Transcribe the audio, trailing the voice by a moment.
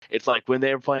it's like when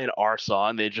they were playing our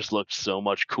song, they just looked so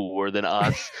much cooler than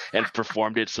us and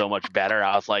performed it so much better.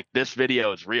 I was like, this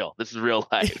video is real. This is real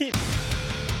life.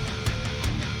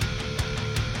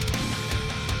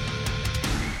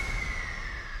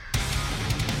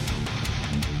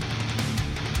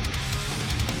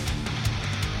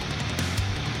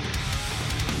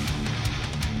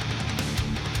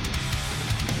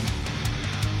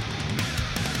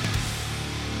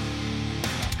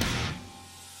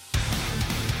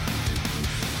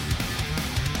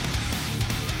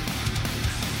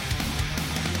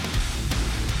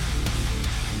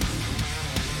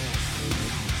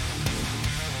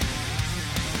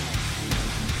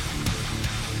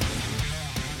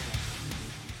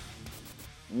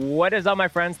 What is up, my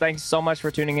friends? Thanks so much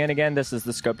for tuning in again. This is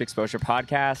the Scoped Exposure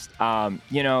podcast.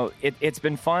 It's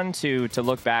been fun to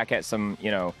look back at some,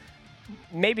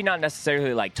 maybe not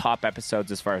necessarily like top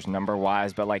episodes as far as number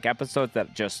wise, but like episodes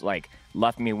that just like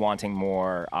left me wanting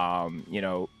more.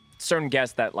 Certain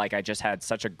guests that like I just had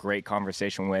such a great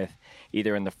conversation with,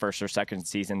 either in the first or second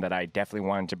season, that I definitely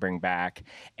wanted to bring back.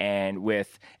 And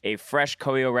with a fresh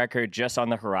KOYO record just on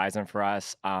the horizon for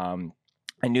us,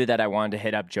 I knew that I wanted to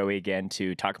hit up Joey again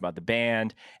to talk about the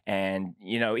band. And,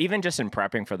 even just in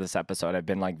prepping for this episode, I've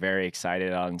been like very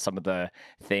excited on some of the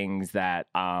things that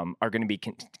are going to be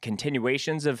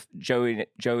continuations of Joey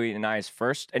and I's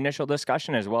first initial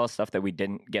discussion, as well as stuff that we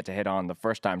didn't get to hit on the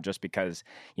first time, just because,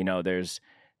 there's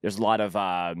a lot of,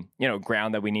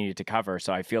 ground that we needed to cover.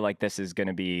 So I feel like this is going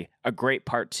to be a great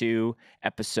part 2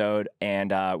 episode.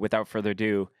 And without further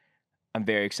ado, I'm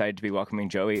very excited to be welcoming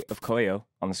Joey of KOYO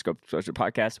on the Scope Exposure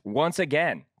podcast once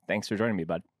again. Thanks for joining me,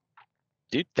 bud.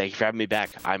 Dude, thank you for having me back.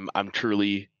 I'm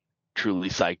truly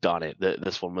psyched on it.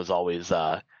 This one was always,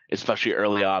 especially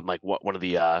early on, like one of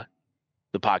the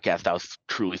podcasts I was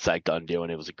truly psyched on doing.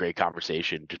 It was a great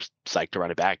conversation. Just psyched to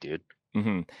run it back, dude.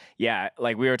 Mm-hmm. Yeah,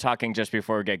 like we were talking just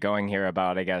before we get going here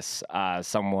about, I guess, a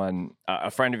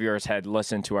friend of yours had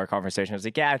listened to our conversation. I was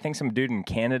like, yeah, I think some dude in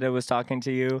Canada was talking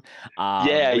to you.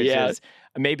 Which is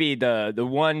maybe the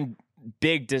one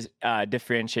big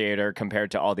differentiator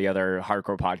compared to all the other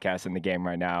hardcore podcasts in the game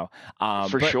right now.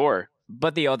 For sure.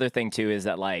 But the other thing too is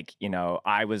that, like,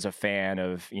 I was a fan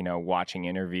of, watching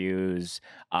interviews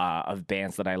of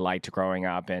bands that I liked growing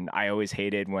up, and I always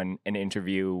hated when an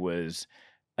interviewer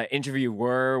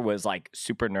was like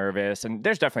super nervous. And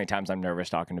there's definitely times I'm nervous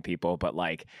talking to people, but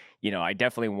like, I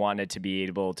definitely wanted to be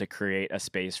able to create a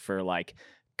space for like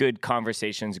good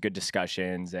conversations, good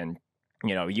discussions. And,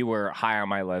 you were high on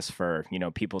my list for,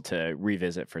 people to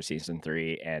revisit for season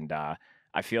 3. And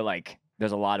I feel like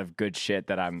there's a lot of good shit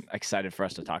that I'm excited for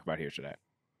us to talk about here today.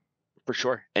 For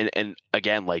sure. And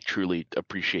again, like, truly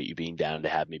appreciate you being down to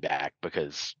have me back,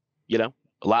 because,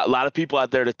 a lot of people out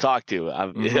there to talk to.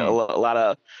 Mm-hmm. A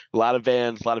lot of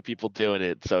bands, a lot of people doing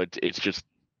it. So it's just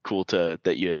cool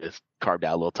that you carved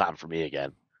out a little time for me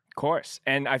again. Of course.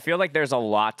 And I feel like there's a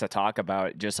lot to talk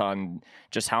about just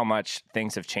how much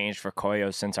things have changed for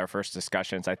KOYO since our first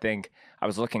discussions. I think I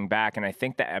was looking back, and I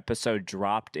think the episode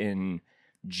dropped in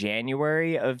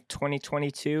January of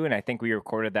 2022. And I think we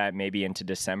recorded that maybe into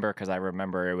December, because I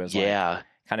remember it was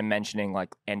kind of mentioning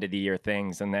like end of the year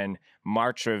things. And then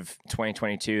March of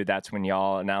 2022, that's when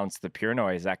y'all announced the Pure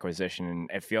Noise acquisition.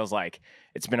 And it feels like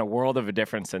it's been a world of a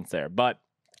difference since there. But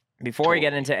before we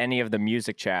get into any of the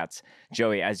music chats,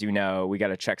 Joey, as you know, we got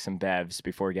to check some bevs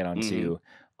before we get onto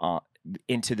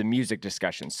into the music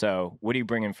discussion. So what are you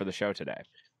bringing for the show today?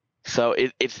 So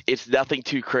it's nothing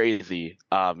too crazy.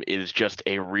 It is just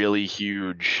a really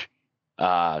huge,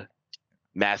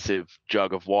 massive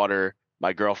jug of water.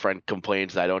 My girlfriend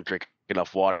complains that I don't drink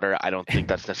enough water. I don't think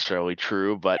that's necessarily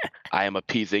true, but I am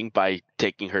appeasing by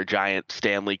taking her giant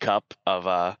Stanley cup of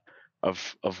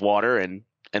water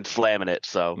and slamming it.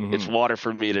 So It's water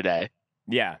for me today.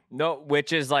 Yeah, no,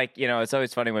 which is like, it's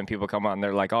always funny when people come on,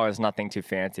 they're like, oh, it's nothing too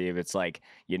fancy. If it's like,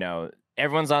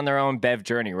 everyone's on their own bev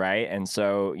journey, right? And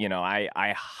so,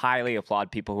 I highly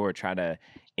applaud people who are trying to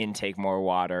intake more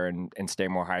water and stay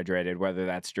more hydrated, whether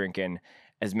that's drinking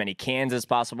as many cans as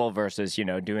possible versus,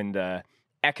 doing the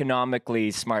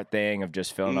economically smart thing of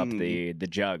just filling up the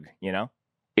jug,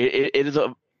 It is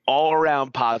a all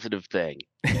around positive thing.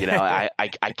 I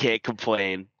can't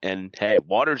complain. And hey,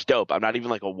 water's dope. I'm not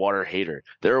even like a water hater.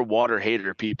 There are water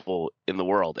hater people in the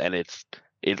world, and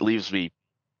it leaves me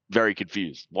very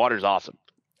confused. Water's awesome.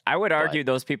 I would argue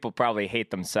those people probably hate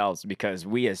themselves, because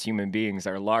we as human beings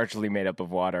are largely made up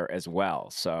of water as well.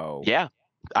 So yeah.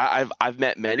 I've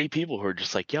met many people who are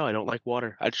just like, yo, I don't like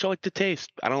water. I just don't like the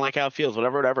taste. I don't like how it feels,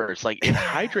 whatever. It's like, it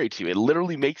hydrates you. It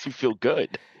literally makes you feel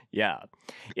good. Yeah.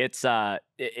 It's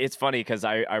funny because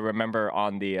I remember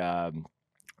on the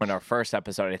on our first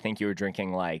episode, I think you were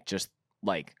drinking like just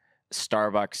like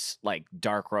Starbucks like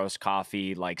dark roast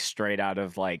coffee, like straight out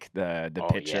of like the Oh yeah.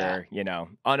 pitcher,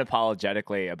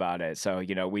 unapologetically about it. So,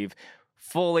 we've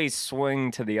fully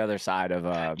swung to the other side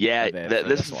Yeah, of it for this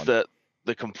this is one.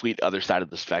 the complete other side of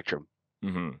the spectrum.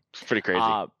 Hmm. It's pretty crazy.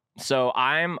 So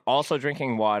I'm also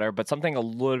drinking water, but something a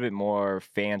little bit more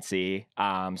fancy.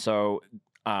 Um,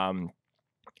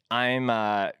 I'm,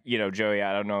 Joey,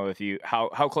 I don't know if how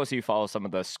closely you follow some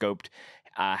of the scoped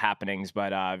happenings,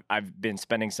 but I've been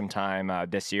spending some time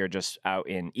this year just out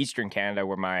in Eastern Canada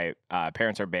where my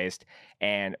parents are based.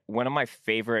 And one of my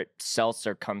favorite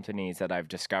seltzer companies that I've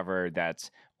discovered that's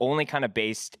only kind of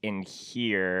based in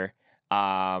here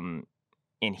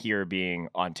being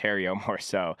Ontario more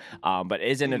so, but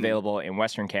isn't Mm. available in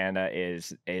Western Canada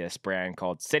is this brand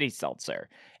called City Seltzer.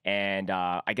 And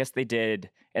I guess they did,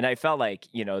 and I felt like,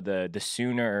 the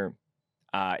sooner,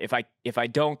 if I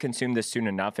don't consume this soon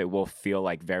enough, it will feel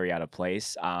like very out of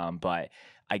place. But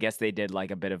I guess they did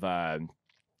like a bit of a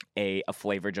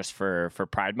flavor just for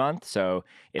Pride Month. So Oh,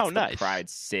 it's the nice. Pride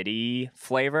City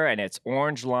flavor, and it's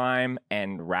orange, lime,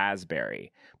 and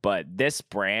raspberry. But this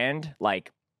brand,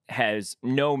 like, has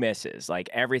no misses. Like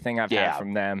everything I've had Yeah.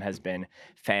 from them has been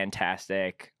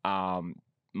fantastic.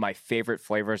 My favorite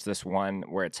flavor is this one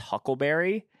where it's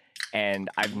huckleberry, and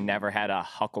I've never had a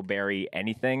huckleberry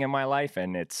anything in my life,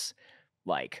 and it's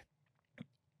like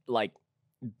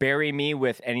bury me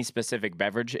with any specific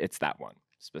beverage. It's that one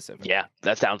specifically. Yeah,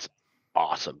 that sounds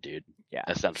awesome, dude. Yeah.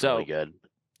 That sounds So, really good.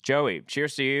 Joey,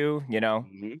 cheers to you.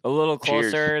 Mhm. A little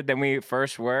Cheers. closer than we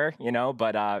first were,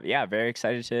 but yeah, very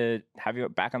excited to have you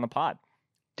back on the pod.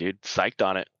 Dude, psyched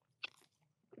on it.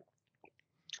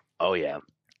 Oh yeah.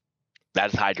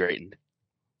 That's hydrating.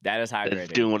 That is That's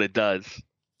hydrating. doing what it does.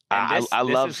 And I this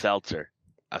love is- seltzer.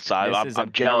 So This is a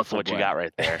I'm jealous of beautiful what you got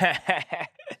right there.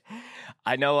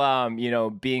 I know,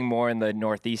 being more in the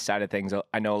Northeast side of things,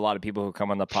 I know a lot of people who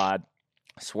come on the pod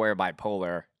swear by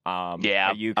Polar. Yeah,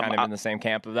 Are you kind of in the same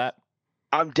camp of that?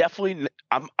 I'm definitely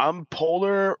I'm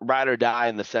polar ride or die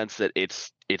in the sense that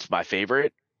it's my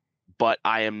favorite, but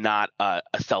I am not a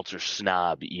seltzer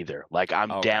snob either. Like I'm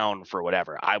Okay. down for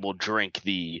whatever. I will drink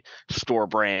the store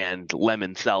brand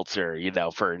lemon seltzer,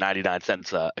 for 99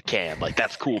 cents a can. Like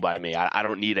that's cool by me. I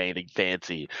don't need anything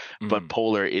fancy, but Mhm.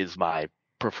 Polar is my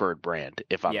preferred brand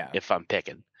if I'm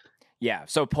picking. Yeah.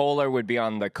 So Polar would be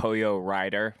on the KOYO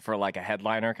rider for like a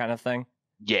headliner kind of thing.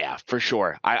 Yeah, for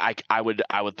sure. I would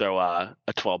throw a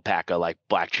 12 pack of like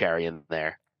black cherry in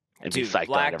there and be Dude, psyched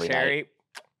on it every night.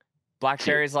 Black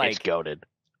cherry is like it's goated.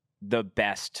 the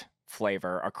best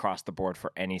flavor across the board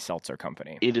for any seltzer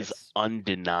company. It is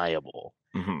undeniable.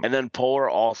 Mhm. And then Polar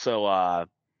also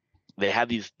they have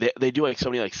these they do like so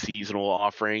many like seasonal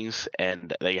offerings,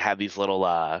 and they have these little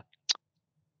I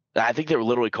think they were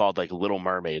literally called like Little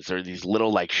Mermaids. They're these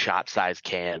little like shot sized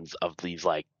cans of these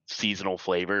like seasonal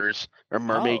flavors or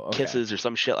mermaid okay. kisses or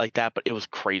some shit like that, but it was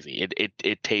crazy.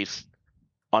 It tastes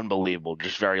unbelievable,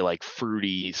 just very like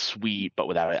fruity, sweet, but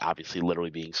without it obviously literally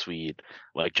being sweet.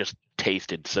 Like just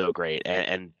tasted so great,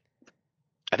 and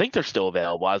I think they're still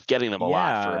available. I was getting them a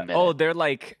lot for a minute. Oh, they're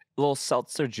like little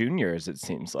seltzer juniors. It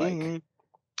seems like. Mhm.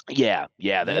 Yeah.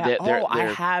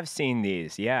 I have seen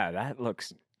these. Yeah, that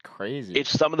looks crazy.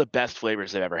 It's some of the best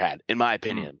flavors they've ever had, in my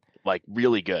opinion. Like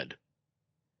really good.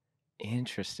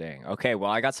 Interesting. Okay, well,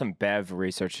 I got some Bev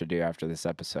research to do after this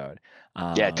episode.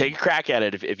 Yeah, take a crack at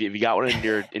it. If you got one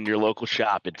in your local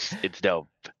shop, it's dope.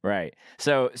 Right.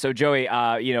 So Joey,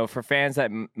 for fans that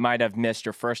might have missed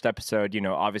your first episode,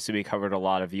 obviously we covered a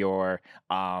lot of your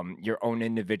own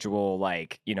individual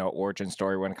origin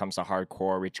story when it comes to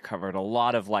hardcore. We covered a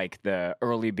lot of like the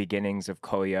early beginnings of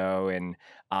KOYO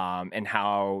and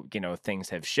how things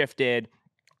have shifted.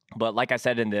 But like I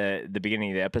said in the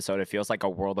beginning of the episode, it feels like a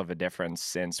world of a difference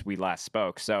since we last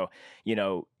spoke. So,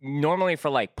 normally for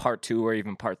like part 2 or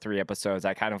even part 3 episodes,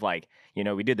 I kind of like,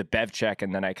 we do the Bev check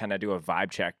and then I kind of do a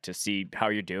vibe check to see how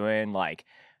you're doing, like,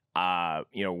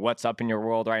 what's up in your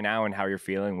world right now and how you're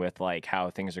feeling with like how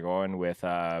things are going with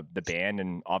the band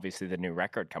and obviously the new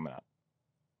record coming up.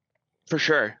 For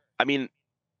sure. I mean,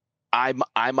 I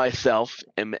myself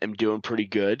am doing pretty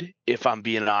good. If I'm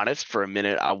being honest, for a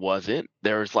minute I wasn't.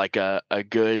 There was like a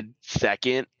good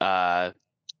second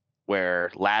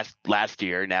where last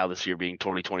year, now this year being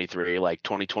 2023, like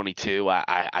 2022,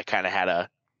 I kind of had a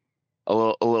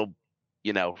little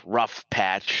rough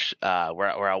patch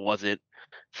where I wasn't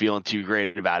feeling too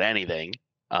great about anything.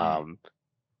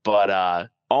 But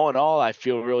all in all, I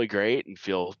feel really great and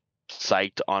feel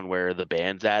psyched on where the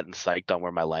band's at and psyched on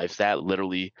where my life's at.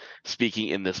 Literally speaking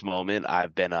in this moment,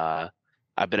 I've been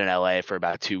I've been in LA for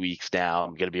about 2 weeks now.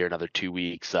 I'm gonna be here another 2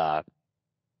 weeks.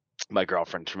 My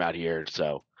girlfriend's from out here,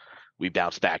 so we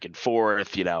bounce back and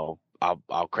forth.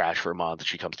 I'll crash for a month.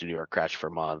 She comes to New York, crash for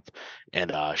a month,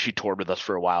 and she toured with us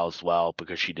for a while as well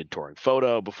because she did touring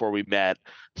photo before we met.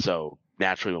 So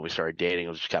naturally, when we started dating, it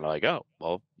was just kind of like, oh,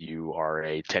 well, you are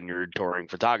a tenured touring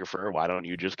photographer. Why don't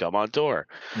you just come on tour?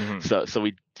 Hmm. So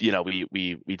we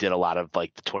did a lot of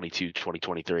like the 22,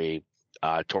 2023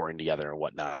 touring together and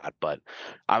whatnot. But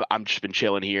I'm just been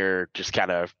chilling here, just kind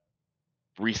of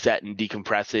resetting,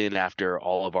 decompressing after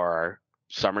all of our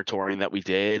summer touring that we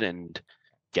did, and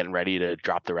getting ready to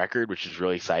drop the record, which is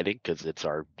really exciting because it's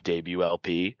our debut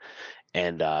LP,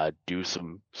 and do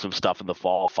some stuff in the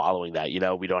fall following that.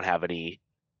 We don't have any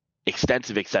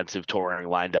extensive touring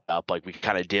lined up. Like we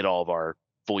kind of did all of our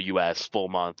full US, full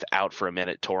month, out for a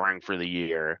minute touring for the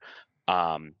year.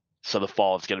 So the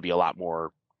fall is going to be a lot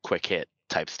more quick hit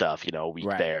type stuff. A week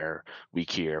Right. there, week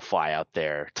here, fly out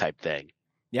there type thing.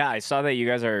 Yeah, I saw that you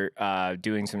guys are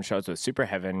doing some shows with Super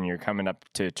Heaven, and you're coming up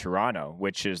to Toronto,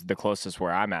 which is the closest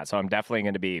where I'm at. So I'm definitely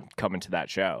going to be coming to that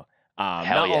show. Hell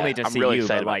Not only yeah. to I'm see really you,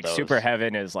 excited but about like Super those.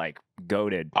 Heaven is like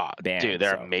goated Dude, band.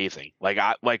 they're So amazing.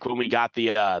 Like when we got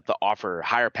the offer,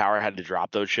 Higher Power had to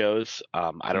drop those shows.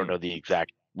 I don't mm, know the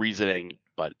exact reasoning,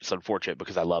 but it's unfortunate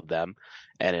because I love them.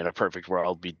 And in a perfect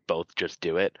world, we both just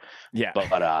do it. yeah, But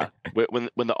when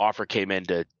the offer came in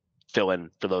to fill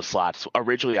in for those slots,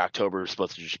 originally October was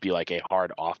supposed to just be like a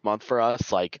hard off month for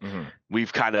us. Like hmm,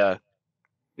 we've kind of,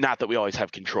 not that we always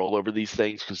have control over these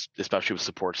things, because especially with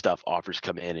support stuff, offers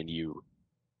come in and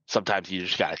sometimes you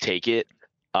just gotta take it.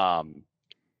 Um,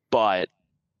 but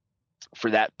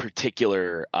for that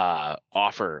particular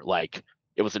offer, like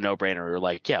it was a no-brainer. We were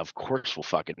like, yeah, of course we'll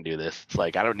fucking do this. It's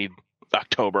like I don't need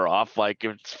October off. Like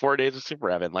it's 4 days of Super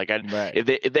Heaven. Like right.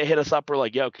 if they hit us up, we're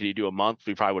like, yo, can you do a month?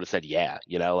 We probably would have said yeah.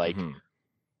 Like Hmm.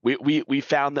 we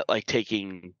found that like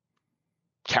taking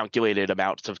calculated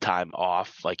amounts of time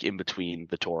off, like in between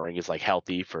the touring, is like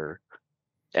healthy for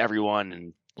everyone,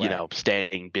 and Right.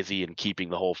 staying busy and keeping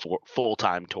the whole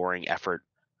full-time touring effort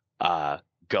uh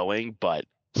going. But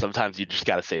sometimes you just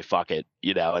got to say fuck it,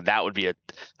 and that would be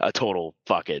a total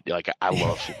fuck it. Like I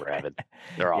love Super Heaven.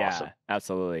 They're Yeah, awesome.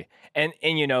 absolutely. And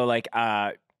like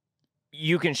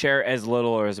you can share as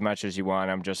little or as much as you want.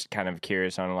 I'm just kind of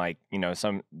curious on like,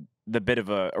 some the bit of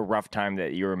a rough time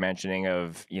that you were mentioning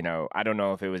of, I don't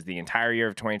know if it was the entire year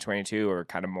of 2022 or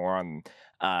kind of more on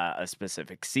a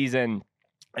specific season.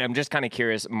 And I'm just kind of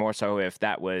curious more so if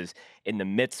that was in the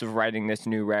midst of writing this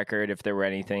new record, if there were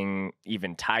anything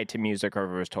even tied to music, or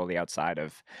if it was totally outside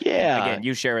of. And Yeah, again,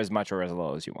 you share as much or as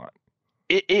little as you want.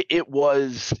 it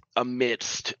was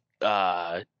amidst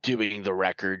doing the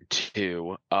record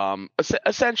too.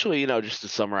 Essentially, just to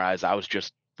summarize, I was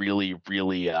just really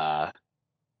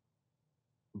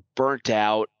burnt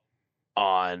out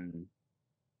on.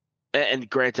 And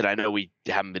granted, I know we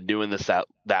haven't been doing this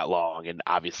that long, and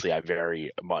obviously I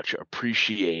very much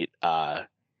appreciate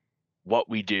what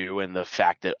we do and the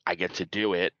fact that I get to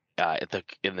do it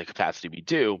in the capacity we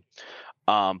do.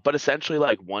 But essentially,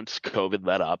 like once COVID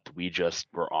let up, we just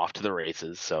were off to the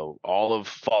races. So all of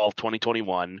fall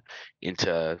 2021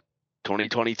 into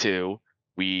 2022,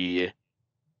 we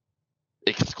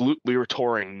we were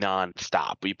touring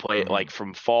nonstop. We played Hmm. like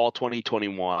from fall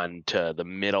 2021 to the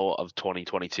middle of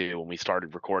 2022 when we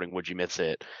started recording Would You Miss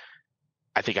It.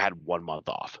 I think I had 1 month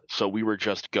off. So we were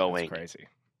just That's going crazy.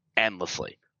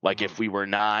 endlessly. Like Hmm. if we were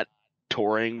not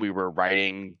touring, we were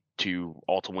writing to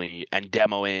ultimately and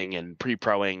demoing and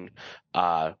pre-proing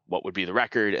what would be the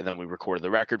record, and then we recorded the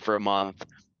record for a month,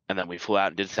 and then we flew out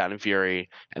and did Sound and Fury,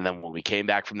 and then when we came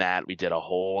back from that, we did a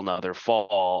whole nother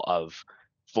fall of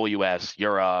full US,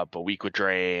 Europe, a week with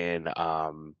Drain.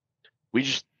 We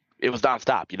just it was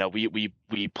nonstop.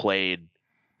 We played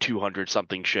 200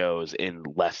 something shows in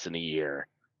less than a year,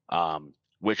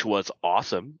 which was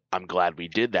awesome. I'm glad we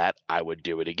did that. I would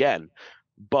do it again.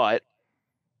 But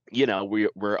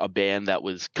we're a band that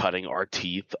was cutting our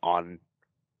teeth on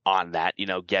that.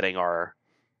 Getting our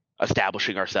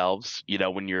establishing ourselves.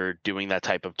 When you're doing that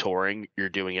type of touring, you're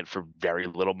doing it for very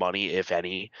little money, if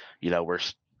any.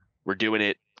 We're doing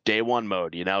it day one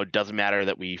mode. It doesn't matter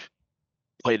that we've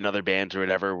played in other bands or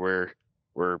whatever.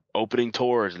 We're opening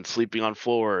tours and sleeping on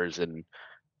floors and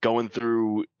going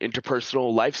through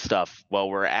interpersonal life stuff while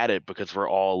we're at it, because we're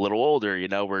all a little older.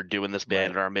 We're doing this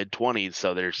band Right. in our mid-20s,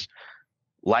 so there's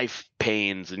life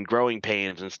pains and growing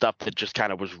pains and stuff that just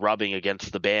kind of was rubbing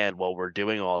against the band while we're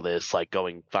doing all this, like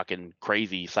going fucking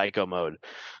crazy psycho mode.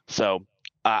 So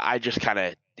I just kind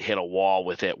of hit a wall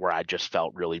with it where I just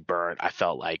felt really burnt. I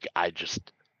felt like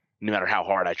no matter how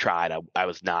hard I tried, I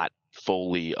was not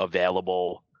fully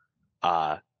available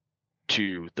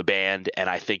to the band, and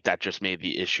I think that just made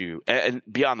the issue, and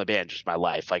beyond the band, just my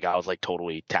life. Like I was like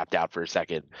totally tapped out for a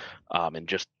second, and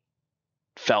just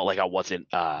felt like I wasn't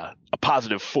a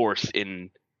positive force in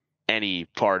any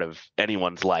part of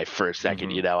anyone's life for a second.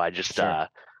 Mm-hmm. You know, I just Sure.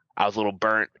 I was a little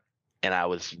burnt, and I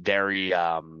was very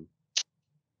I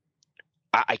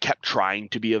kept trying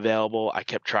to be available. I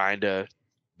kept trying to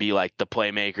be like the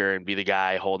playmaker and be the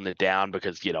guy holding it down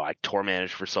because, you know, I tour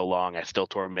managed for so long. I still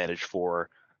tour manage for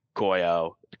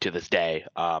KOYO to this day,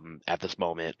 at this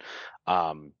moment.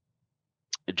 Um,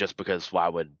 just because why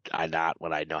would I not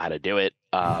when I know how to do it?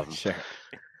 Sure.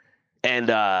 And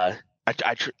I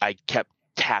kept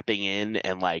tapping in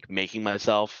and like making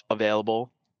myself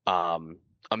available,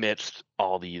 amidst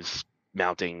all these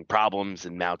mounting problems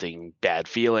and mounting bad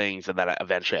feelings, and then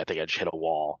eventually I think I just hit a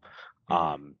wall. Mm-hmm.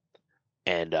 Um,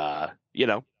 and you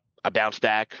know, I bounced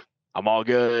back. I'm all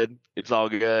good. It's all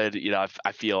good. You know,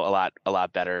 I feel a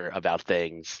lot better about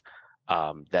things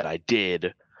that I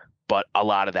did, but a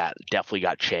lot of that definitely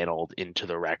got channeled into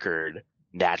the record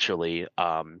naturally.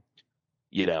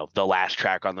 You know, the last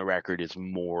track on the record is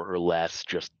more or less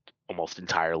just almost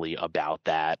entirely about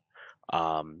that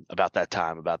time,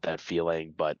 about that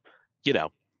feeling. But you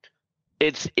know,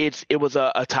 it was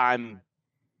a time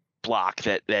block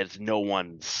that's no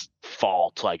one's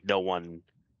fault. Like no one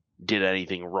did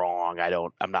anything wrong.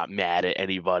 I'm not mad at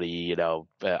anybody. You know,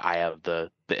 I have the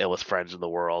illest friends in the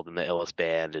world and the illest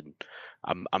band, and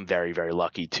I'm very very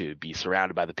lucky to be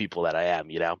surrounded by the people that I am.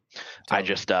 You know, I Totally.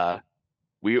 just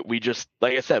we just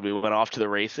like I said, we went off to the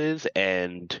races,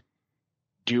 and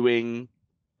doing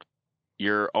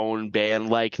your own band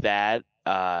like that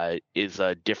is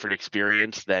a different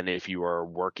experience than if you are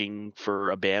working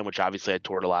for a band, which obviously I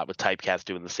toured a lot with Typecast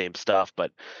doing the same stuff,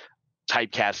 but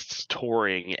Typecast's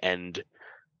touring and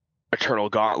Eternal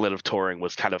Gauntlet of touring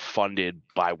was kind of funded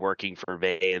by working for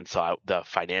Vane, so the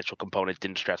financial component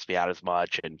didn't stress me out as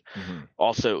much. And Mm-hmm.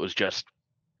 also, it was just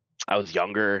I was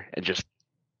younger and just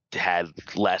had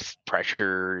less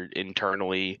pressure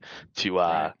internally to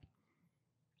Right.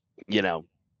 you know,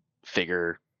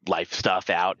 figure life stuff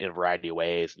out in a variety of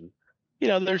ways. And you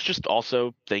know, there's just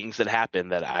also things that happen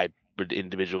that I would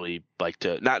individually like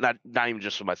to not even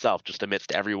just for myself, just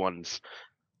amidst everyone's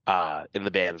in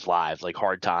the band's lives, like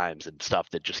hard times and stuff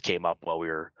that just came up while we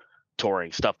were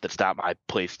touring, stuff that's not my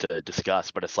place to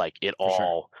discuss, but it's like it For sure.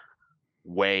 all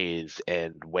weighs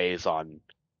on,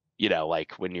 you know,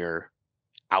 like when you're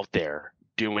out there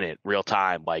doing it real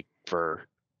time, like for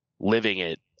living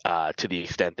it to the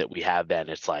extent that we have been,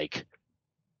 it's like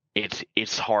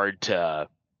it's hard to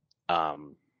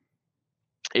um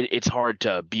it's hard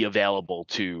to be available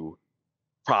to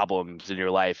problems in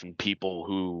your life and people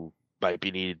who might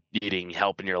be needing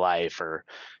help in your life or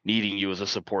needing you as a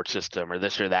support system or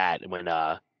this or that when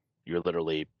you're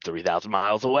literally 3,000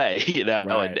 miles away, you know,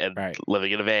 Right. and Right.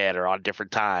 living in a van or on a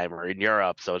different time or in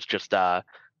Europe. So it's just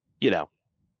you know,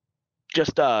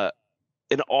 just an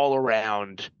all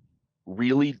around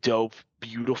really dope,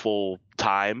 beautiful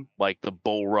time, like the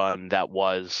bull run that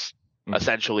was Mm-hmm.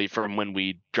 essentially from when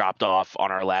we dropped off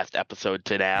on our last episode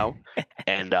to now,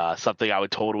 and something I would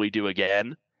totally do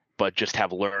again, but just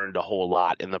have learned a whole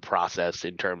lot in the process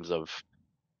in terms of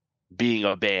being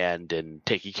a band and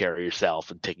taking care of yourself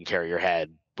and taking care of your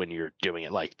head when you're doing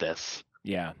it like this.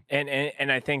 Yeah.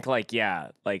 And I think like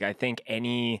like I think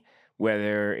any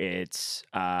whether it's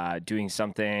doing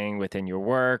something within your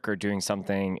work or doing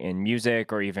something in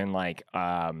music or even like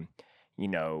you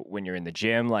know, when you're in the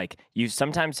gym, like you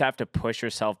sometimes have to push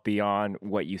yourself beyond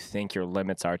what you think your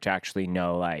limits are to actually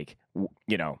know like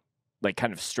you know, like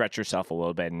kind of stretch yourself a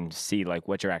little bit and see like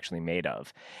what you're actually made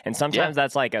of. And Yeah, sometimes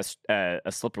that's like a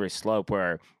slippery slope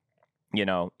where you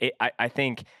know, I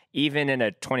think even in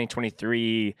a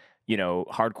 2023, you know,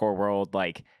 hardcore world,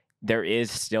 like there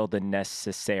is still the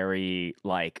necessary,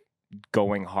 like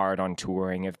going hard on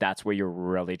touring if that's what you're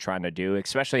really trying to do,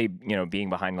 especially, you know, being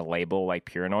behind a label like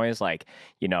Pure Noise, like,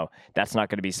 you know, that's not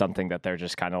going to be something that they're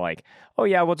just kind of like, oh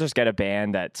yeah, we'll just get a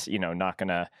band that's, you know, not going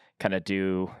to kind of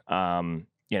do,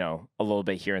 you know, a little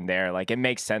bit here and there. Like it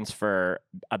makes sense for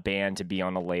a band to be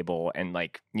on a label and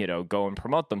like, you know, go and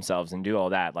promote themselves and do all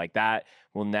that. Like that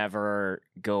will never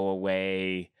go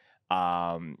away.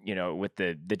 You know, with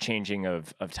the changing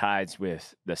of tides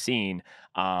with the scene.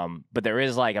 But there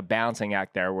is like a balancing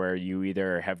act there where you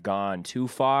either have gone too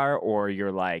far or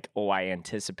you're like, oh, I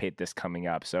anticipate this coming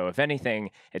up. So if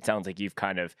anything, it sounds like you've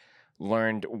kind of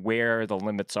learned where the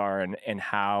limits are and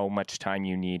how much time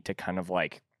you need to kind of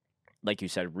like you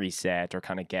said, reset or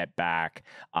kind of get back.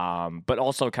 But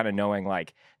also kind of knowing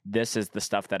like this is the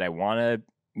stuff that I want to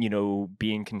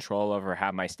be in control of or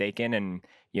have my stake in. And,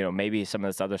 maybe some of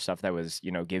this other stuff that was,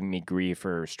 giving me grief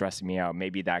or stressing me out,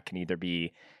 maybe that can either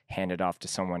be handed off to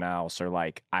someone else or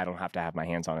like I don't have to have my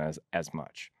hands on it as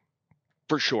much.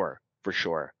 For sure. For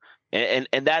sure. And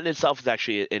that in itself is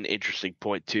actually an interesting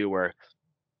point too, where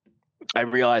I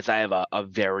realize I have a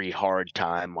very hard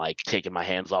time like taking my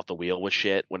hands off the wheel with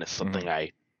shit when it's something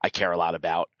I care a lot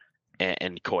about,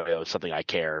 and KOYO is something I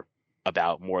care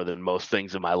about more than most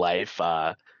things in my life.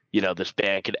 This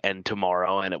band could end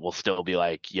tomorrow and it will still be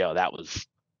like, yo, that was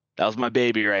my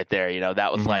baby right there.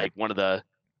 That was like one of the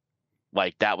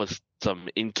that was some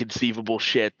inconceivable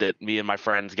shit that me and my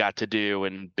friends got to do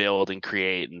and build and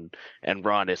create and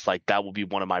run. It's like that will be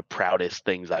one of my proudest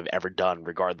things I've ever done,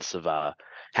 regardless of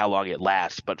how long it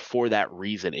lasts. But for that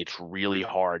reason, it's really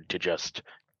hard to just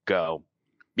go,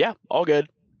 yeah, all good.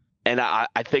 And I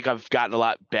think I've gotten a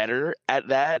lot better at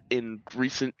that in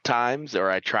recent times, or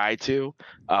I try to.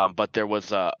 But there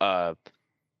was a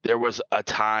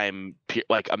time,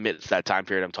 like amidst that time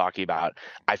period I'm talking about,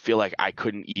 I feel like I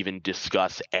couldn't even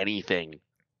discuss anything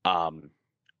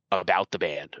about the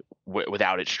band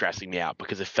without it stressing me out,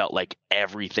 because it felt like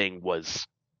everything was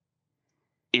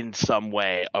in some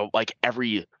way, like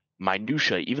every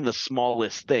minutia, even the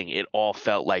smallest thing, it all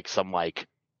felt like some like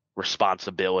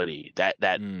responsibility that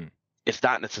it's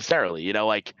not necessarily,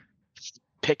 like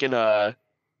picking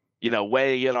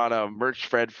weighing in on a merch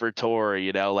spread for tour,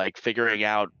 like figuring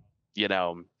out,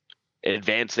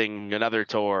 advancing another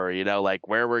tour, like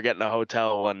where we're getting a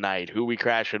hotel one night, who we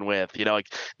crashing with, like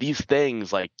these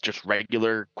things, like just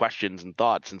regular questions and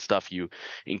thoughts and stuff you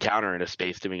encounter in a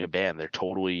space doing a band. They're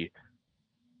totally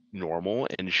normal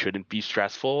and shouldn't be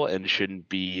stressful and shouldn't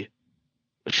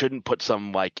put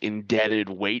some like indebted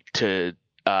weight to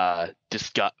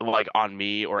discuss, like on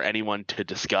me or anyone to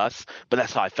discuss. But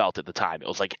that's how I felt at the time. It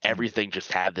was like everything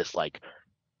just had this like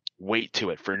weight to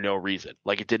it for no reason.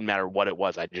 Like it didn't matter what it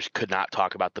was. I just could not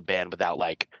talk about the band without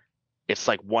like, it's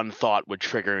like one thought would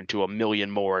trigger into a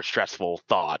million more stressful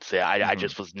thoughts. Yeah, I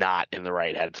just was not in the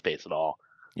right headspace at all.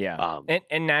 Yeah.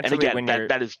 And naturally, and again, when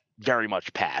that is very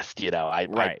much past, I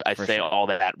say sure. all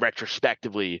that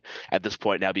retrospectively at this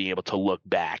point now, being able to look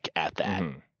back at that.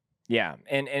 Yeah.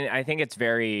 And I think it's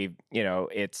very,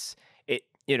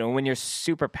 when you're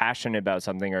super passionate about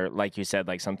something, or like you said,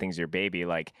 like something's your baby,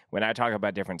 like when I talk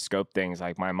about different scope things,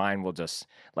 like my mind will just,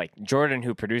 like Jordan,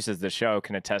 who produces the show,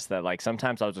 can attest that like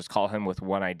sometimes I'll just call him with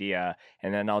one idea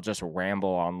and then I'll just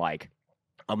ramble on like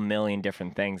a million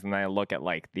different things, and then I look at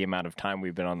like the amount of time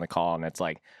we've been on the call and it's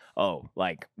like, oh,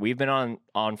 like we've been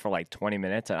on for like 20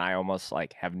 minutes and I almost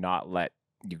like have not let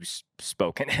you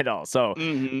spoken at all. So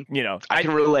I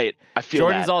can relate. I feel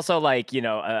Jordan's that. also like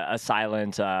a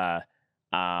silent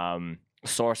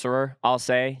sorcerer, I'll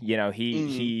say.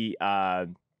 He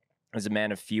is a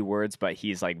man of few words, but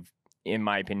he's like, in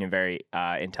my opinion, very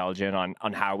intelligent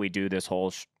on how we do this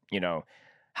whole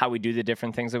how we do the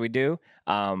different things that we do.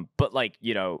 But like,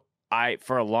 I,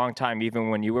 for a long time, even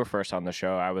when you were first on the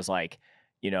show, I was like,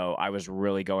 I was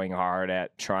really going hard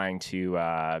at trying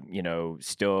to,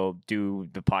 still do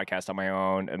the podcast on my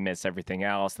own amidst everything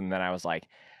else. And then I was like,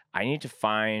 I need to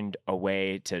find a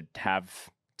way to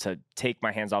take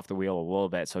my hands off the wheel a little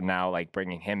bit. So now, like,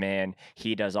 bringing him in,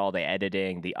 he does all the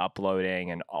editing, the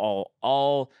uploading, and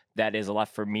all that is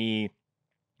left for me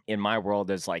in my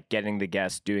world is like getting the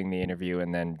guest, doing the interview,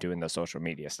 and then doing the social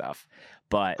media stuff.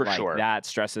 But For like sure. that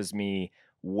stresses me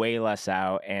way less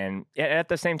out. And at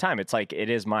the same time, it's like, it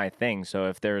is my thing. So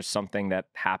if there's something that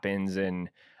happens and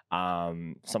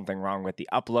something wrong with the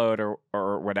upload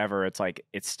or whatever, it's like,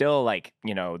 it's still like,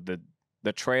 the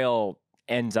trail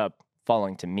ends up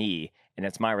falling to me, and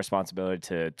it's my responsibility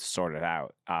to sort it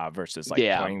out versus like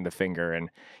pointing the finger and,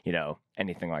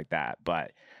 anything like that.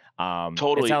 But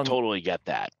totally get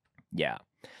that. Yeah.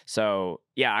 So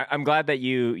yeah, I'm glad that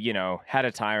you had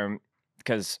a time,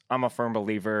 because I'm a firm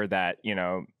believer that,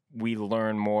 we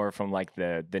learn more from like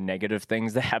the negative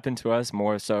things that happen to us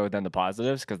more so than the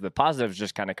positives, because the positives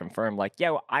just kind of confirm like,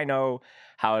 yeah, well, I know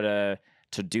how to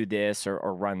do this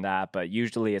or run that. But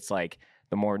usually it's like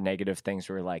the more negative things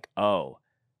were like, oh,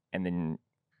 and then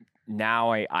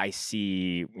now I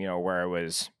see, where I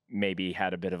was maybe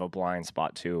had a bit of a blind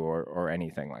spot too, or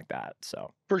anything like that.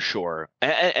 So for sure.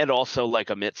 And also, like,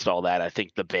 amidst all that, I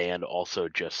think the band also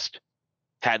just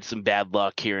had some bad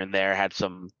luck here and there, had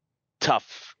some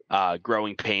tough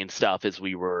growing pain stuff as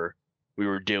we were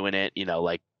doing it,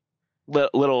 like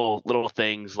little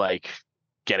things like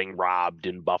getting robbed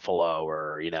in Buffalo,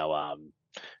 or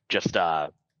just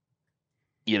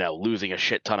losing a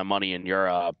shit ton of money in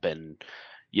Europe, and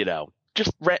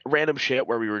just random shit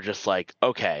where we were just like,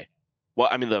 okay, well,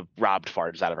 I mean, the robbed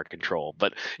fart is out of our control,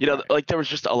 but Right. like there was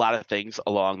just a lot of things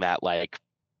along that like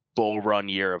bull run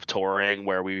year of touring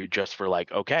where we just were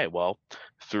like, okay, well,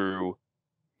 through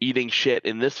eating shit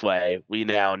in this way, we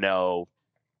now know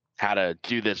how to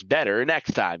do this better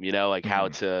next time, like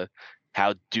Hmm.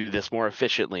 how do this more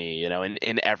efficiently,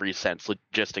 in every sense,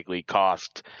 logistically,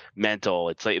 cost, mental.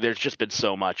 It's like there's just been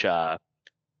so much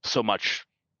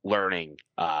learning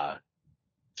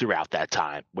throughout that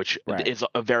time, which Right. is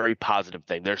a very positive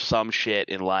thing. There's some shit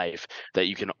in life that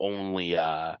you can only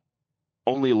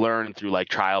learn through like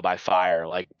trial by fire,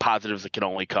 like positives that can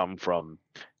only come from,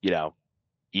 you know,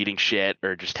 eating shit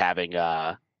or just having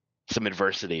some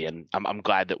adversity. And I'm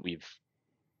glad that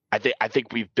I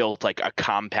think we've built like a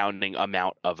compounding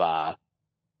amount of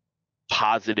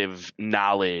positive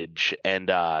knowledge and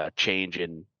change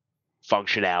in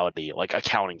functionality, like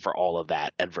accounting for all of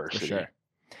that For adversity. sure.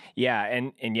 Yeah,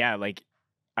 and yeah, like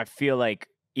I feel like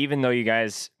even though you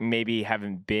guys maybe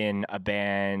haven't been a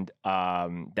band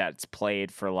that's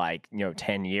played for like,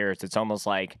 10 years, it's almost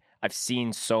like I've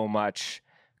seen so much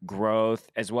growth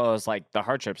as well as like the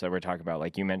hardships that we're talking about.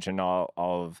 Like you mentioned all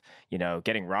of,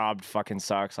 getting robbed fucking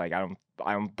sucks. Like I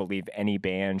don't believe any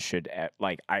band should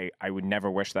like I would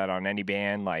never wish that on any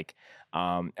band. Like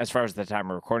as far as the time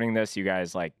of recording this, you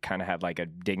guys like kind of had like a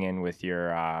ding in with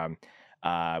your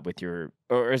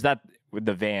or is that with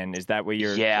the van? Is that what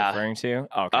you're Yeah, referring to?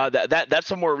 Okay.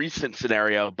 that's a more recent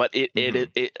scenario, but it, it Hmm. it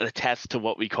it attests to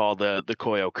what we call the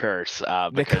KOYO curse, The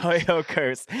because Koyo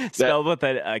curse, that spelled with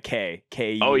a K,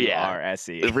 oh yeah,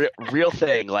 Kurse. the real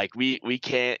thing. Like we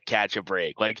can't catch a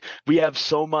break. Like we have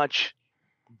so much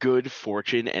good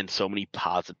fortune and so many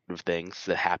positive things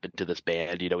that happen to this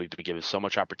band. We've been given so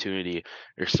much opportunity.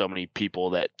 There's so many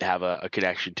people that have a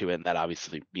connection to it, and that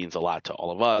obviously means a lot to all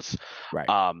of us. Right.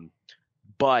 Um,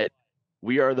 but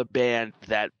we are the band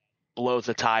that blows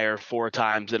a tire 4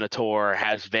 times in a tour,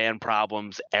 has van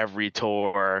problems every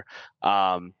tour.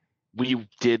 Um, we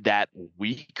did that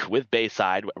week with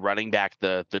Bayside, running back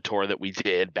the tour that we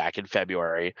did back in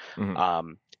February.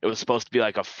 Hmm. It was supposed to be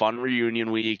like a fun reunion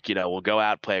week. We'll go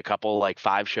out, play a couple like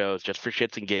 5 shows just for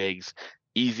shits and gigs,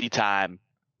 easy time,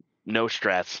 no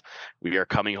stress. We are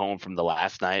coming home from the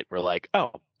last night. We're like,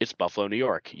 oh, it's Buffalo, New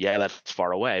York. Yeah, that's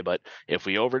far away, but if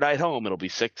we overnight home, it'll be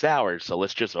 6 hours. So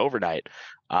let's just overnight.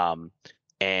 Um,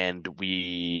 and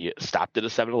we stopped at a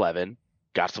 7-Eleven,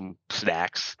 got some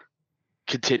snacks,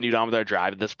 continued on with our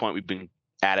drive. At this point, we've been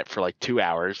at it for like 2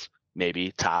 hours,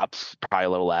 maybe tops, probably a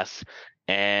little less.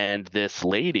 And this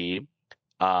lady,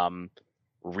 um,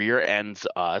 rear ends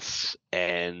us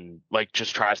and like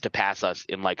just tries to pass us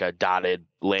in like a dotted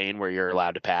lane where you're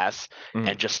allowed to pass, Hmm.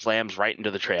 and just slams right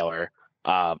into the trailer.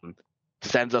 um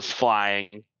Sends us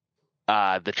flying.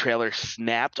 The trailer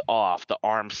snapped off, the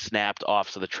arm snapped off,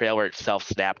 so the trailer itself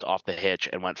snapped off the hitch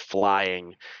and went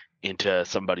flying into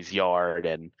somebody's yard.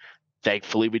 And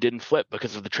thankfully we didn't flip,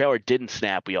 because if the trailer didn't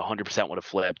snap, we 100% would have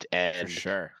flipped. For And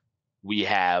sure. we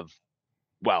have,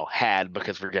 well, had,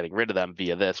 because we're getting rid of them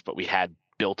via this, but we had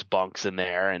built bunks in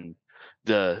there. And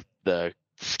the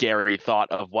scary thought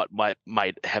of what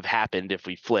might have happened if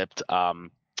we flipped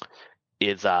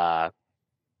is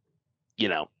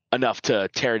enough to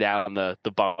tear down the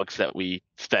bunks that we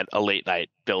spent a late night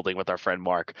building with our friend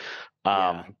Mark. Yeah.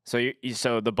 um So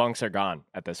so the bunks are gone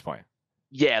at this point.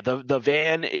 yeah, the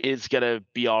van is gonna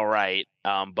be all right,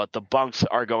 but the bunks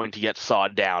are going to get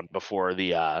sawed down before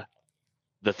the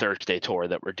Thursday tour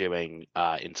that we're doing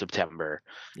in September.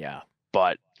 Yeah.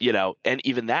 But and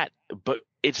even that, but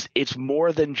it's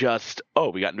more than just, oh,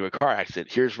 we got into a car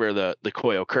accident. Here's where the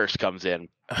Koyo curse comes in.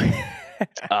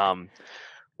 um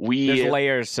There's we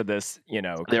layers to this,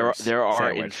 there curse there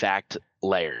are in sandwich. fact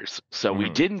layers. So we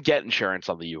Hmm. didn't get insurance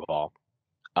on the U-Haul.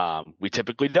 We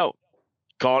typically don't.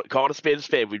 Call it a spade a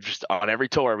spade. We've just, on every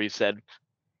tour we've said,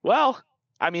 well,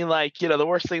 I mean, like, the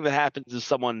worst thing that happens is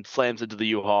someone slams into the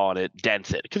U-Haul and it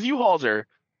dents it, because U-Hauls are,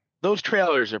 those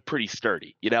trailers are pretty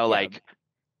sturdy. Yeah. Like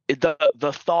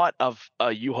the thought of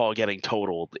a U-Haul getting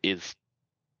totaled is,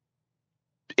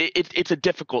 it's a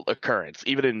difficult occurrence,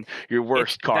 even in your It's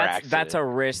worst car that's accident. a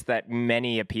risk that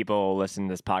many people listening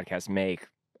to this podcast make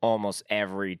almost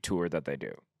every tour that they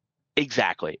do.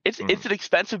 Exactly. It's Hmm. it's an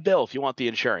expensive bill if you want the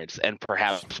insurance, and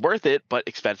perhaps worth it, but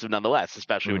expensive nonetheless,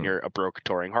 especially when Hmm. you're a broke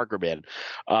touring hardcore band.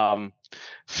 Um,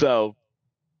 so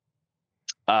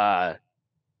uh,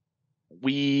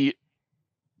 we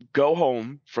go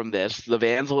home from this. The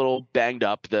van's a little banged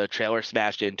up. The trailer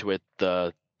smashed into it.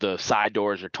 The side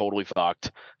doors are totally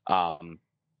fucked. Um,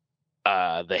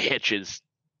 the hitch is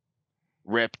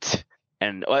ripped,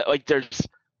 and like there's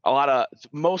a lot of,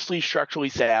 mostly structurally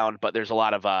sound, but there's a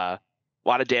lot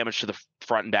of damage to the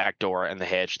front and back door and the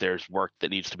hitch. There's work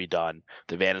that needs to be done.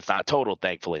 The van is not totaled,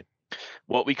 thankfully.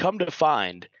 What we come to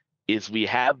find is we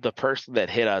have the person that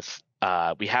hit us.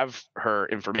 We have her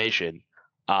information,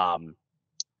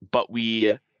 but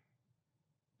the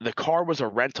car was a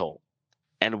rental,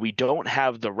 and we don't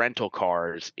have the rental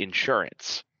car's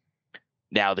insurance.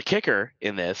 Now, the kicker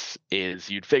in this is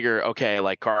you'd figure, okay,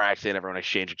 like car accident, everyone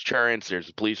exchange insurance, there's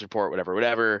a police report,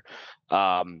 whatever.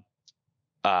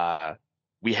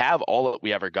 We have we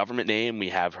have her government name, we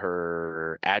have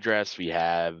her address, we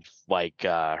have we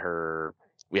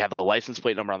have the license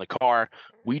plate number on the car.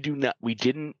 We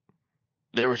didn't,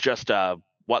 there was just a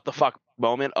what the fuck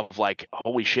moment of like,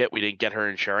 holy shit, we didn't get her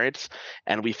insurance.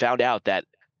 And we found out that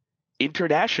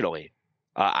internationally,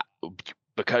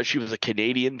 because she was a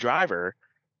Canadian driver,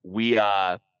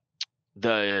 the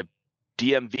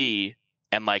DMV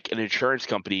and like an insurance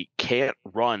company can't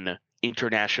run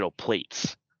international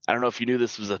plates. I don't know if you knew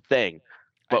this was a thing,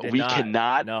 but we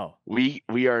cannot. No,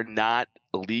 we are not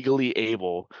legally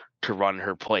able to run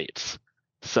her plates.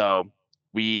 So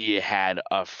we had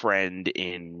a friend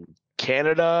in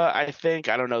Canada, I think.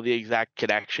 I don't know the exact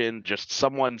connection. Just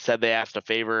someone said they asked a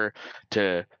favor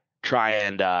to try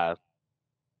and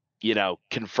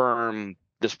confirm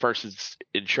this person's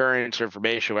insurance or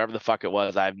information, whatever the fuck it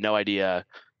was. I have no idea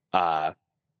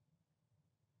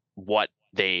what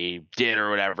they did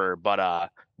or whatever, but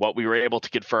what we were able to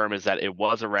confirm is that it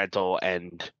was a rental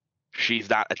and she's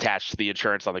not attached to the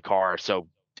insurance on the car. So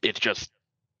it's just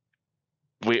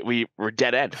we're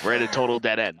dead end. We're at a total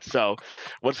dead end. So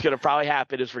what's going to probably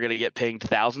happen is we're going to get pinged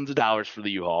thousands of dollars for the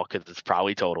U-Haul because it's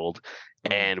probably totaled,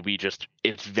 and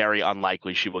it's very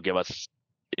unlikely she will give us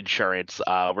insurance.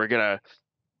 We're going to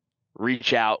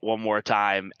reach out one more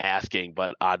time asking,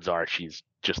 but odds are she's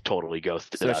just totally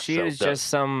ghosted us. She is just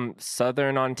some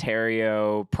Southern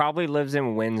Ontario, probably lives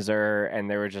in Windsor, and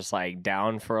they were just like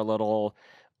down for a little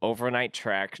overnight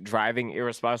trek, driving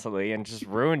irresponsibly, and just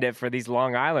ruined it for these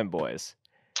Long Island boys.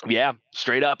 Yeah,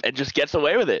 straight up, and just gets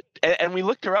away with it. And we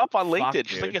looked her up on LinkedIn.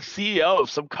 She's like a CEO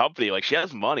of some company. Like, she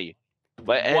has money.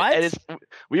 But and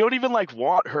we don't even like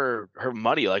want her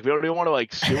money. Like, we don't even want to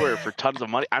like sue her for tons of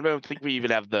money. I don't think we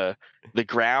even have the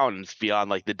grounds beyond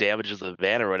like the damages of the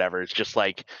van or whatever. It's just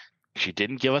like she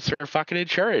didn't give us her fucking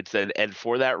insurance, and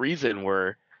for that reason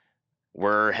we're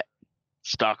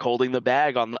stuck holding the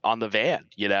bag on the van.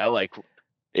 Like,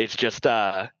 it's just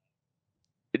that's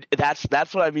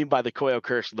what I mean by the KOYO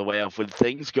curse of the way of when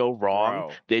things go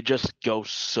wrong, they just go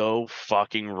so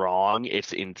fucking wrong.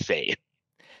 It's insane.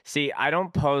 See, I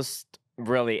don't post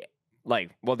really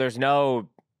there's no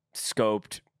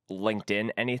scoped LinkedIn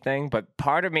anything, but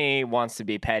part of me wants to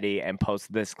be petty and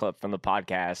post this clip from the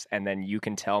podcast, and then you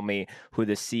can tell me who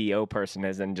the CEO person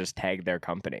is and just tag their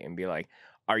company and be like,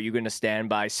 are you going to stand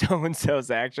by so-and-so's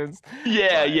actions?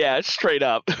 Yeah, straight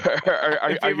up.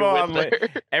 are you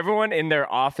everyone in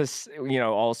their office,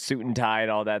 all suit and tie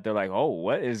and all that, they're like, oh,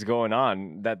 what is going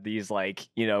on? That these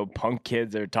punk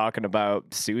kids are talking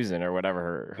about Susan or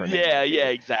whatever her name is. Yeah,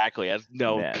 exactly. Has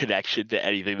no connection to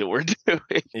anything that we're doing.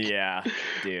 Yeah,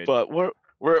 dude. But we're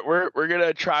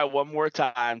gonna try one more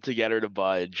time to get her to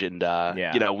budge, and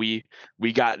we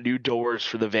got new doors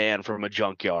for the van from a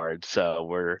junkyard,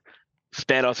 so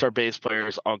Spanos, our bass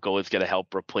player's uncle, is going to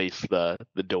help replace the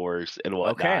doors and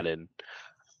whatnot. Okay. And,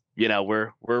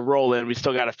 we're rolling. We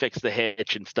still got to fix the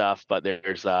hitch and stuff, but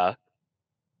there's, we'll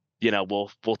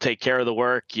take care of the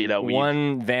work.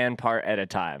 One van part at a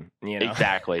time,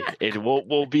 Exactly.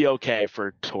 We'll be okay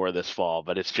for tour this fall,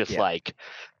 but it's just like,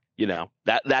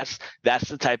 that's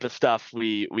the type of stuff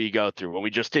we go through. When we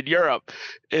just did Europe,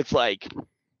 it's like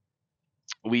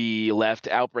we left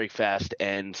Outbreak Fest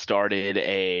and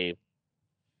started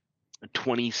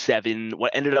what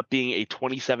ended up being a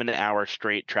 27-hour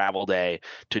straight travel day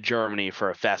to Germany for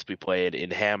a fest we played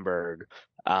in Hamburg.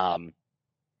 And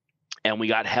we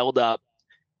got held up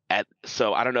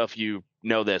so I don't know if you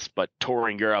know this, but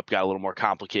touring Europe got a little more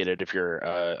complicated if you're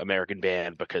an American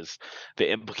band, because they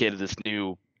implicated this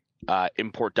new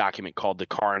import document called the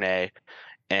Carnet,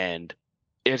 and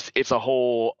it's a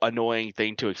whole annoying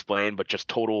thing to explain, but just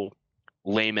total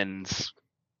layman's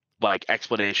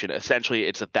explanation. Essentially,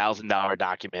 it's $1,000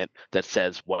 document that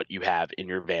says what you have in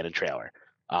your van and trailer.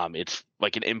 It's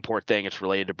like an import thing. It's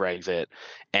related to Brexit,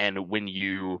 and when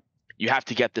you have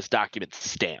to get this document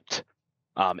stamped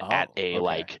but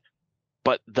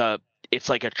it's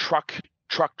like a truck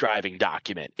driving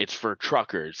document. It's for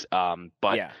truckers,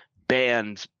 but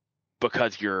bands,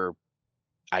 because you're,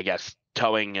 I guess,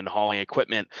 towing and hauling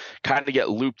equipment, kind of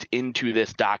get looped into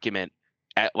this document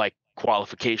at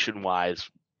qualification wise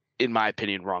in my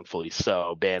opinion, wrongfully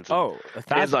so. Oh, Bands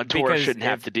that's on tour because shouldn't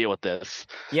have to deal with this.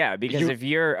 yeah, because You, if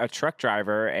you're a truck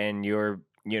driver and you're,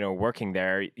 working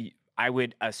there, I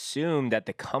would assume that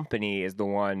the company is the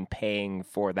one paying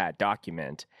for that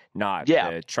document, not yeah,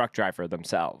 the truck driver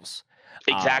themselves.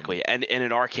 Um, exactly. And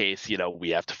in our case, we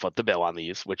have to foot the bill on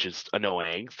these, which is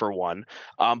annoying for one.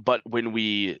 But when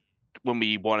we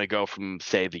want to go from,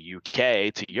 say, the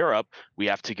UK to Europe, we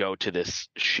have to go to this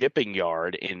shipping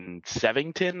yard in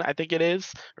Sevington, I think it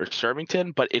is, or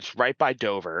Servington, but it's right by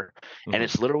Dover, and mhm.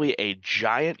 it's literally a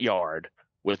giant yard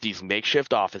with these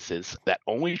makeshift offices that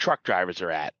only truck drivers are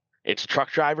at. It's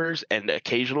truck drivers and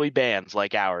occasionally bands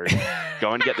like ours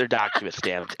go and get their document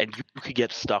stamped, and you could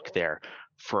get stuck there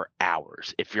for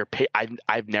hours. If you're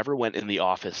I've never went in the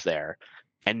office there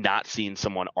and not seen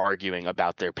someone arguing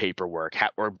about their paperwork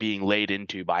or being laid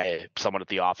into by someone at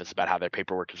the office about how their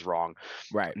paperwork is wrong.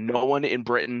 Right. No one in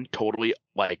Britain totally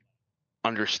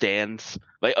understands,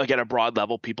 like at a broad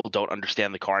level, people don't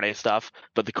understand the carne stuff,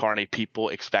 but the carne people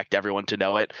expect everyone to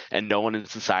know it, and no one in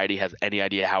society has any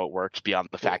idea how it works beyond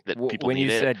the fact that people When need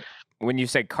you it.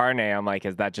 said carne, I'm like,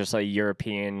 is that just like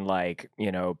European, like,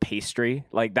 pastry?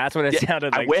 Like that's what it Yeah,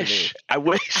 sounded I like to me. wish. I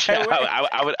wish. I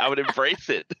wish. I would embrace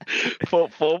it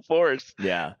full force.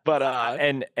 Yeah, But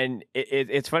and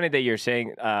it's funny that you're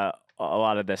saying a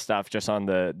lot of this stuff just on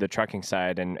the trucking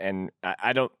side, and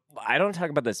I don't talk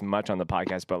about this much on the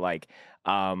podcast, but like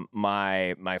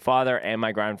my father and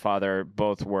my grandfather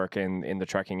both work in the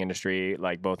trucking industry,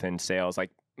 like both in sales.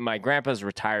 Like my grandpa's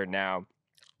retired now,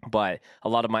 but a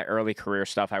lot of my early career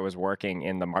stuff, I was working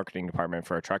in the marketing department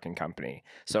for a trucking company.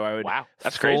 So I would wow,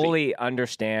 that's crazy. fully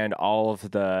understand all of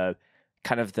the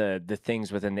kind of the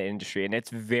things within the industry. And it's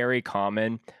very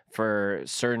common for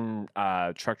certain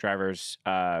truck drivers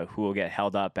who will get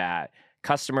held up at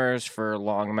customers for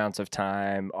long amounts of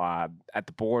time at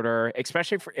the border,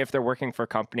 especially if they're working for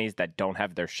companies that don't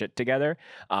have their shit together.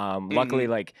 Hmm. Luckily,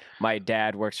 like my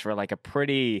dad works for like a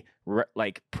pretty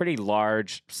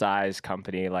large size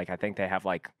company. Like I think they have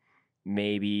like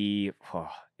maybe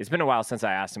it's been a while since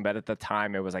I asked him, but at the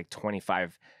time it was like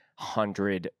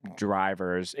 2,500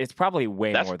 drivers. It's probably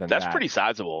way That's more than that's that pretty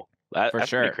sizable. That for that's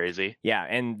pretty sure. crazy. Yeah,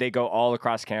 and they go all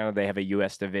across Canada. They have a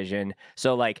U.S. division,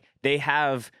 so like they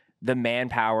have the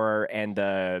manpower and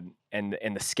the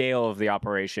scale of the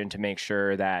operation to make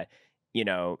sure that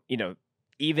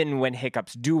even when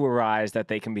hiccups do arise, that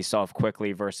they can be solved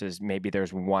quickly. Versus maybe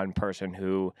there's one person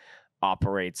who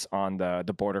operates on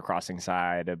the border crossing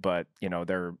side, but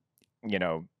they're you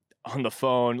know on the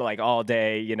phone like all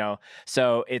day.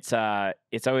 So it's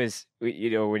always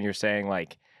when you're saying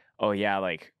like, oh yeah,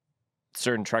 like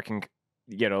certain trucking,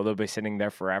 they'll be sitting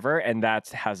there forever, and that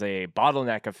has a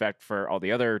bottleneck effect for all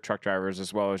the other truck drivers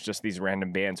as well as just these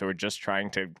random bands who are just trying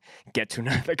to get to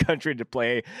another country to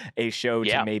play a show to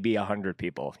Yeah, maybe 100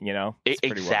 people. It's pretty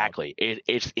wild. exactly.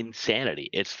 It's insanity.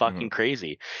 It's Hmm. fucking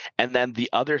crazy. And then the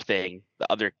other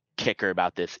kicker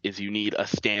about this is you need a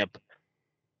stamp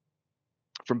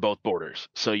from both borders.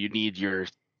 So you need your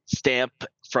stamp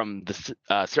from the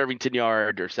Servington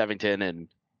yard or Sevington, and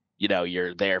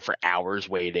you're there for hours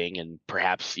waiting, and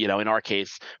perhaps in our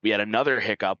case we had another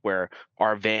hiccup where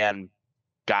our van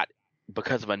got,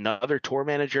 because of another tour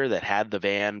manager that had the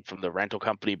van from the rental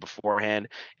company beforehand,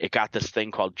 it got this thing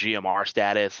called GMR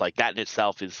status. Like that in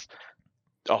itself is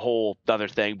a whole other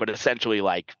thing, but essentially,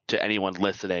 like, to anyone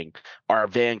listening, our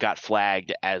van got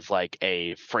flagged as like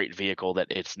a freight vehicle that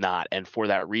it's not, and for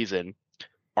that reason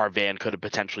our van could have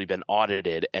potentially been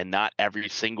audited, and not every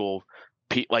single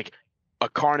like a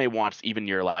carne wants even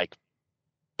your like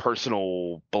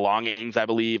personal belongings. I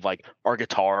believe like our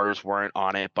guitars weren't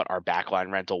on it, but our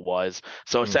backline rental was.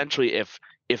 So Mm. essentially, if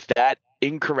that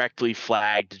incorrectly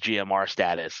flagged GMR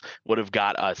status would have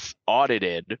got us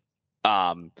audited,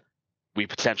 um we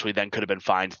potentially then could have been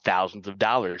fined thousands of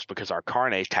dollars because our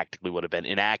carnet technically would have been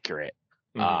inaccurate,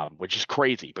 Hmm. which is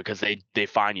crazy because they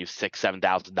fine you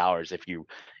 $6,000-7,000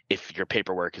 if your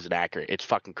paperwork is inaccurate. It's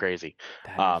fucking crazy,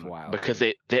 That is wild, because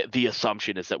dude. the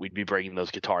assumption is that we'd be bringing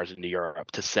those guitars into Europe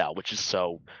to sell, which is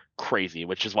so crazy.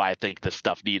 Which is why I think this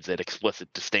stuff needs an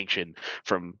explicit distinction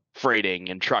from freighting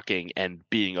and trucking and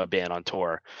being a band on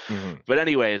tour. Hmm. But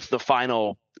anyways, the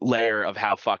final layer of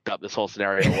how fucked up this whole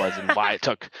scenario was and why it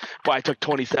took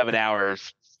 27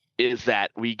 hours is that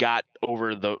we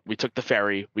took the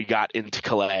ferry, we got into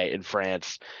Calais in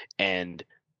France, and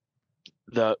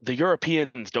the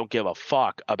Europeans don't give a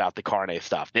fuck about the carne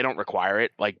stuff. They don't require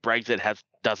it. Like Brexit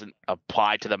doesn't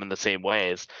apply to them in the same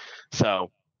ways.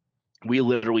 So we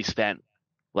literally spent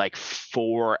like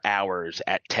 4 hours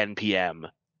at 10 p.m.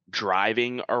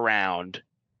 driving around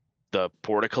the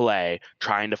Port of Calais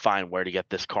trying to find where to get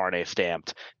this carne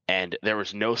stamped, and there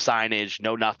was no signage,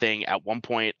 no nothing. At one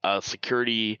point, a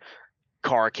security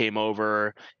car came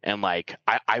over, and like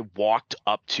I walked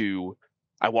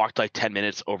like 10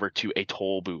 minutes over to a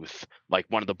toll booth, like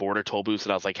one of the border toll booths,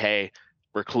 and I was like, hey,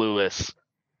 we're clueless.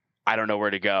 I don't know where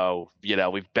to go.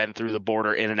 We've been through the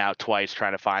border in and out twice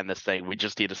trying to find this thing. We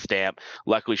just need a stamp.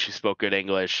 Luckily, she spoke good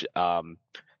English, and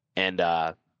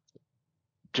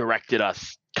directed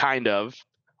us kind of.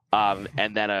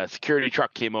 And then a security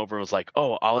truck came over and was like,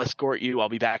 oh, I'll escort you. I'll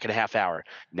be back in a half hour.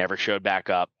 Never showed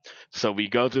back up. So we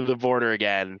go through the border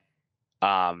again,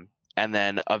 and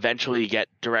then eventually get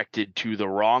directed to the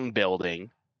wrong building.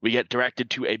 We get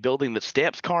directed to a building that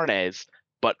stamps carnets,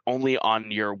 but only on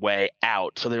your way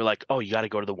out. So they're like, oh, you got to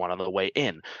go to the one on the way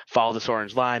in. Follow this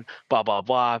orange line, blah, blah,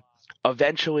 blah.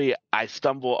 Eventually, I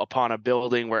stumble upon a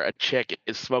building where a chick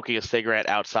is smoking a cigarette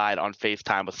outside on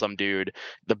FaceTime with some dude.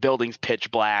 The building's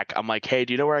pitch black. I'm like, hey,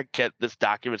 do you know where I get this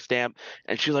document stamp?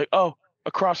 And she's like, oh,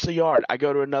 across the yard. I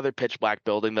go to another pitch black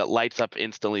building that lights up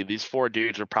instantly. These four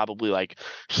dudes are probably like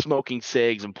smoking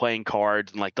cigs and playing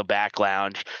cards in like the back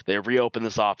lounge. They reopen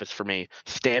this office for me,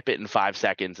 stamp it in 5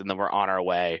 seconds, and then we're on our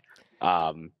way.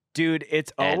 Dude,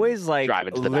 it's always like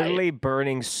literally night.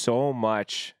 Burning so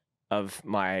much of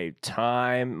my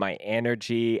time, my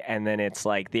energy, and then it's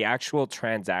like the actual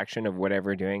transaction of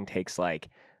whatever doing takes like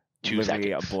 2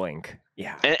 seconds. A blink.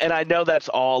 Yeah. And I know that's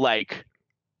all like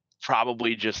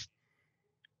probably just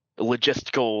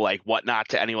logistical, like whatnot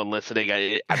to anyone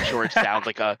listening. I'm sure it sounds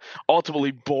like a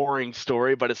ultimately boring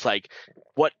story, but it's like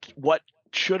what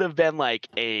should have been like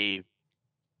a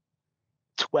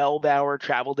 12-hour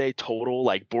travel day total,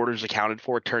 like borders accounted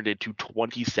for, turned into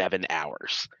 27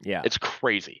 hours. Yeah. It's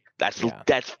crazy. That's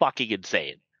fucking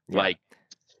insane. Yeah. Like,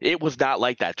 it was not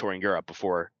like that touring Europe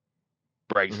before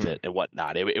Brexit and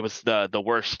whatnot. It was the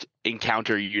worst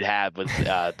encounter you'd have with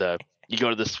you go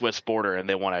to the Swiss border and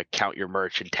they want to count your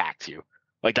merch and tax you.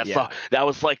 Like that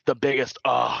was like the biggest,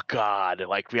 oh God,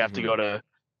 like we have to go to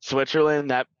Switzerland,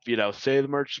 that, say the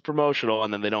merch is promotional,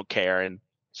 and then they don't care and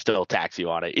still tax you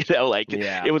on it.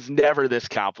 It was never this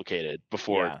complicated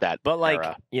before that. But like,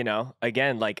 era.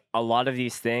 Again, like a lot of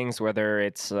these things, whether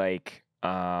it's like,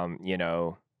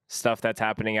 stuff that's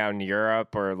happening out in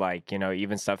Europe or like,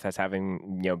 even stuff that's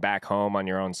happening, back home on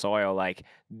your own soil, like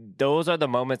those are the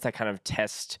moments that kind of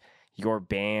test your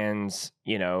band's,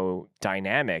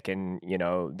 dynamic. And,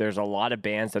 there's a lot of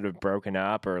bands that have broken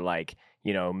up or like,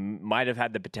 might have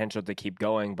had the potential to keep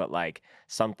going, but like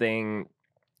something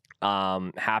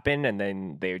happened and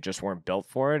then they just weren't built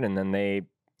for it, and then they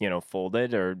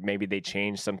folded, or maybe they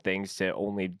changed some things to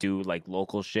only do like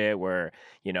local shit where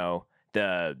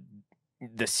the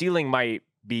ceiling might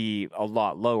be a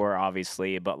lot lower,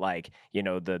 obviously, but like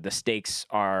the stakes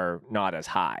are not as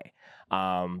high.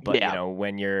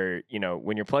 When you're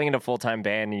playing in a full-time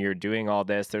band and you're doing all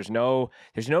this, there's no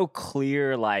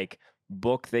clear like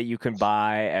book that you can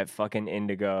buy at fucking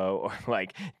Indigo or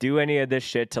like do any of this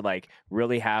shit to like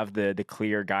really have the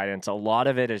clear guidance. A lot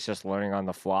of it is just learning on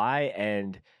the fly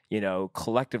and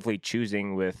collectively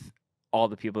choosing with all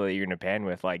the people that you're in a band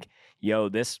with, like, yo,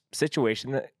 this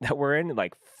situation that we're in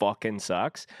like fucking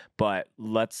sucks, but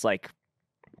let's like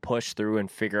push through and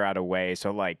figure out a way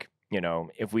so like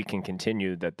if we can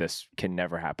continue, that this can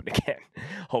never happen again.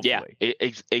 Hopefully. Yeah,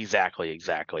 exactly.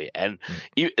 And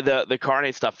the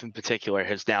carne stuff in particular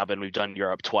has now been, we've done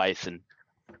Europe twice and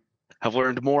have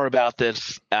learned more about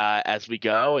this as we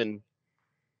go. And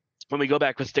when we go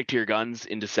back with Stick to Your Guns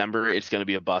in December, it's going to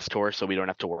be a bus tour, so we don't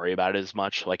have to worry about it as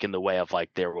much. Like in the way of like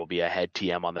there will be a head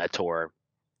TM on that tour,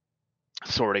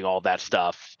 sorting all that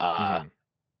stuff.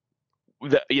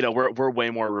 We're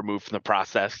way more removed from the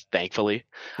process, thankfully.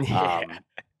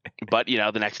 But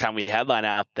the next time we headline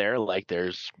out there, like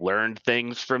there's learned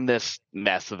things from this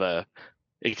mess of a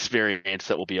experience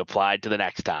that will be applied to the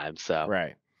next time. So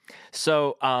right.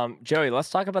 So Joey,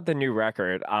 let's talk about the new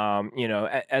record.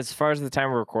 As far as the time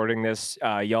we're recording this,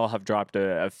 y'all have dropped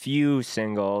a few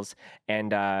singles,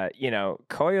 and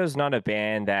KOYO's not a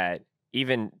band that,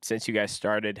 even since you guys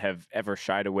started, have ever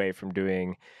shied away from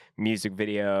doing music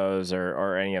videos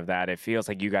or any of that. It feels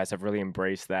like you guys have really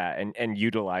embraced that and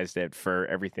utilized it for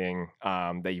everything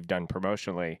that you've done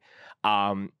promotionally.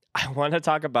 I want to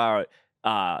talk about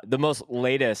the most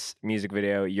latest music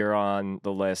video. You're on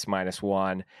the list,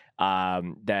 -1,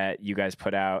 that you guys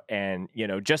put out, and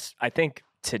just I think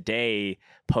today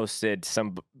posted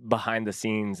some behind the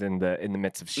scenes in the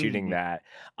midst of shooting that,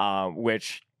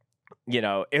 which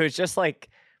it was just like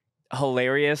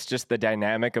hilarious, just the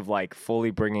dynamic of like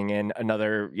fully bringing in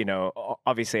another,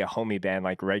 obviously a homie band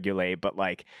like Regulate, but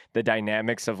like the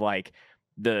dynamics of like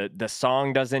the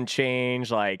song doesn't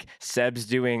change. Like Seb's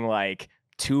doing like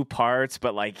 2 parts,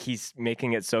 but like he's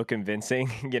making it so convincing,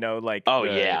 like Oh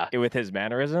yeah, with his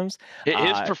mannerisms.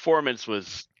 his performance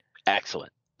was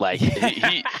excellent. Like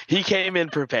Yeah. he came in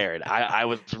prepared. I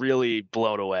was really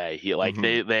blown away. He like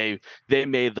they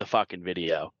made the fucking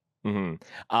video.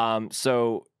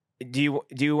 So do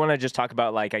you want to just talk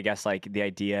about like, I guess, like the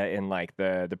idea in like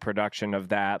the production of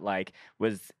that? Like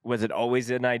was it always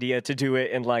an idea to do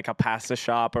it in like a pasta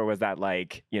shop, or was that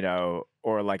like,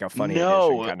 or like a funny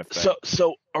edition kind of thing?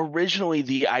 So originally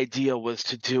the idea was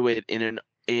to do it in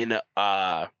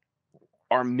our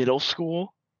middle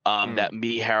school that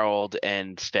me, Harold,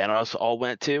 and Spanos all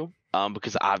went to,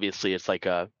 because obviously it's like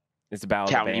It's a battle of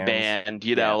the county bands.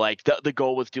 band, like the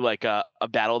goal was to do like a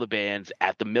battle of the bands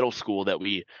at the middle school that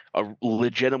we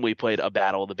legitimately played a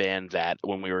battle of the bands at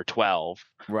when we were 12.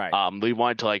 Right. We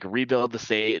wanted to like rebuild the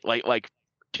stage, like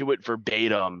do it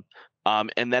verbatim,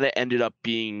 and then it ended up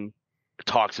being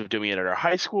talks of doing it at our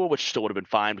high school, which still would have been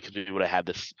fine because we would have had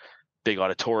this big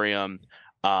auditorium.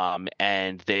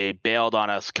 And they bailed on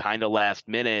us kind of last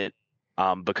minute,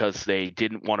 because they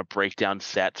didn't want to break down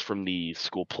sets from the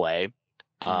school play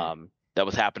that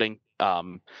was happening.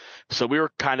 So we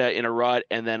were kind of in a rut,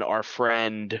 and then our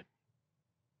friend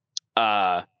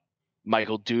Michael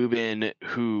Dubin,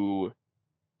 who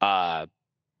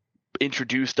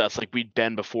introduced us, like we'd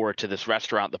been before, to this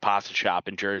restaurant, the Pasta Shop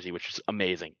in Jersey, which is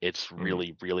amazing. It's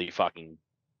really, really fucking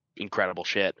incredible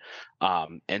shit.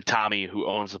 And Tommy, who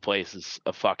owns the place, is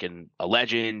a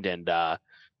legend and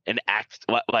an act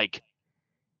like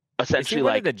essentially, is he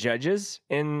one like of the judges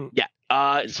in? Yeah.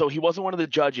 So he wasn't one of the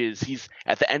judges. He's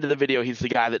at the end of the video. He's the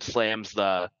guy that slams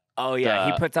the. Oh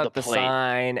yeah, he puts out the plate.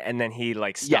 sign, and then he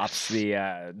like stops the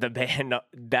band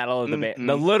battle of the band,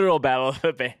 the Mm-hmm. literal battle of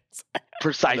the bands.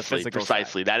 Precisely.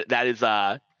 Side. That is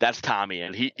that's Tommy,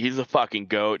 and he's a fucking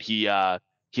goat. He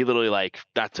literally, like,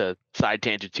 not to side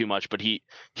tangent too much, but he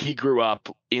grew up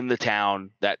in the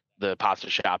town that the Pasta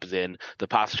Shop is in. The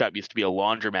Pasta Shop used to be a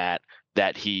laundromat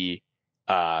that he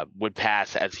would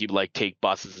pass as he'd like take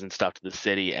buses and stuff to the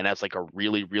city, and as like a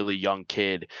really, really young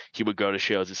kid he would go to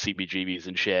shows at CBGBs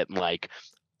and shit, and like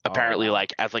apparently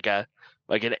like as like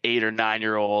an 8 or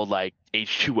 9-year-old, like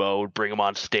H2O would bring him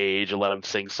on stage and let him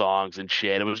sing songs and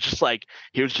shit. It was just like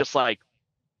he was just like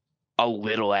a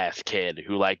little ass kid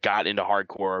who like got into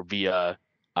hardcore via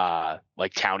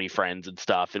like townie friends and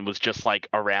stuff, and was just like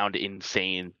around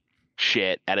insane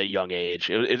shit at a young age.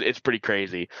 It's pretty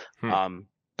crazy.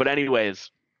 But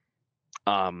anyways,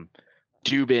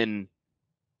 Dubin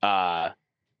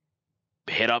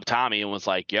hit up Tommy and was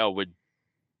like, yo, would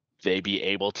they be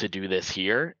able to do this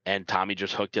here? And Tommy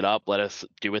just hooked it up, let us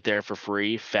do it there for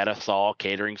free, fed us all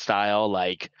catering style,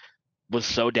 like was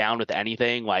so down with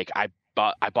anything. Like I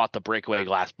bought the breakaway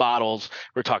glass bottles.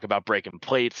 We're talking about breaking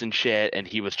plates and shit, and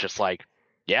he was just like,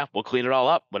 yeah, we'll clean it all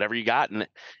up, whatever you got.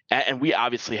 And we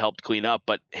obviously helped clean up,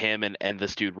 but him and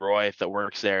this dude Roy that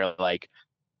works there, like,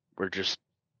 we're just,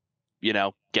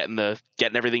 getting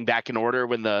everything back in order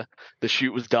when the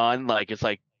shoot was done. Like, it's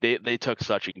like they took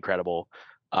such incredible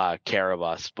care of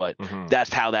us. But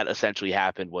that's how that essentially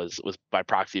happened, was by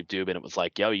proxy of Dubin. It was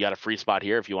like, yo, you got a free spot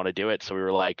here if you want to do it. So we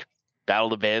were like, battle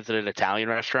the bands at an Italian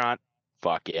restaurant.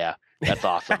 Fuck yeah, that's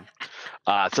awesome.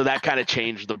 So that kind of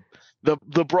changed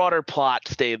the broader plot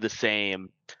stayed the same.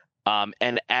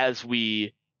 And as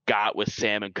we got with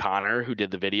Sam and Connor, who did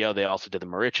the video, they also did the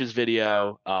Marich's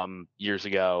video years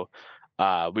ago.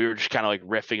 We were just kind of like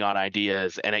riffing on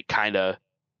ideas, and it kind of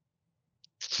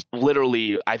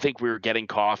literally, I think we were getting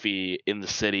coffee in the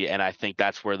city, and I think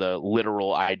that's where the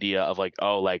literal idea of like,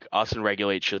 oh, like us and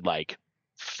Regulate should like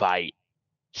fight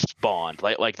spawned.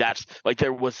 Like that's like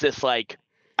there was this like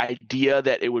idea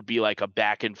that it would be like a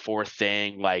back and forth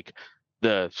thing, like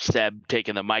the Seb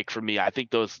taking the mic from me. I think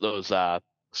those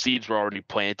seeds were already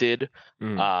planted.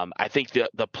 I think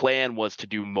the plan was to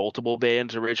do multiple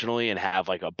bands originally and have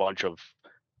like a bunch of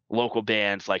local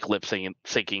bands like lip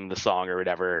syncing the song or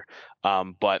whatever.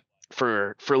 But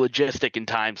for logistic and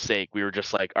time's sake, we were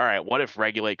just like, all right, what if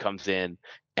Regulate comes in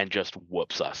and just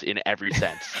whoops us in every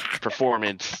sense,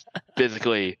 performance,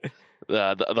 physically,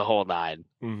 the whole nine.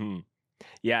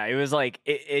 Yeah, it was like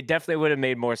it definitely would have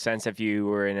made more sense if you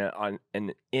were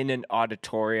in an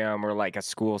auditorium or like a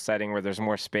school setting where there's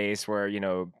more space, where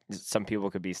some people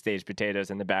could be stage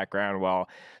potatoes in the background while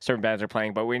certain bands are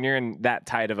playing. But when you're in that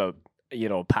tight of a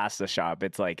pasta shop,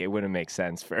 it's like it wouldn't make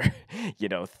sense for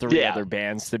three other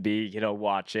bands to be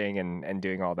watching and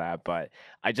doing all that. But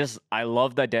I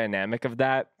love the dynamic of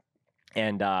that.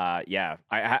 And I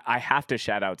have to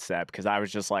shout out Seb, because I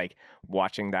was just like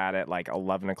watching that at like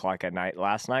 11 o'clock at night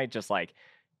last night, just like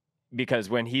because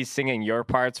when he's singing your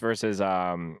parts versus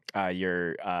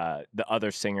your the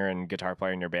other singer and guitar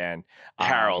player in your band,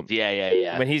 Harold.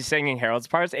 Yeah. when he's singing Harold's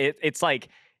parts, it's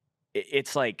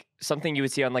like something you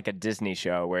would see on like a Disney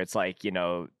show where it's like, you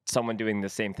know, someone doing the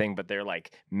same thing, but they're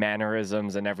like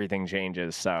mannerisms and everything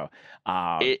changes. So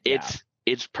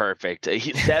it's perfect.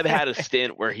 Seb had a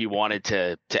stint where he wanted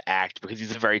to act because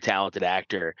he's a very talented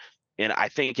actor, and I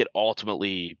think it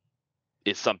ultimately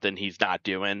is something he's not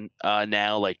doing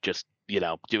now, like just, you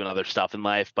know, doing other stuff in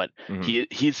life. But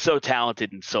he's so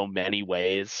talented in so many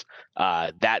ways.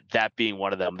 That being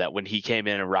one of them. That when he came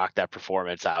in and rocked that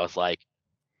performance, I was like,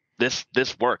 this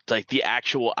worked. Like the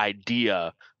actual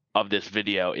idea of this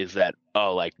video is that,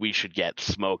 oh, like we should get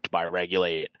smoked by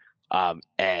Regulate,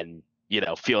 and, you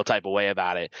know, feel a type of way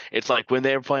about it. It's like when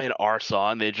they were playing our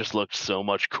song, they just looked so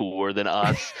much cooler than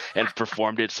us and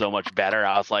performed it so much better.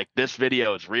 I was like, this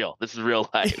video is real. This is real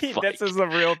life. This is a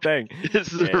real thing.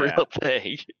 This is a real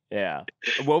thing. Yeah.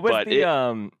 What was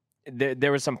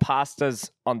there was some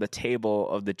pastas on the table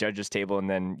of the judges' table, and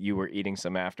then you were eating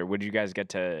some after. What did you guys get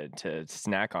to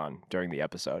snack on during the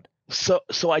episode? So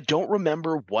I don't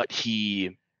remember what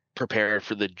he prepared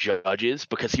for the judges,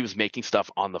 because he was making stuff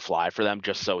on the fly for them,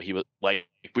 just so he was like,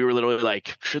 we were literally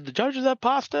like, should the judges have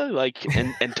pasta? Like,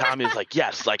 and Tommy was like,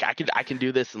 yes, like I can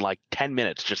do this in like 10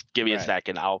 minutes. Just give me a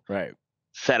second. I'll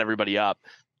set everybody up.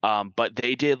 But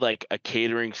they did like a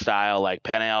catering style, like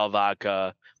penne alla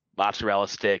vodka, mozzarella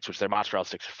sticks, which their mozzarella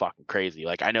sticks are fucking crazy.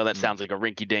 Like, I know that sounds like a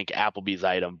rinky-dink Applebee's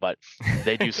item, but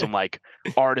they do some like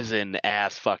artisan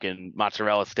ass fucking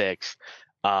mozzarella sticks.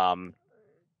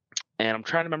 And I'm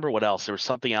trying to remember what else. There was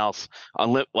something else,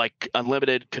 like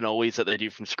unlimited cannolis that they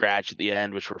do from scratch at the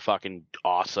end, which were fucking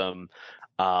awesome.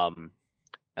 And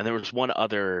there was one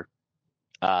other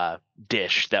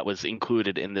dish that was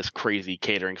included in this crazy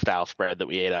catering style spread that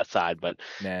we ate outside, but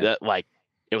like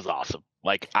it was awesome.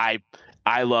 Like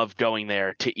I love going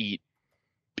there to eat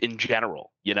in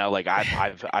general. You know, like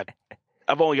I've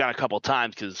only gone a couple of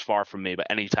times because it's far from me, but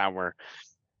anytime we're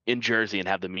in Jersey and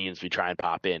have the means, we try and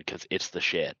pop in because it's the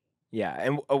shit. Yeah,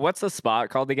 and what's the spot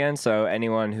called again? So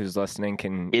anyone who's listening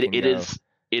can it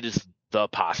is the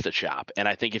Pasta Shop, and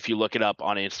I think if you look it up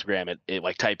on Instagram, it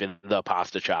like type in the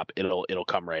Pasta Shop, it'll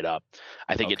come right up.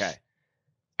 I think it's,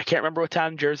 I can't remember what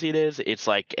town in Jersey it is. It's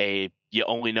like you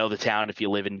only know the town if you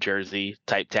live in Jersey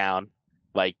type town,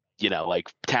 like, you know, like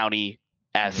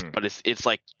towny-esque, but it's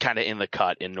like kind of in the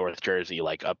cut in North Jersey,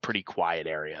 like a pretty quiet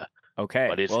area. Okay,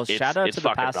 but well, shout out to the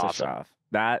Pasta Shop.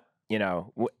 That, you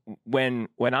know, when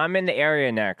I'm in the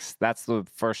area next, that's the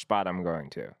first spot I'm going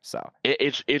to. So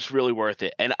it's really worth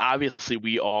it. And obviously,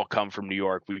 we all come from New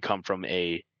York. We come from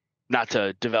not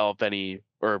to develop any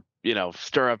or, you know,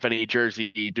 stir up any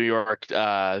Jersey, New York,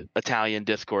 Italian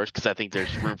discourse, because I think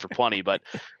there's room for plenty. But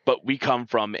we come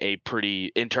from a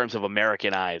pretty, in terms of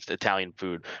Americanized Italian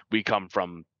food, we come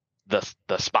from the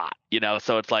spot, you know.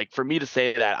 So it's like, for me to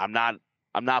say that, I'm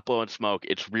not blowing smoke.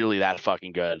 It's really that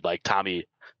fucking good. Like, Tommy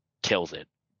kills it.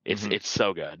 It's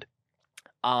so good.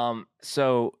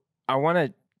 So I want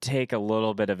to take a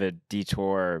little bit of a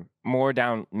detour more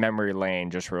down memory lane,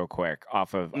 just real quick,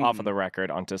 off of the record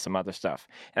onto some other stuff.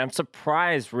 And I'm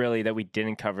surprised really that we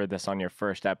didn't cover this on your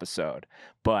first episode,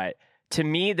 but to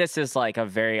me this is like a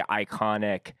very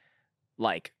iconic,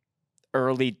 like,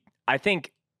 early, I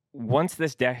think once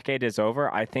this decade is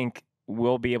over, I think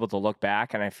we'll be able to look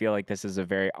back, and I feel like this is a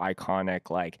very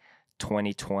iconic, like,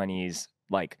 2020s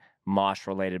like mosh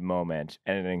related moment,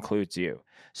 and it includes you.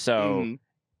 So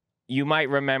you might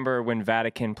remember when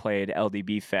Vatican played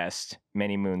LDB Fest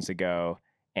many moons ago,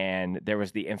 and there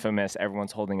was the infamous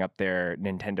everyone's holding up their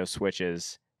Nintendo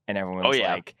Switches, and everyone's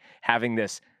like having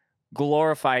this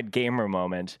glorified gamer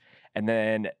moment, and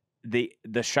then the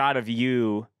shot of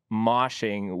you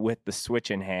moshing with the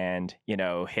Switch in hand, you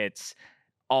know, hits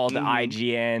all the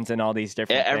IGNs and all these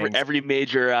different things. Every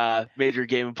major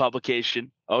gaming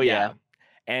publication. Oh yeah.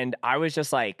 And I was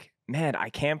just like, man, I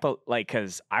can't, like,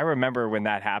 because I remember when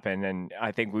that happened, and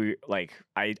I think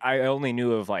I only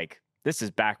knew of, like, this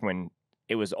is back when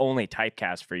it was only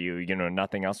Typecast for you, you know,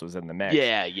 nothing else was in the mix.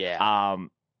 Yeah.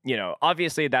 You know,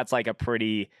 obviously that's like a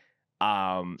pretty,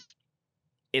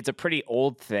 it's a pretty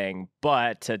old thing,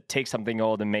 but to take something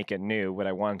old and make it new, what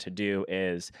I wanted to do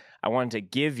is I wanted to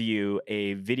give you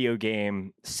a video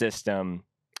game system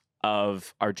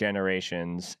of our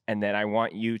generations, and then I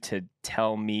want you to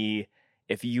tell me,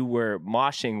 if you were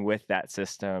moshing with that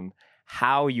system,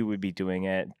 how you would be doing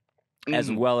it,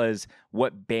 as well as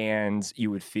what bands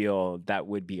you would feel that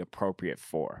would be appropriate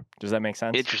for. Does that make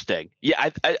sense? Interesting.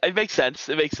 Yeah, it makes sense.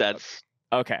 It makes sense.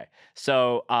 Okay.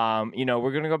 So, you know,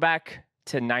 we're going to go back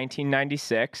to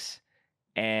 1996.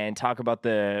 and talk about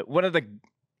one of the,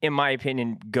 in my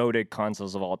opinion, goated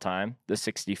consoles of all time, the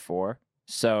 64.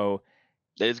 So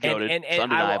It is goated. and It's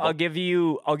undeniable. I'll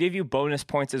give you bonus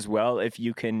points as well if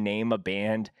you can name a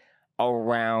band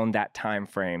around that time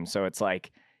frame. So it's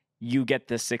like you get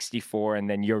the 64 and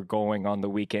then you're going on the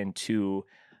weekend to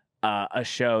a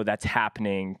show that's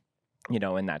happening,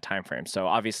 in that time frame. So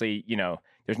obviously,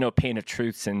 there's no Pain of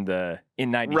Truths in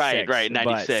 96. Right,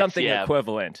 96, but something yeah.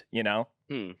 equivalent,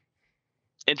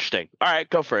 Interesting. All right,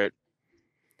 go for it.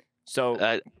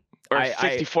 So or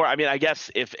 64. I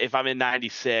guess if I'm in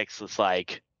 96, it's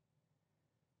like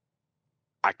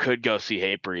I could go see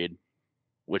Hatebreed,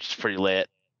 which is pretty lit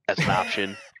as an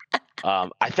option.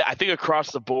 I think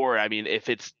across the board, if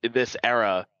it's in this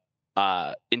era,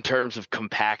 in terms of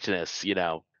compactness,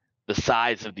 the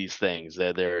size of these things,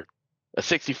 they're a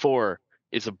 64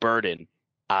 is a burden.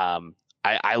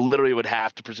 I literally would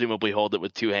have to presumably hold it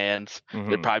with two hands.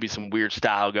 There'd probably be some weird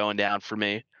style going down for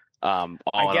me.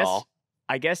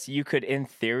 I guess you could, in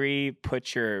theory,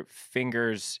 put your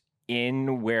fingers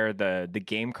in where the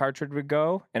game cartridge would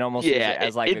go and almost use it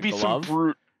as like it'd a glove.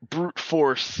 Some brute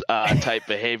force type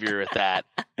behavior with that.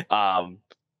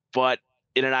 But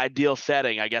in an ideal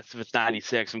setting, I guess if it's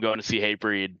 96, I'm going to see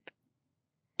Hatebreed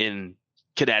in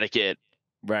Connecticut.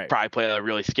 Right. Probably play a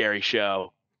really scary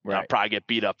show. Right. I'll probably get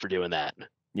beat up for doing that.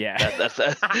 Yeah. That's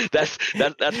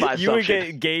my assumption. You would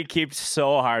get gatekeeped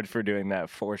so hard for doing that,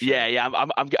 for sure. Yeah.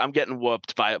 I'm getting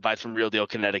whooped by some real deal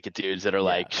Connecticut dudes that are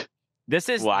like,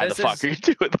 why the fuck are you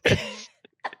doing this?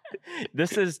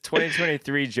 This is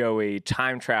 2023, Joey,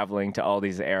 time traveling to all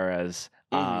these eras.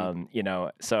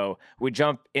 So we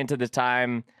jump into the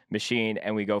time machine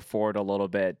and we go forward a little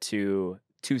bit to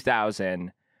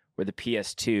 2000, where the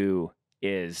PS2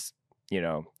 is,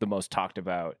 the most talked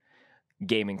about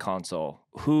gaming console.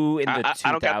 Who in the 2000s?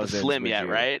 I don't got the Slim yet,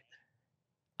 right?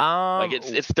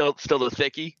 It's still the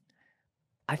thickie.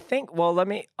 I think. Well,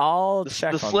 I'll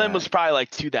check. The Slim was probably like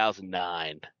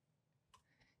 2009.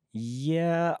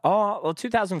 Yeah. Oh, well,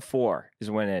 2004 is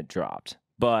when it dropped.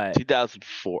 But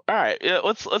 2004. All right. Yeah,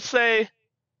 let's say.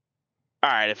 All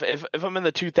right. If I'm in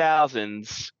the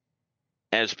 2000s,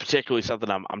 and it's particularly something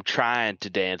I'm trying to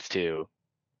dance to,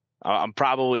 I'm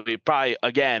probably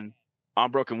again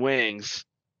on Broken Wings.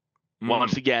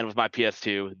 Once again with my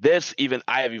PS2.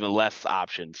 I have even less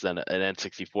options than an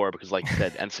N64 because, like you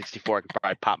said, N64 I could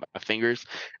probably pop my fingers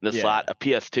in the slot. A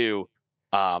PS2.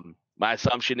 My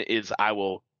assumption is I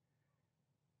will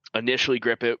initially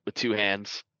grip it with two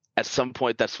hands. At some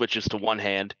point that switches to one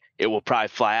hand. It will probably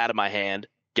fly out of my hand,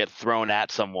 get thrown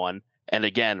at someone, and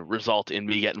again result in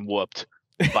me getting whooped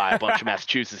by a bunch of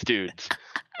Massachusetts dudes.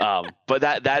 But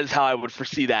that is how I would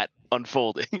foresee that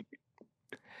unfolding.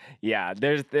 Yeah,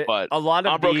 there's a lot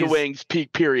of on Broken Wings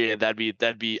peak period. That'd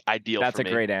be ideal. That's for me.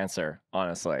 A great answer,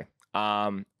 honestly.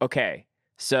 Okay,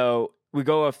 so we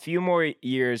go a few more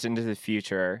years into the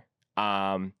future.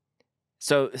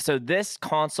 So this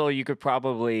console, you could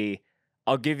probably,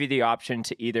 I'll give you the option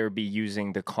to either be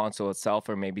using the console itself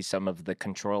or maybe some of the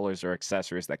controllers or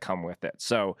accessories that come with it.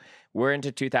 So we're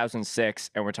into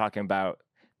 2006 and we're talking about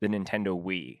the Nintendo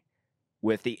Wii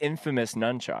with the infamous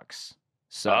nunchucks.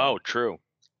 So true.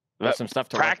 That's some stuff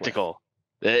to practical.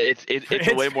 It's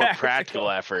a way more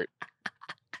practical effort.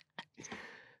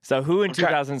 So who in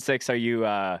 2006 are you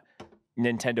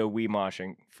Nintendo Wii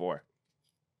moshing for?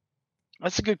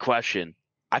 That's a good question.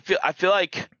 I feel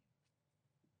like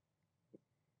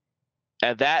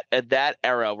at that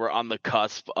era we're on the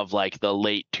cusp of like the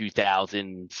late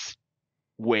 2000s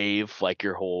wave, like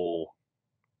your whole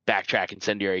Backtrack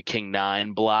Incendiary King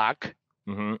 9 block.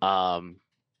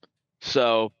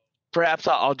 So perhaps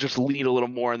I'll just lean a little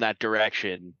more in that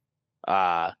direction.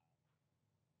 It's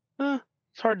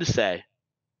hard to say.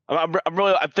 I'm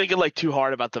thinking like too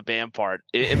hard about the band part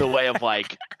in the way of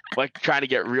like trying to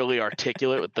get really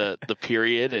articulate with the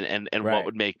period and right.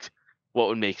 what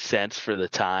would make sense for the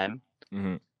time.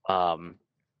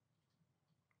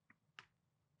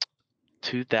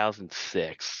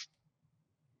 2006.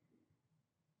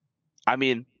 I'm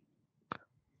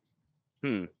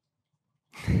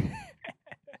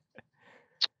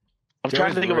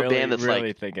trying to think of a band that's really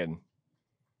like thinking.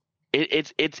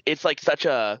 It's like such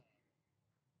a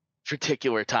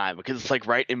particular time because it's like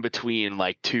right in between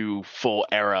like two full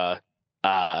era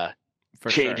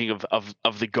changing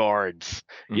of the guards.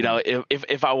 You know,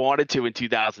 if I wanted to in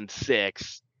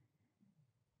 2006,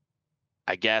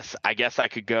 I guess I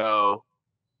could go.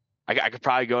 I could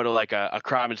probably go to like a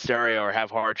Crime and Stereo or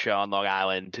Have Hard Show on Long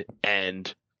Island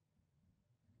and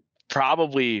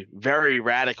probably very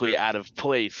radically out of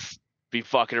place be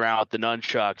fucking around with the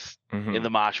nunchucks in the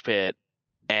mosh pit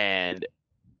and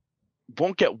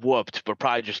won't get whooped, but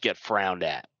probably just get frowned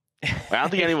at. I don't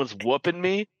think anyone's whooping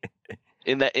me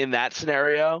in that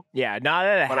scenario. Yeah, not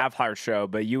at a But half-heart show,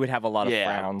 but you would have a lot of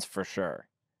Yeah. frowns for sure.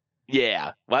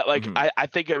 Yeah, like Mhm. I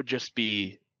think it would just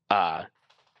be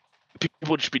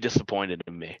people would just be disappointed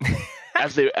in me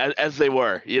as they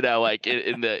were, like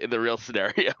in the real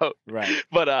scenario. Right.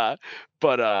 But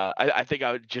I think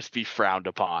I would just be frowned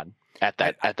upon at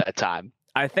that time.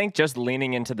 I think just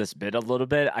leaning into this bit a little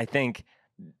bit, I think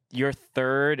your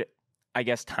third, I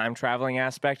guess, time traveling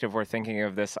aspect, if we're thinking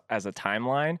of this as a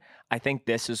timeline, I think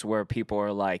this is where people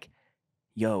are like,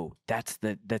 yo, that's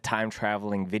the time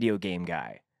traveling video game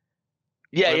guy.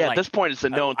 Yeah, Or, yeah. like, At this point, it's a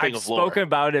known thing I've of lore. spoken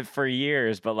about it for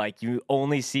years, but like you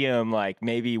only see him like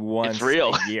maybe once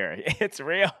real. a year. It's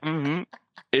real. Mm-hmm.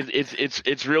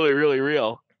 It's really, really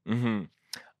real. Mm-hmm.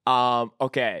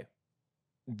 Okay.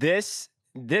 This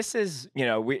is,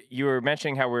 you were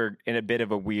mentioning how we're in a bit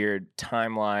of a weird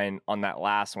timeline on that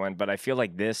last one, but I feel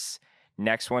like this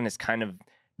next one is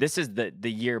this is the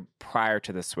year prior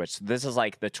to the Switch. So this is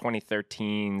like the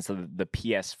 2013s, the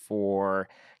PS4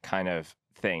 kind of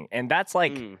thing. And that's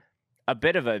like a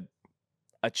bit of a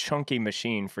chunky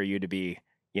machine for you to be,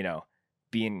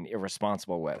 being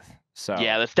irresponsible with. So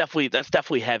yeah, that's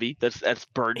definitely heavy. That's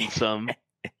burdensome.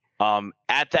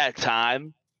 At that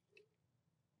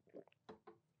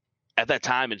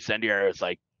time, Incendiary was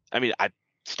like, I mean, I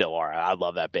still are. I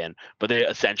love that band, but they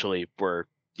essentially were,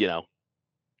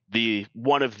 the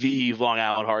one of the Long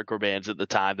Island hardcore bands at the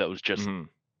time that was just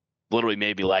literally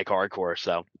made me like hardcore.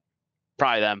 So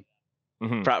probably them.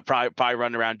 Probably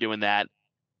running around doing that.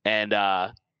 And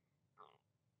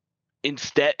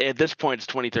instead, at this point, it's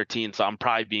 2013, so I'm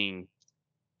probably being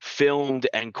filmed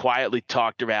and quietly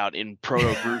talked about in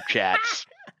proto group chats.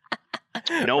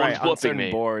 No one's whooping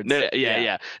me. Boards.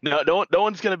 Yeah. No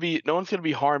one's gonna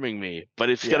be harming me, but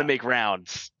it's gonna make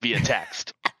rounds via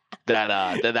text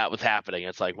that was happening.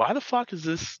 It's like, why the fuck is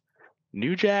this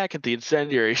New Jack at the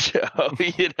Incendiary show,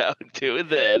 doing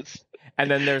this? And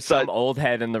then there's some old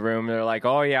head in the room. They're like,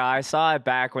 "Oh yeah, I saw it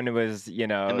back when it was, in the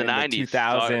 90s,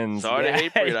 2000s. Saw it at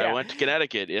Hatebreed. I went to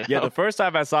Connecticut. Yeah, the first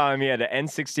time I saw him, he had an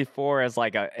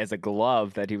N64 as a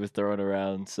glove that he was throwing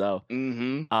around. So,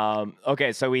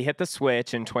 okay, so we hit the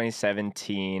Switch in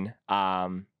 2017.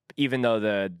 Even though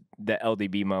the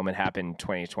LDB moment happened in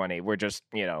 2020, we're just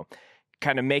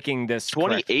kind of making this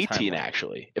 2018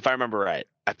 actually, if I remember right,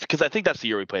 because I think that's the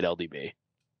year we played LDB.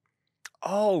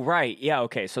 Oh, right. Yeah,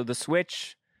 okay. So the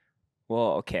Switch,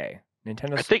 well, okay.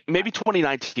 Nintendo. I think maybe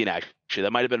 2019, actually.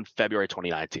 That might have been February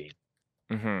 2019.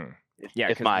 Mm-hmm. Yeah,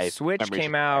 because the Switch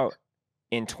came out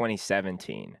in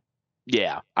 2017.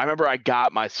 Yeah. I remember I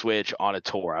got my Switch on a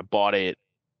tour. I bought it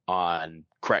on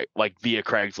via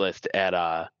Craigslist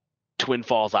at Twin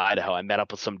Falls, Idaho. I met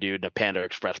up with some dude in a Panda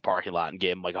Express parking lot and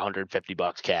gave him like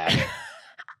 $150 cash.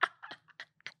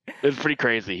 It was pretty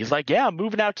crazy. He's like, "Yeah, I'm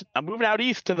moving out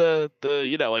east to the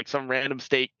like some random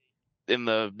state in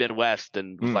the Midwest,"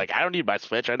 and was like, "I don't need my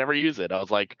Switch. I never use it." I was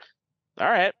like, "All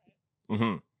right,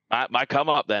 my come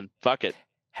up then. Fuck it."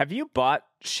 Have you bought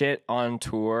shit on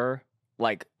tour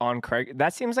like on Craig?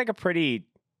 That seems like a pretty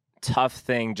tough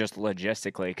thing just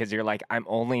logistically, because you're like, I'm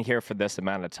only here for this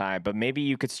amount of time, but maybe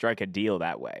you could strike a deal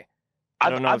that way. I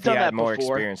don't know if you had more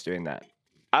experience doing that.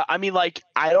 I mean, like,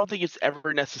 I don't think it's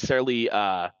ever necessarily.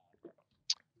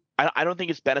 I don't think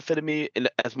it's benefited me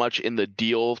as much in the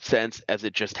deal sense as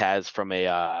it just has from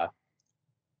a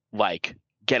like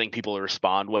getting people to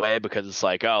respond way, because it's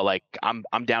like, oh, like I'm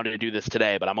down to do this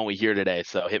today, but I'm only here today,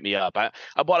 so hit me up. I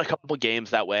bought a couple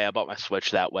games that way. I bought my Switch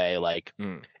that way. Like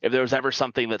if there was ever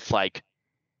something that's like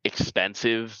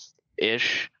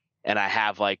expensive-ish and I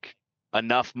have like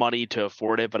enough money to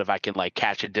afford it, but if I can like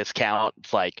catch a discount,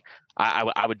 it's like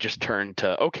I would just turn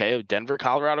to, okay, Denver,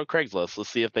 Colorado, Craigslist. Let's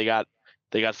see if they got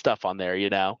stuff on there,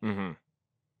 Mm-hmm.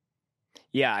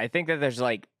 Yeah, I think that there's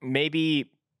like maybe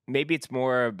it's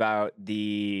more about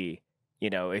the,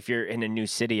 if you're in a new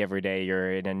city every day,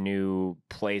 you're in a new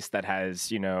place that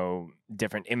has,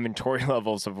 different inventory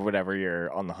levels of whatever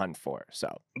you're on the hunt for.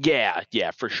 So yeah,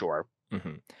 for sure.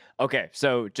 Mm-hmm. Okay,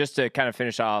 so just to kind of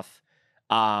finish off,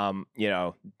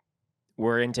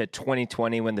 we're into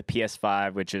 2020 when the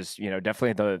PS5, which is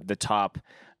definitely the top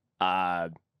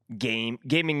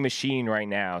gaming machine right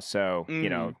now. So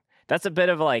that's a bit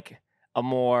of like a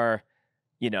more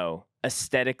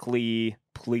aesthetically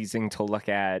pleasing to look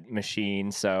at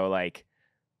machine. So like,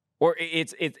 or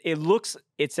it's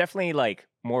definitely like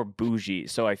more bougie.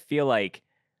 So I feel like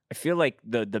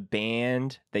the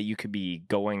band that you could be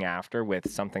going after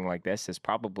with something like this is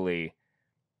probably,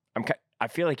 I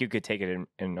feel like you could take it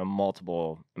in a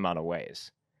multiple amount of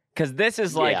ways, because this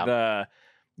is like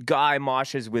guy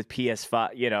moshes with PS5.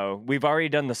 You know, we've already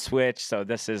done the Switch, so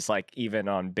this is like even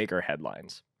on bigger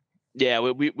headlines. Yeah,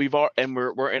 we've all, and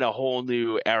we're in a whole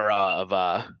new era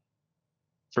of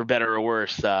for better or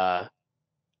worse,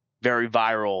 very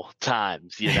viral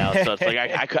times, you know. So it's like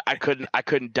I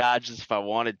couldn't dodge this if I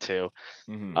wanted to.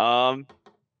 Mm-hmm.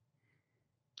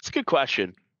 It's a good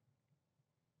question.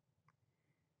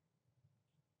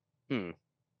 I'm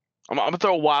gonna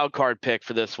throw a wild card pick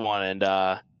for this one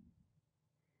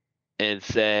and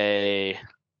say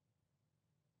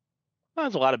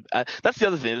there's a lot of that's the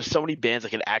other thing. There's so many bands I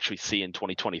can actually see in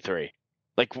 2023.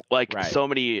 Like Right. so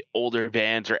many older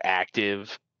bands are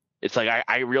active. It's like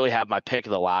I really have my pick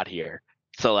of the lot here.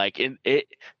 So like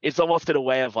it's almost in a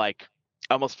way of like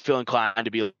I almost feel inclined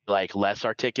to be like less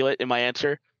articulate in my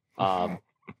answer. I'm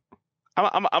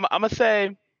gonna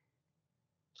say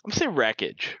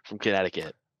Wreckage from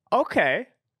Connecticut. Okay.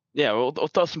 Yeah, we'll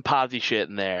throw some posy shit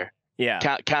in there. Yeah.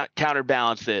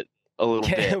 Counterbalance it a little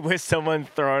bit. With someone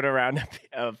throwing around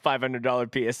a $500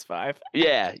 PS5.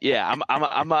 Yeah.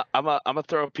 I'm gonna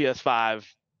throw a PS5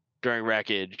 during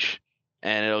Wreckage,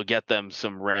 and it'll get them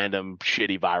some random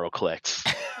shitty viral clicks.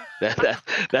 That's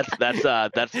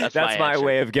my answer.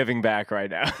 way of giving back right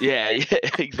now. Yeah,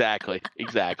 exactly.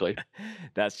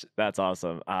 That's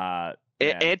awesome.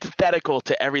 Antithetical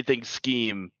to everything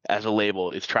Scheme as a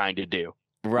label is trying to do.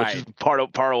 Right. Which is part of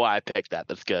why I picked that.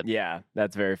 That's good. Yeah,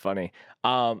 that's very funny.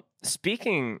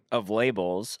 Speaking of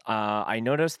labels, I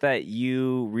noticed that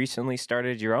you recently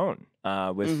started your own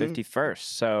with 51st.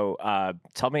 So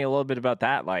tell me a little bit about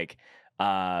that. Like,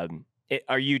 are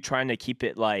you trying to keep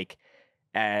it like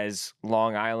as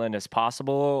Long Island as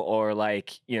possible, or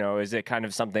like, you know, is it kind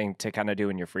of something to kind of do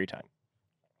in your free time?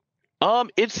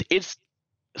 It's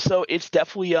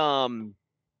definitely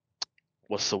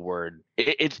what's the word?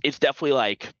 It's definitely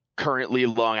like currently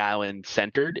Long Island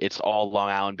centered. It's all Long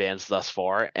Island bands thus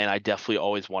far, and I definitely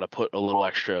always want to put a little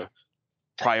extra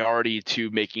priority to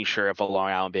making sure if a Long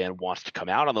Island band wants to come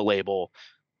out on the label,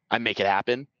 I make it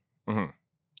happen. Mm-hmm.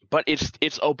 But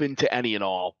it's open to any and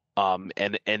all.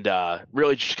 And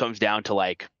really just comes down to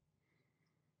like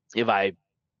if I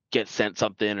get sent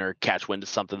something or catch wind of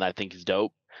something that I think is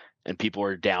dope and people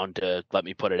are down to let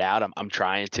me put it out, I'm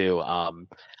trying to.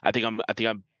 I think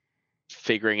I'm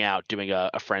figuring out doing a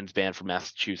friend's band from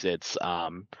Massachusetts,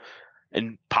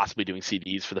 and possibly doing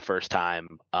CDs for the first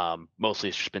time. Mostly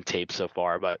it's just been tapes so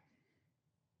far, but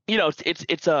you know,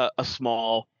 it's a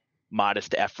small,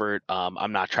 modest effort.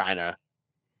 I'm not trying to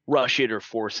rush it or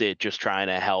force it, just trying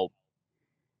to help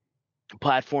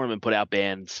platform and put out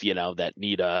bands, you know, that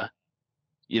need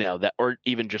that, or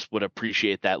even just would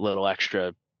appreciate that little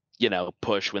extra, you know,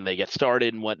 push when they get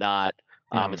started and whatnot.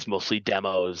 It's mostly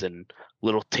demos and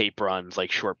little tape runs,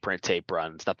 like short print tape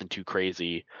runs, nothing too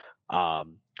crazy.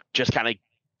 Just kind of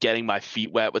getting my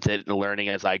feet wet with it and learning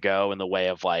as I go in the way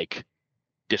of like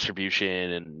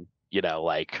distribution and, you know,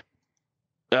 like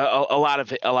a lot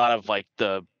of like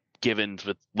the givens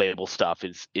with label stuff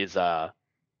is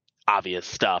obvious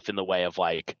stuff in the way of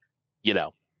like, you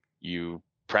know, you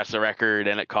press a record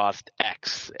and it costs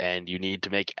X and you need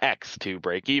to make X to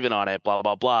break even on it, blah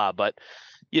blah blah. But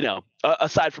you know,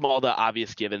 aside from all the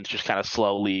obvious givens, just kind of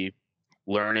slowly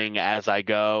learning as I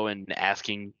go and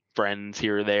asking friends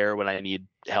here or there when I need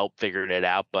help figuring it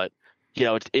out. But you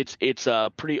know, it's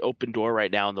a pretty open door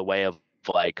right now in the way of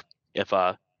like if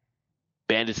a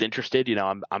band is interested, you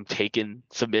know, I'm taking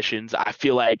submissions. I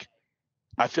feel like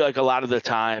a lot of the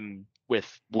time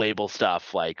with label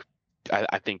stuff, like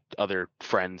I think other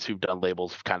friends who've done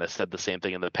labels have kind of said the same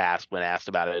thing in the past when asked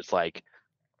about it. It's like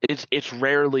it's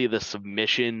rarely the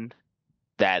submission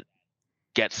that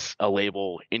gets a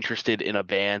label interested in a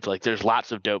band. Like there's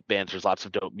lots of dope bands, there's lots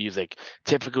of dope music.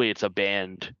 Typically it's a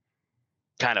band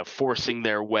kind of forcing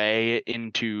their way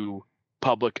into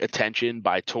public attention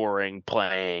by touring,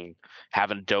 playing,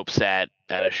 having a dope set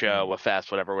at a show, a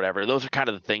fest, whatever. Those are kind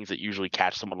of the things that usually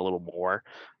catch someone a little more.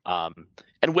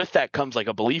 And with that comes like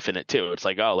a belief in it too. It's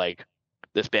like, oh, like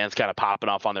this band's kind of popping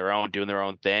off on their own, doing their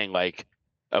own thing. Like,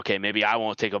 okay, maybe I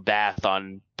won't take a bath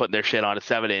on putting their shit on a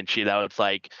 7-inch, you know, it's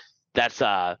like,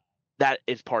 that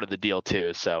is part of the deal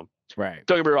too. So right.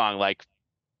 Don't get me wrong. Like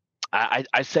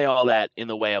I say all that in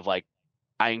the way of like,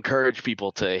 I encourage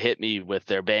people to hit me with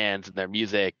their bands and their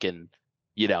music and,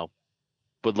 you know,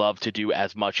 would love to do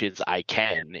as much as I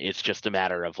can. It's just a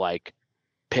matter of like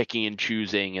picking and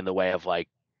choosing in the way of like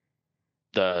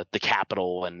the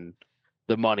capital and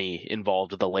the money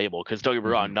involved with the label. Cause don't get me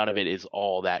wrong, none of it is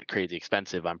all that crazy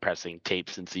expensive. I'm pressing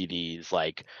tapes and CDs,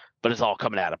 like, but it's all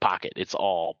coming out of pocket. It's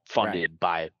all funded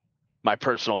by my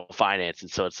personal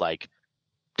finances. So it's like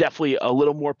definitely a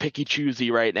little more picky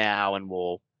choosy right now. And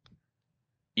we'll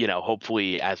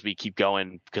hopefully as we keep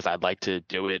going, because I'd like to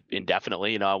do it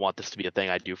indefinitely. I want this to be a thing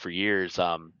I do for years.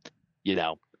 You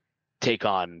know, take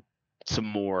on some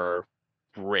more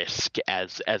risk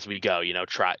as we go.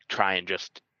 Try and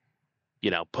just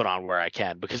put on where I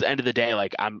can, because at the end of the day,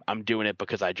 like I'm doing it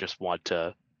because I just want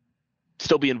to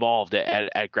still be involved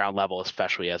at ground level,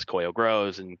 especially as KOYO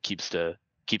grows and keeps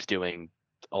doing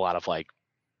a lot of like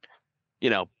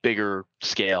bigger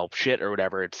scale shit or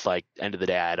whatever. It's like end of the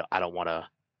day, I don't want to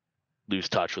lose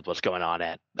touch with what's going on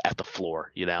at the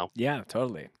floor. Yeah,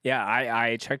 totally. Yeah,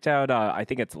 I checked out. I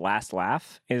think it's Last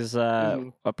Laugh is Hmm.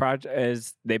 a project.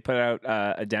 Is they put out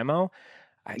a demo.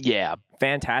 Yeah,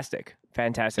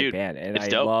 Fantastic dude, band, and it's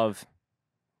dope.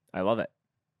 I love it.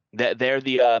 They're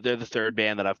the third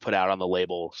band that I've put out on the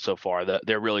label so far.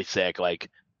 They're really sick. Like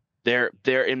they're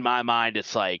in my mind,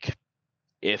 it's like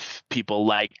if people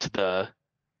liked the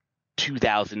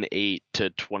 2008 to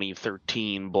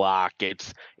 2013 block,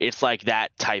 it's like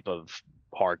that type of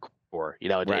hardcore.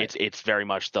 Right. It's very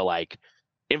much the like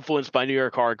influenced by New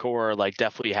York hardcore. Like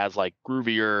definitely has like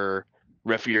groovier,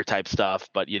 riffier type stuff,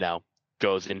 but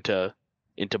goes into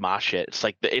mosh shit. It's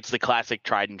like it's the classic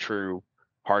tried and true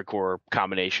hardcore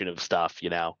combination of stuff.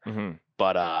 Hmm.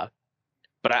 But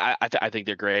I think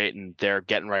they're great, and they're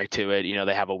getting right to it.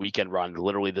 They have a weekend run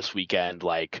literally this weekend.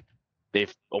 Like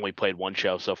they've only played one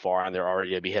show so far, and they're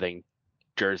already gonna be hitting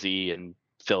Jersey and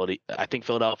Philadelphia. I think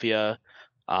Philadelphia,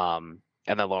 and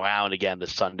then Long Island again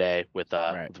this Sunday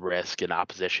Right. with Risk and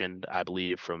Opposition, I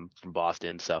believe, from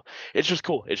Boston. So it's just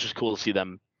cool. It's just cool to see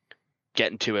them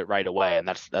getting to it right away, and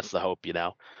that's the hope.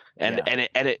 And Yeah.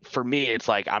 it for me, it's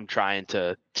like I'm trying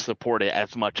to support it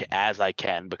as much as I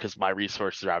can, because my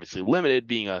resources are obviously limited,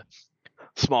 being a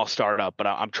small startup. But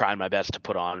I'm trying my best to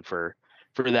put on for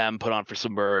them, put on for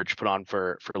Submerge, put on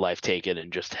for Life Taken,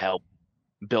 and just help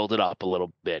build it up a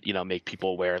little bit. Make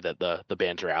people aware that the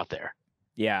bands are out there.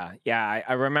 Yeah, yeah.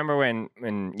 I remember when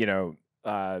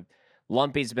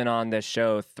Lumpy's been on this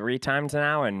show 3 times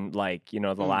now, and like the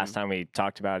last Mm, time we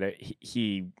talked about it,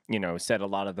 he said a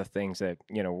lot of the things that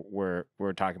we're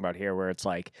talking about here, where it's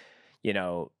like you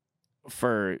know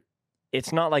for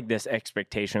it's not like this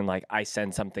expectation like I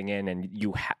send something in and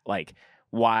like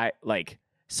why like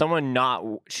someone not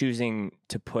choosing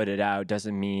to put it out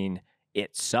doesn't mean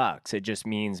it sucks. It just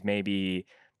means maybe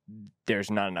there's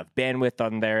not enough bandwidth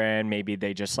on their end. Maybe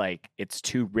they just like it's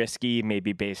too risky,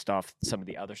 maybe based off some of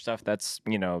the other stuff that's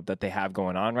that they have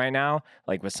going on right now,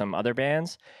 like with some other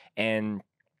bands. And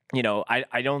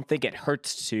I don't think it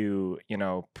hurts to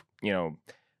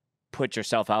put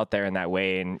yourself out there in that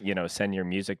way and send your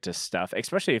music to stuff,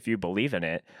 especially if you believe in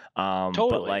it. But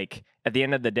totally. like at the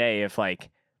end of the day, if like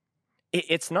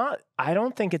it's not, I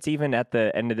don't think it's even at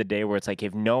the end of the day where it's like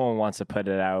if no one wants to put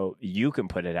it out, you can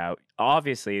put it out.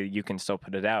 Obviously, you can still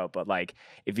put it out, but like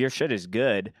if your shit is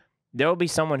good, there will be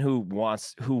someone who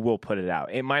will put it out.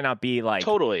 It might not be like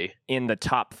Totally. in the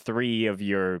top 3 of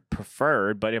your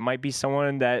preferred, but it might be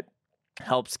someone that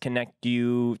helps connect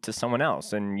you to someone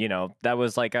else. And that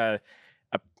was like a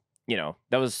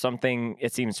that was something,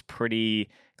 it seems pretty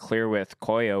clear with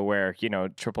KOYO, where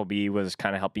Triple B was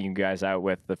kind of helping you guys out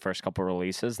with the first couple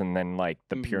releases, and then like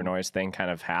the Pure Hmm. Noise thing kind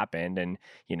of happened. And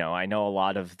I know a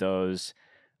lot of those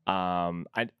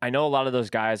I know a lot of those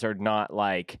guys are not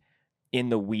like in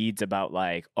the weeds about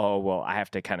like, oh well, I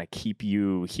have to kind of keep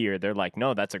you here. They're like,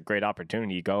 no, that's a great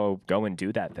opportunity, go and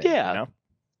do that thing, Yeah,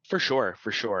 for sure,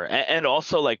 for sure. And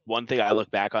also, like, one thing I look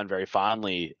back on very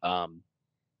fondly,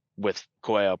 with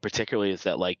KOYO particularly, is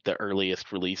that like the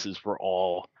earliest releases were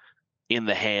all in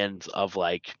the hands of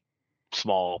like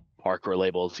small hardcore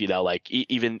labels. Like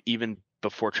even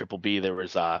before Triple B, there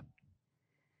was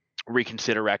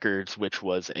Reconsider Records, which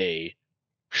was a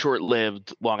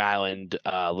short-lived Long Island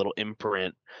little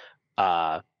imprint,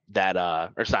 uh that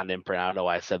or it's not an imprint. I don't know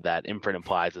why I said that. Imprint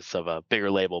implies it's of a bigger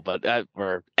label, but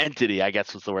or entity, I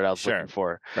guess was the word I was looking sure,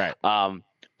 for. right.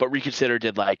 But Reconsider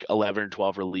did like 11 or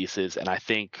 12 releases, and I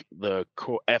think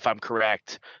if I'm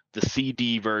correct, the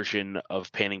CD version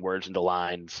of Painting Words into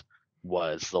Lines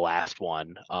was the last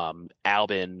one.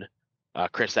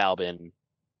 Chris Albin,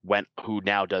 who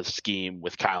now does Scheme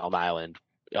with Kyle Nyland.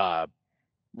 Uh,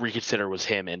 Reconsider was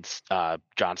him and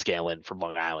John Scanlon from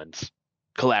Long Island's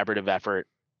collaborative effort.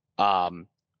 Um,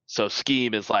 so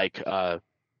Scheme is like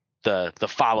the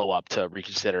follow up to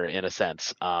Reconsider in a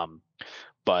sense.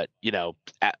 But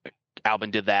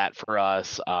Albin did that for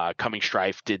us. Coming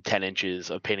Strife did 10 inches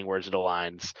of Painting Words into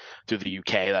Lines through the UK.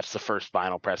 That's the first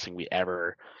vinyl pressing we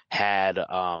ever had.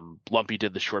 Lumpy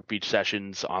did the Short Beach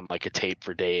sessions on like a tape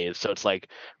for days. So it's like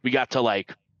we got to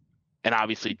like, and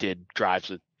obviously did drives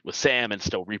with with Sam and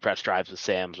still repress drives with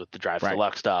Sam's with the Drive Right.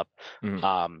 Deluxe stuff.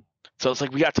 Mm-hmm. So it's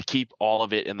like we got to keep all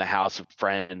of it in the house of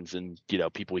friends and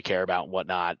people we care about and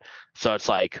whatnot. So it's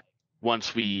like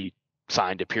once we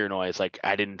signed to Pure Noise, like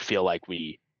I didn't feel like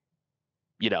we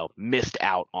missed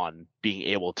out on being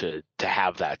able to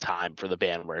have that time for the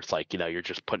band where it's like you're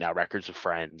just putting out records with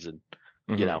friends and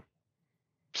Mm-hmm.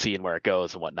 seeing where it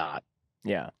goes and whatnot.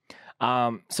 Yeah.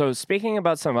 So speaking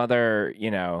about some other,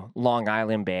 Long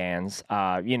Island bands,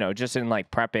 just in like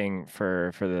prepping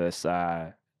for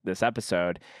this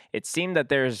episode, it seemed that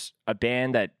there's a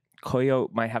band that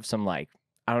KOYO might have some like,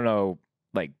 I don't know,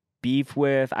 like beef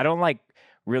with. I don't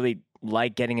really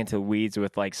like getting into the weeds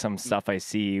with like some stuff I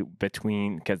see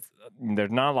between, because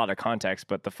there's not a lot of context,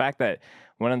 but the fact that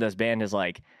one of those band is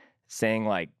like saying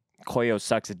like KOYO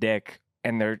sucks a dick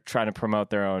and they're trying to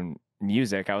promote their own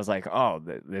music, I was like, oh,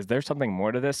 is there something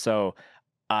more to this? So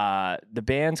the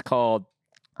band's called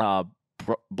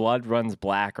Blood Runs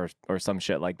Black or some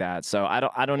shit like that. So I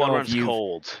don't Blood know runs if you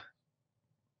cold.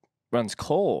 Runs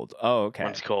cold. Oh, okay.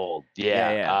 Runs cold.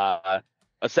 Yeah, Yeah.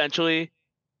 Essentially,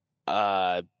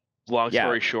 long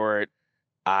story short,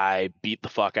 I beat the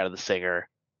fuck out of the singer,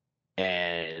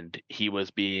 and he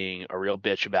was being a real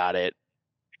bitch about it.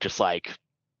 Just like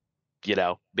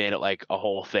made it like a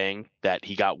whole thing that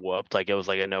he got whooped. Like it was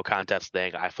like a no contest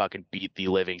thing. I fucking beat the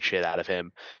living shit out of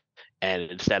him. And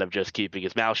instead of just keeping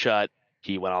his mouth shut,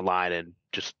 he went online and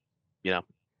just,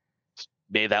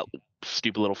 made that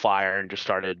stupid little fire and just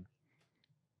started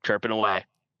chirping away.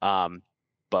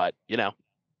 But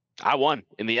I won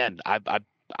in the end.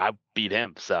 I beat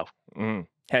him. So.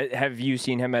 Have you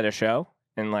seen him at a show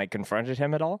and like confronted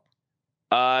him at all?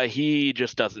 He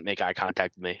just doesn't make eye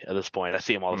contact with me at this point. I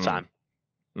see him all the time.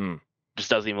 Just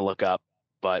doesn't even look up.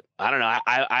 But I don't know.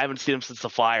 I haven't seen him since the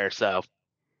Flyer, so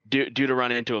due to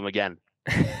run into him again.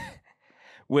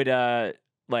 Would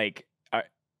like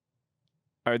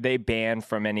are they banned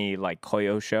from any like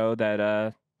KOYO show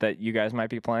that you guys might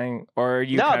be playing, or are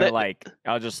you kind of like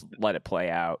I'll just let it play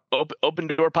out? Open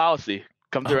door policy.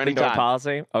 Come through anytime. Open door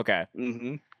policy. Okay.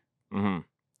 Mm-hmm.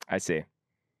 I see.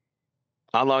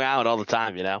 On Long Island all the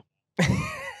time,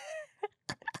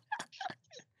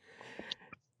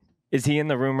 Is he in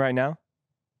the room right now?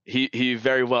 He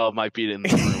very well might be in the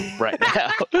room right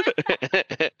now.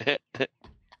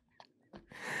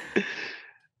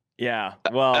 Yeah.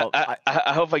 Well, I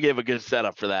hope I gave a good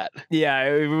setup for that. Yeah,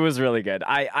 it was really good.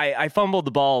 I fumbled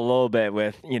the ball a little bit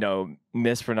with,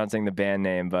 mispronouncing the band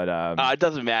name, but it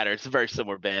doesn't matter. It's a very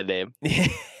similar band name.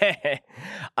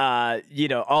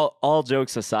 All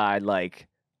jokes aside, like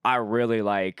I really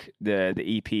like the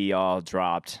EP y'all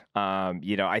dropped.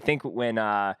 I think when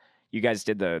you guys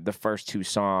did the first two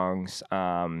songs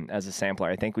as a sampler,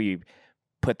 I think we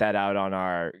put that out on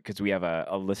our, because we have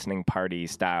a listening party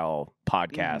style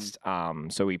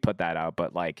podcast. So we put that out,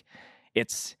 but like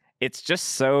it's just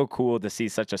so cool to see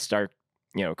such a stark,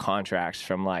 contrast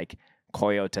from like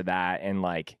KOYO to that. And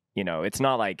like, it's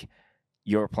not like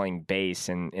you're playing bass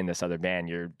in this other band,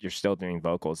 you're still doing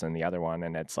vocals in the other one.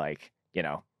 And it's like,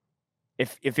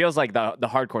 it feels like the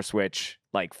hardcore switch,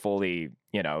 like fully,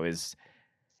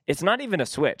 it's not even a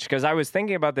switch. Cause I was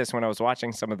thinking about this when I was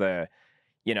watching some of the,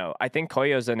 I think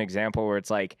KOYO is an example where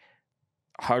it's like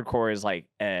hardcore is like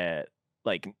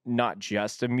not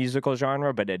just a musical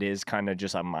genre, but it is kind of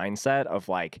just a mindset of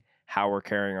like how we're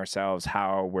carrying ourselves,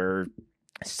 how we're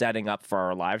setting up for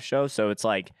our live show. So it's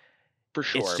like, for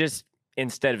sure, it's just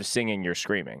instead of singing, you're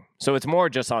screaming. So it's more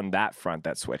just on that front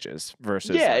that switches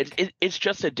versus it's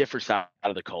just a different side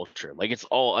of the culture. Like it's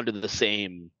all under the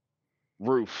same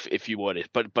roof, if you would,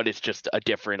 but it's just a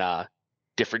different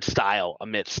style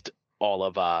amidst all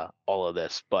of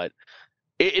this. But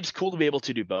it's cool to be able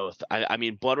to do both. I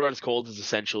mean, Blood Runs Cold is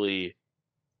essentially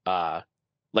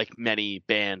like many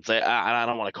bands. I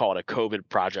don't want to call it a COVID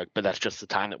project, but that's just the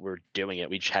time that we're doing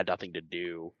it. We just had nothing to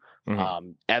do.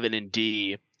 Evan and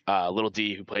D, Little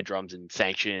D, who played drums in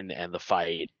Sanction and The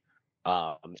Fight,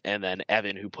 and then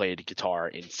Evan, who played guitar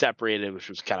in Separated, which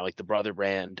was kind of like the brother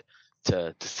band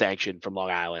to Sanction from Long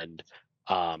Island.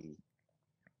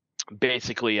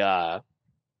 Basically,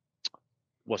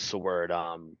 what's the word?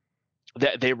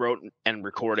 They wrote and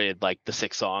recorded like the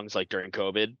 6 songs like during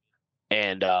COVID,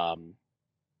 and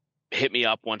hit me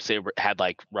up once they had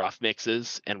like rough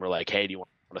mixes and were like, hey, do you want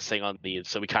to sing on these?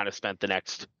 So we kind of spent the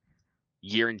next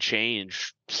year and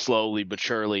change slowly but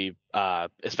surely,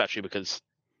 especially because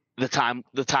the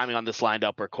timing on this lined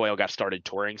up where KOYO got started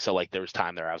touring. So like there was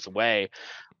time there I was away.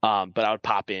 But I would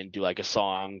pop in, do like a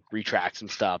song, retrack some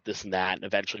stuff, this and that. And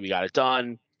eventually we got it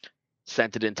done,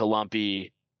 sent it into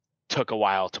Lumpy, took a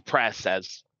while to press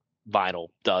as vinyl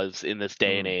does in this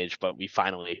day and age, but we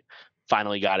finally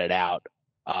got it out.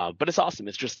 But it's awesome.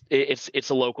 It's just it's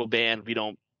a local band. We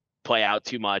don't play out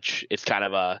too much. It's kind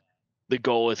of the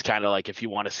goal is kind of like, if you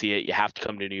want to see it, you have to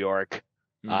come to New York.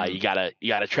 You gotta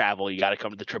travel. You gotta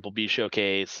come to the Triple B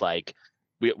showcase. Like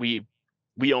we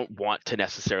don't want to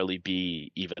necessarily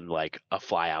be even like a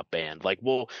fly out band. Like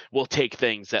we'll take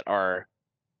things that are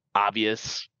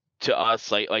obvious to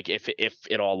us. Like if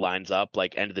it all lines up,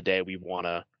 like end of the day, we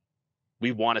wanna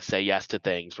say yes to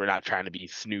things. We're not trying to be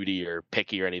snooty or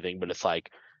picky or anything, but it's like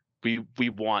we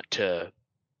want to.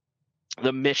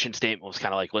 The mission statement was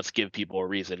kind of like, let's give people a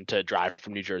reason to drive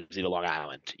from New Jersey to Long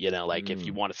Island. Like if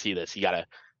you want to see this, you got to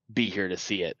be here to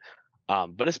see it.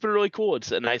 But it's been really cool.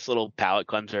 It's a nice little palate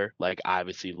cleanser. Like I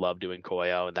obviously love doing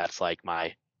KOYO, and that's like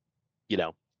my,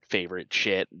 favorite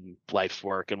shit and life's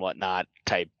work and whatnot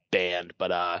type band.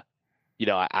 But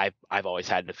I've always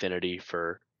had an affinity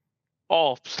for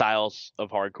all styles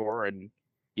of hardcore, and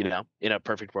in a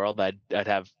perfect world, I'd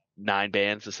have 9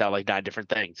 bands that sound like 9 different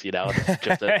things.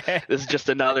 This is just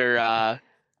another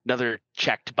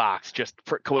checked box, just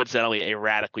coincidentally a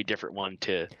radically different one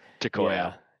to KOYO.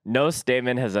 Yeah. No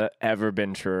statement has ever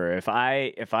been truer. If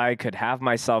I could have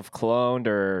myself cloned,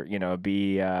 or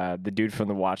be the dude from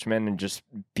The Watchmen and just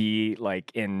be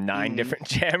like in 9 different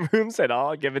jam rooms at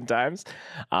all given times,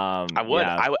 I would.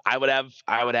 Yeah. I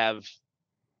would have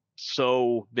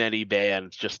so many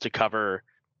bands just to cover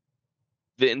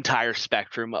the entire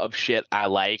spectrum of shit I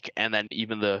like, and then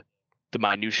even the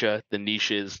minutia, the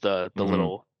niches, the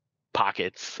little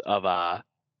pockets of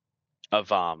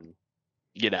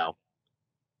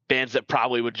bands that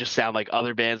probably would just sound like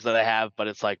other bands that I have, but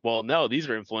it's like, well, no, these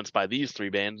are influenced by these 3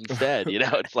 bands instead.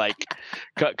 It's like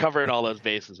covering all those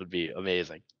bases would be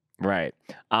amazing. Right.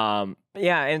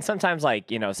 Yeah, and sometimes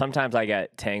sometimes I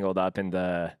get tangled up in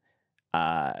the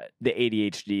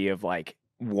ADHD of like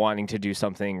wanting to do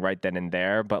something right then and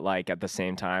there, but like at the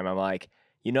same time I'm like,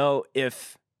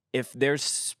 if there's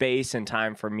space and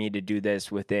time for me to do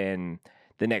this within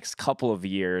the next couple of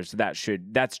years,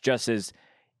 that's just as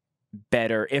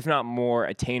better, if not more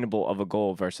attainable of a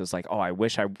goal versus like, oh, I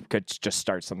wish I could just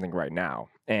start something right now.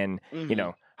 And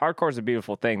hardcore is a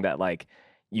beautiful thing that like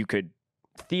you could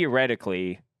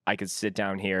theoretically, I could sit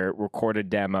down here, record a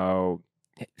demo,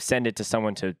 send it to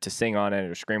someone to sing on it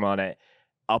or scream on it,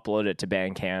 upload it to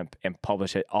Bandcamp, and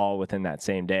publish it all within that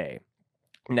same day.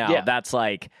 Now, that's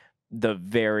like the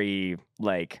very,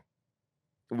 like,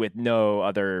 with no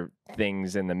other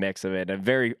things in the mix of it, a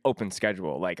very open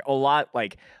schedule. Like, a lot,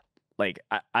 like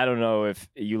I don't know if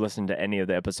you listened to any of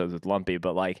the episodes with Lumpy,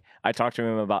 but, like, I talked to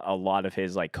him about a lot of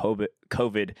his, like,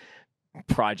 COVID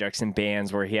projects and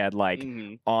bands where he had like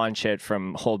on shit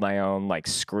from Hold My Own like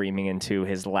screaming into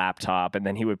his laptop, and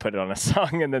then he would put it on a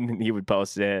song and then he would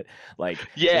post it like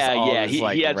he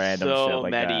had random so shit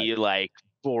like many that. Like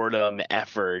boredom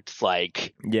efforts,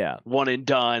 like one and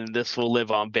done, this will live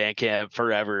on Bandcamp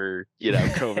forever,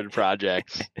 COVID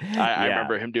projects. I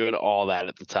remember him doing all that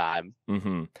at the time.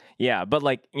 Yeah, but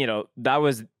like that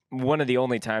was one of the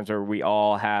only times where we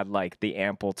all had like the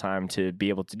ample time to be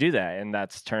able to do that. And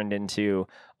that's turned into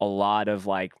a lot of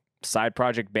like side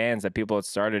project bands that people had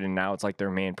started, and now it's like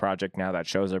their main project now that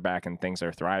shows are back and things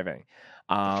are thriving.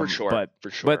 For sure.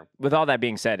 But with all that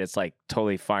being said, it's like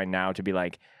totally fine now to be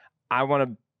like, I want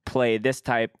to play this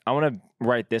type, I want to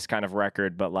write this kind of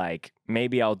record, but like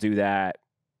maybe I'll do that.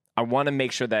 I want to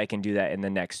make sure that I can do that in the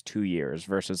next 2 years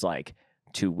versus like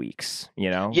 2 weeks,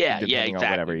 exactly. On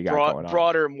whatever you got going on.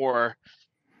 Broader, more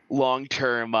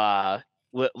long-term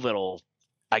little,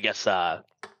 I guess,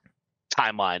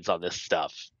 timelines on this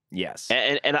stuff. Yes.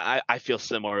 And I feel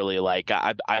similarly. Like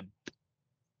I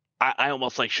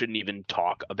almost like shouldn't even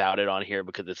talk about it on here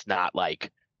because it's not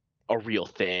like a real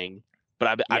thing.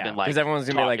 But I've been like, because everyone's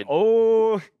gonna be like,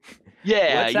 oh,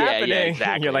 what's happening?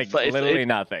 Exactly. You're like, literally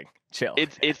nothing. Chill.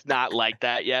 It's not like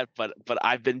that yet. But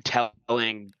I've been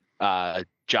telling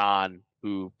John,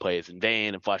 who plays in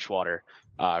Vain and Fleshwater,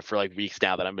 for like weeks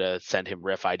now, that I'm gonna send him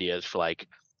riff ideas for like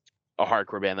a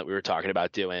hardcore band that we were talking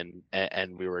about doing,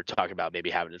 and we were talking about maybe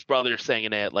having his brother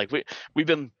singing it. Like we've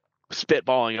been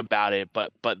spitballing about it,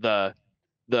 but the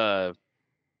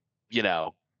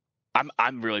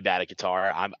I'm really bad at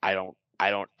guitar.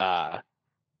 I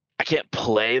can't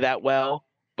play that well,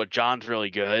 but John's really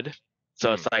good.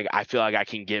 So it's like I feel like I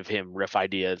can give him riff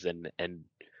ideas and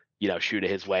shoot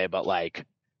it his way. But like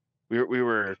we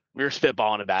were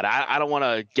spitballing about it. I don't want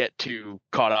to get too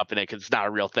caught up in it because it's not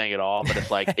a real thing at all. But it's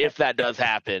like if that does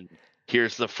happen,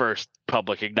 here's the first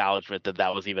public acknowledgement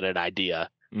that was even an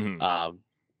idea. And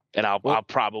I'll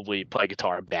probably play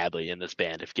guitar badly in this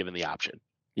band if given the option.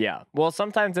 Yeah. Well,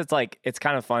 sometimes it's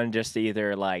kind of fun just to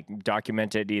either like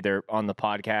document it either on the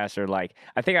podcast or like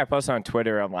I think I posted on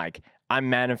Twitter. I'm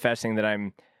manifesting that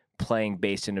I'm playing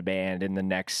bass in a band in the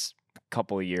next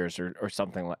couple of years or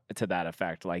something to that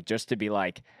effect. Like just to be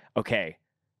like, okay,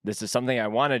 this is something I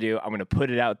want to do. I'm going to put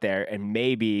it out there, and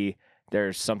maybe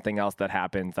there's something else that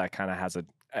happens that kind of has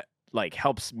like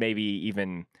helps maybe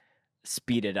even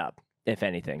speed it up, if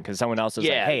anything, because someone else is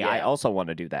like, hey, I also want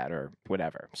to do that or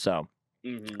whatever. So.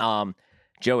 Mm-hmm.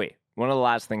 Joey, one of the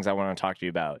last things I want to talk to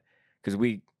you about, because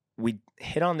we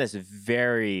hit on this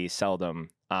very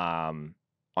seldom on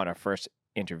our first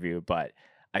interview, but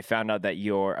I found out that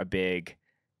you're a big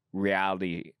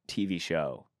reality TV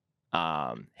show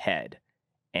head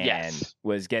and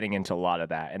was getting into a lot of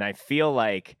that. And I feel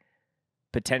like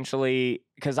potentially,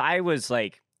 because I was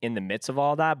like in the midst of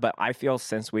all that, but I feel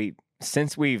since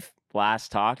we've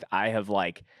last talked, I have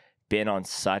like been on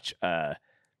such a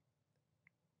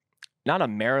not a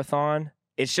marathon.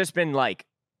 It's just been like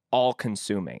all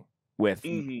consuming with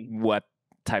what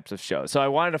types of shows. So I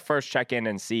wanted to first check in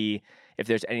and see if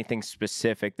there's anything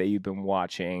specific that you've been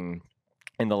watching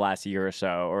in the last year or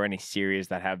so, or any series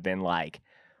that have been like,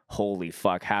 holy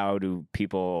fuck, how do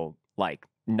people like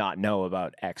not know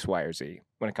about X, Y, or Z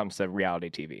when it comes to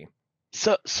reality TV?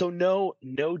 So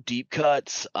no deep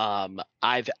cuts.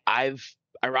 I've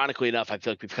ironically enough, I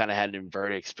feel like we've kind of had an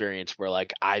inverted experience where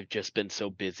like I've just been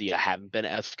so busy I haven't been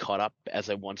as caught up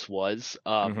as I once was.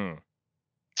 I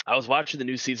was watching the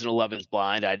new season of Love Is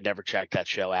Blind. I'd never checked that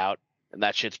show out, and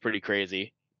that shit's pretty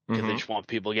crazy because they just want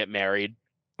people to get married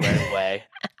right away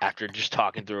after just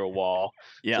talking through a wall.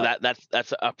 Yeah, so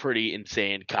that's a pretty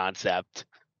insane concept.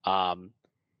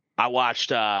 I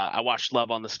watched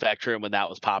Love on the Spectrum when that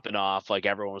was popping off. Like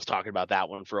everyone was talking about that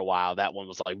one for a while. That one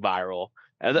was like viral.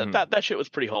 And that shit was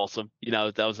pretty wholesome. You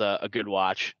know, that was a good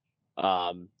watch.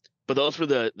 But those were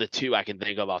the two I can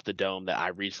think of off the dome that I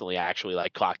recently actually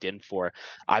like clocked in for.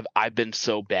 I've been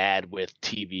so bad with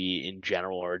TV in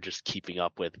general or just keeping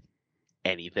up with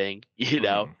anything, you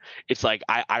know. It's like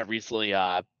I recently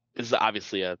this is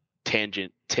obviously a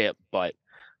tangent tip, but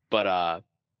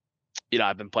you know,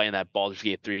 I've been playing that Baldur's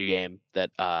Gate 3 game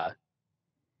that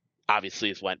obviously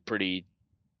has went pretty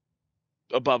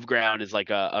above ground, is like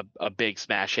a big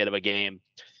smash hit of a game.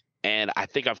 And I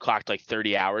think I've clocked like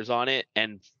 30 hours on it.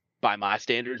 And by my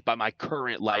standards, by my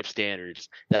current life standards,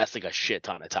 that's like a shit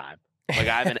ton of time. Like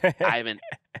I haven't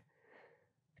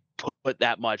put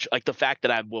that much. Like the fact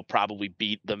that I will probably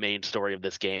beat the main story of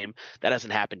this game, that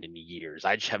hasn't happened in years.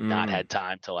 I just have not had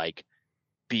time to like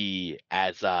be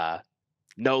as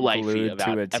no lifey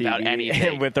about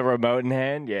anything with the remote in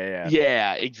hand.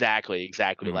 Yeah, exactly.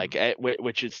 Like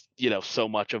which is, you know, so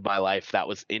much of my life that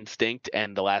was instinct,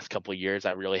 and the last couple of years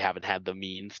I really haven't had the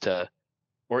means to,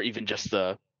 or even just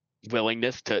the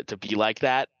willingness to be like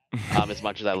that. As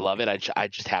much as I love it, I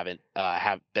just haven't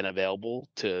have been available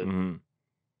to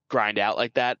grind out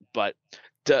like that. But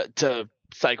to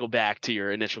cycle back to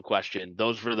your initial question,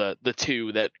 those were the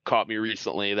two that caught me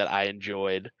recently that I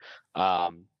enjoyed.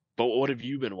 But what have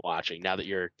you been watching now that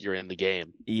you're in the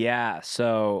game? Yeah,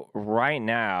 so right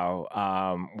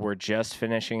now, we're just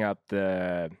finishing up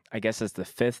I guess it's the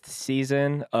 5th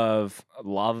season of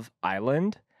Love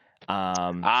Island.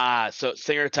 So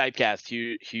Singer Typecast,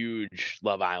 huge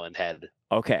Love Island head.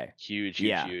 Okay. Huge.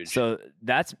 So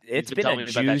it's been a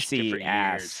juicy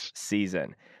ass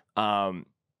season.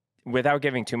 Without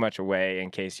giving too much away in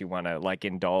case you want to like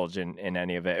indulge in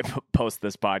any of it post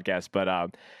this podcast,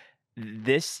 but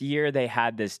this year they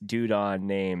had this dude on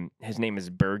his name is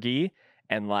Bergie,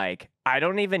 and like I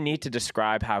don't even need to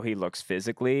describe how he looks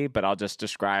physically, but I'll just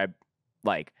describe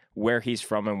like where he's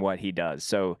from and what he does.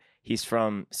 So he's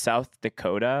from South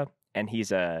Dakota and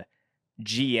he's a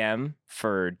GM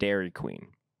for Dairy Queen.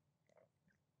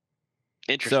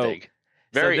 Interesting.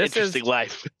 Very interesting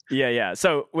life. Yeah.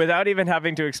 So without even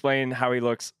having to explain how he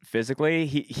looks physically,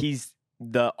 he's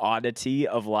the oddity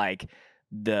of like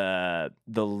the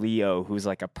Leo who's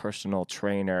like a personal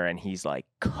trainer, and he's like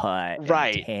cut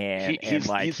right and tan,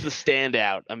 he's the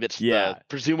standout amidst the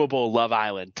presumable Love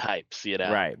Island types, you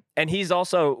know. Right. And he's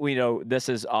also, you know, this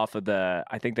is off of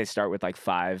I think they start with like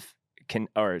 10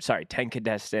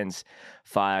 contestants,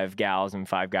 5 gals and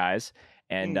 5 guys,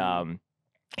 and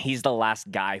he's the last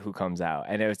guy who comes out,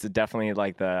 and it was definitely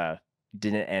like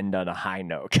didn't end on a high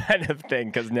note kind of thing,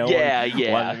 because no one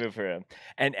wanted to move for him.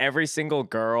 And every single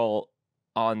girl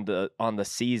on the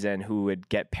season who would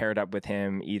get paired up with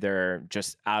him, either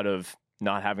just out of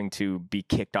not having to be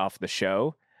kicked off the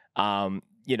show,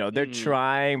 they're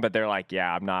trying, but they're like,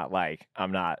 yeah, I'm not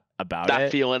about not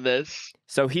it. feeling this.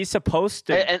 So he's supposed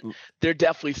to, and they're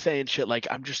definitely saying shit like,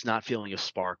 I'm just not feeling a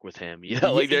spark with him. You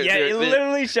know, like it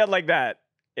literally shit like that.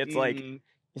 It's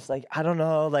like, I don't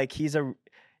know, like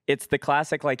it's the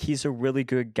classic, like, he's a really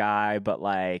good guy, but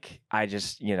like, I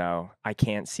just, I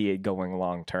can't see it going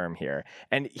long term here.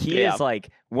 And he is like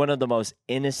one of the most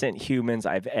innocent humans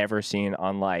I've ever seen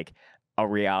on like a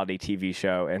reality TV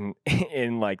show and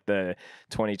in like the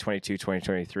 2022,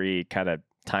 2023 kind of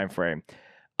time frame.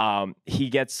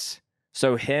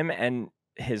 So him and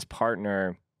his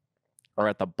partner are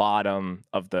at the bottom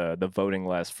of the voting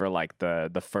list for like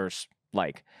the first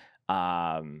like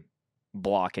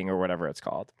blocking or whatever it's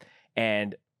called.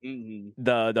 And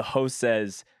the host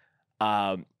says,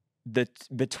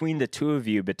 between the two of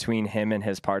you, between him and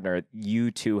his partner,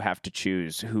 you two have to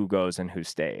choose who goes and who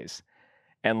stays.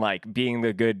 And like, being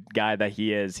the good guy that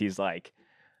he is, he's like,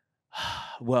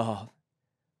 well,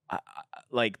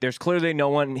 like, there's clearly no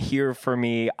one here for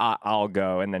me. I'll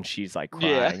go. And then she's like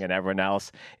crying, and everyone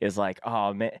else is like,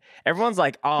 oh man. Everyone's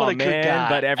like, oh man,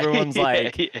 but everyone's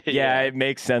like, yeah, it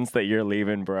makes sense that you're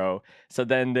leaving, bro. So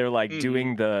then they're like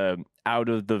doing the out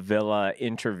of the villa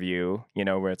interview,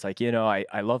 where it's like,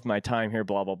 I love my time here,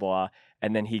 blah blah blah.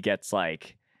 And then he gets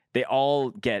like, they all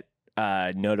get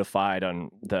notified on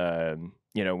the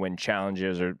when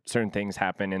challenges or certain things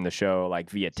happen in the show, like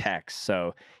via text.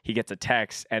 So he gets a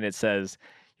text and it says,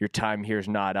 your time here's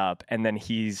not up. And then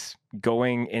he's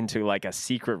going into like a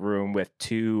secret room with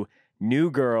two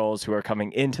new girls who are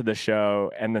coming into the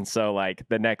show. And then so like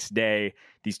the next day,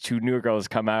 these two new girls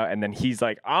come out and then he's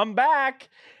like, I'm back.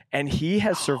 And he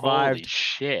has survived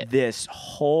this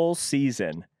whole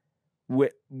season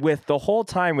with the whole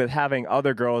time with having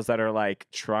other girls that are like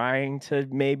trying to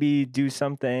maybe do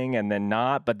something and then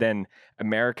not, but then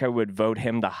America would vote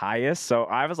him the highest. So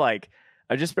I was like,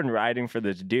 I've just been riding for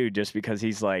this dude just because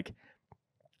he's like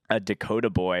a Dakota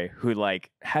boy who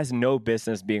like has no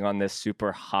business being on this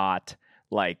super hot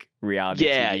like reality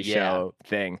TV show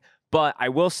thing. But I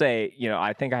will say,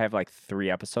 I think I have like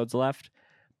 3 episodes left,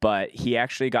 but he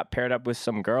actually got paired up with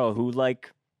some girl who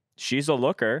like, she's a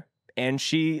looker. And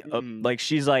she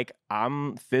she's like,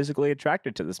 I'm physically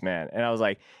attracted to this man. And I was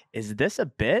like, is this a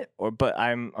bit? But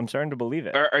I'm starting to believe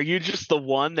it. Are you just the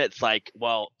one that's like,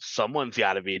 well, someone's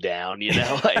got to be down,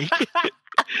 Like,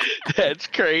 that's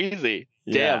crazy.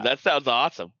 Yeah. Damn, that sounds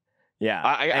awesome. Yeah.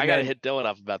 I got to hit Dylan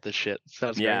up about this shit.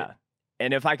 Sounds great.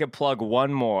 And if I could plug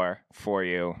one more for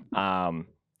you,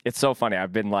 it's so funny.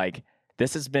 I've been like,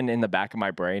 this has been in the back of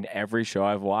my brain. Every show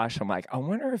I've watched, I'm like, I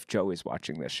wonder if Joey's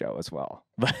watching this show as well.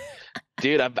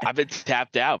 Dude, I've been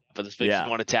tapped out, but this makes me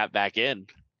want to tap back in.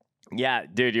 Yeah,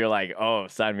 dude, you're like, oh,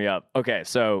 sign me up. Okay,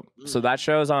 so that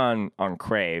show's on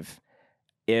Crave.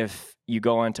 If you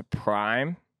go into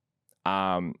Prime,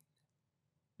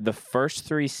 the first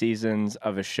 3 seasons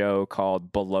of a show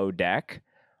called Below Deck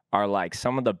are like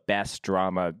some of the best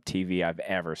drama TV I've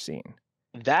ever seen.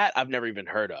 That I've never even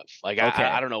heard of. Like, okay.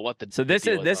 I don't know what the. So this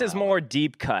is more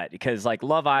deep cut because like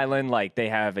Love Island, like they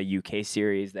have a UK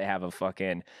series, they have a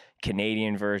fucking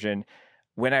Canadian version.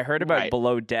 When I heard about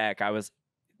Below Deck, I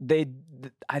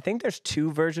think there's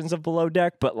 2 versions of Below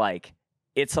Deck, but like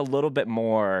it's a little bit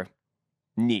more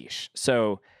niche.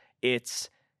 So it's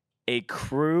a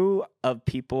crew of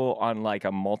people on like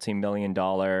a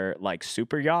multi-million-dollar like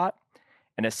super yacht,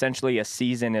 and essentially a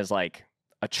season is like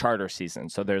a charter season.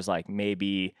 So there's like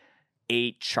maybe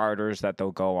 8 charters that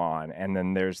they'll go on. And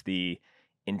then there's the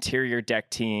interior deck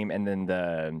team and then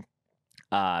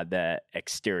the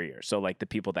exterior. So like the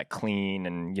people that clean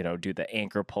and, do the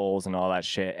anchor poles and all that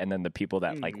shit. And then the people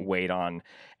that like wait on,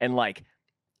 and like,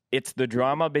 it's the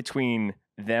drama between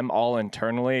them all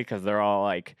internally. 'Cause they're all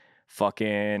like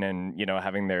fucking and,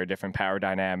 having their different power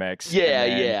dynamics.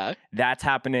 Yeah. That's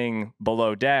happening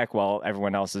below deck while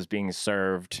everyone else is being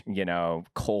served,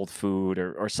 cold food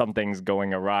or something's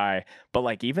going awry. But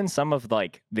like even some of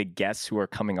like the guests who are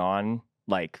coming on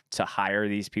like to hire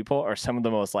these people are some of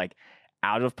the most like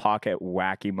out of pocket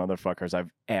wacky motherfuckers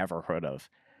I've ever heard of.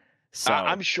 So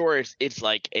I'm sure it's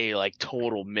like a like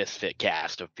total misfit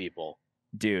cast of people.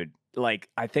 Dude, like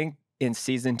I think in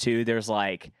season 2 there's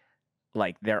like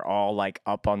they're all like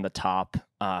up on the top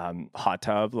hot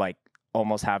tub, like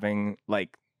almost having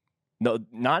like, no,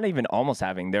 not even almost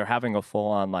having, they're having a full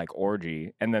on like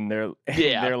orgy. And then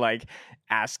they're like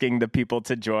asking the people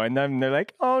to join them. And they're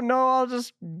like, oh no, I'll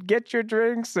just get your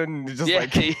drinks. And just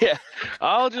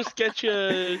I'll just get you,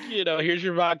 here's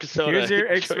your vodka soda. Here's your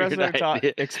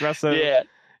espresso.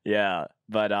 Yeah.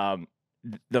 But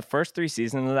the first 3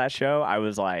 seasons of that show, I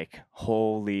was like,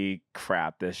 holy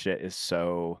crap, this shit is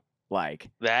so like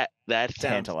That sounds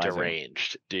tantalizing.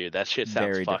 deranged, dude. That shit sounds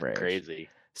Very fucking deranged. crazy.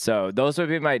 So those would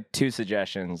be my 2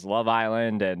 suggestions: Love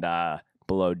Island and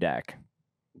Below Deck.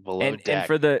 Below Deck.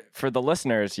 And for the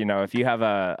listeners, you know, if you have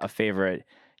a favorite,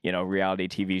 you know, reality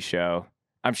TV show,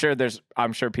 I'm sure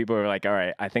people are like, all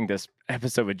right, I think this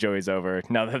episode with Joey's over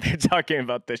now that they're talking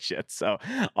about this shit. So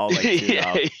I'll like tune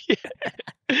out.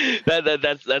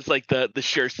 That's like the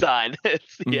sure sign.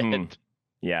 It's the end.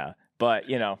 Yeah, but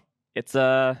you know, it's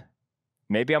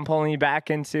maybe I'm pulling you back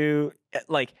into,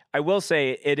 like, I will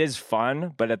say it is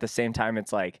fun, but at the same time,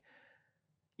 it's like,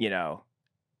 you know,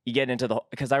 you get into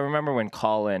because I remember when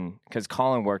Colin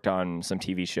worked on some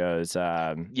TV shows,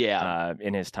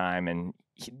 in his time, and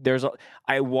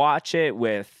I watch it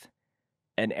with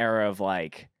an era of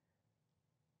like,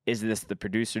 is this the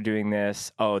producer doing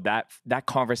this? Oh, that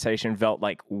conversation felt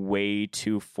like way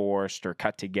too forced or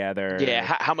cut together.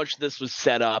 Yeah, how much this was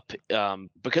set up,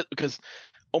 because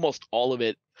almost all of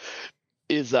it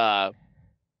is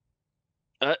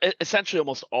essentially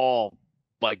almost all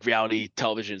like reality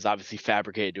television is obviously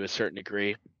fabricated to a certain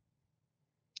degree,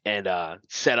 and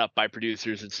set up by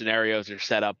producers, and scenarios are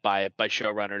set up by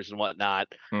showrunners and whatnot.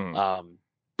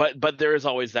 But there is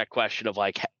always that question of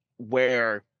like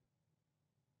where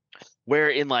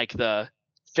in like the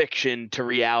fiction to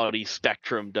reality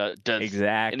spectrum does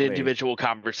an individual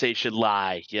conversation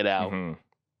lie, you know?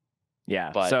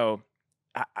 Yeah. But, so,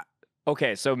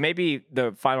 okay. So maybe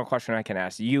the final question I can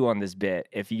ask you on this bit,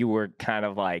 if you were kind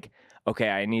of like, okay,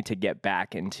 I need to get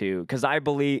back into, because I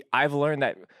believe I've learned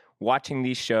that watching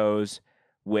these shows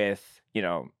with, you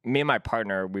know, me and my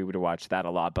partner, we would watch that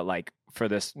a lot, but like for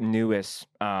this newest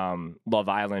Love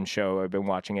Island show, I've been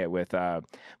watching it with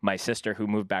my sister who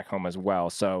moved back home as well.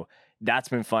 So that's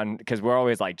been fun because we're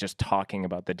always like just talking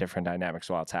about the different dynamics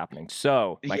while it's happening.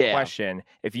 So my question,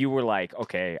 if you were like,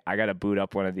 okay, I got to boot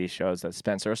up one of these shows that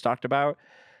Spencer has talked about,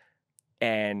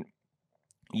 and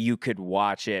you could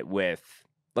watch it with,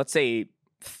 let's say,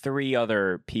 3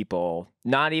 other people,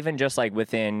 not even just like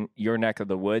within your neck of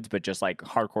the woods, but just like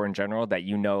hardcore in general that,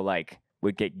 you know, like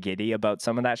would get giddy about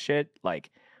some of that shit, like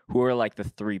who are like the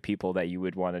 3 people that you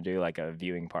would want to do like a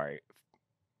viewing party?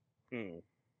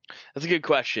 That's a good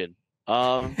question.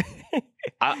 I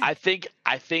think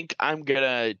I'm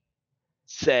gonna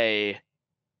say,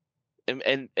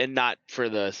 and not for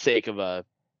the sake of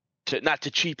not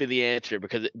to cheapen the answer,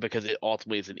 because it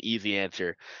ultimately is an easy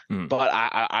answer, but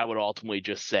I would ultimately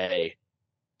just say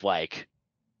like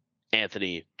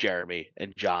Anthony, Jeremy,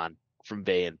 and John from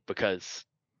Vane, because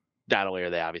not only are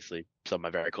they obviously some of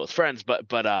my very close friends, but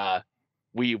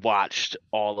we watched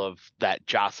all of that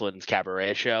Jocelyn's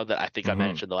Cabaret show that I think I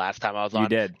mentioned the last time I was on,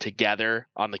 together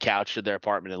on the couch of their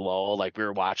apartment in Lowell. Like, we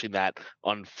were watching that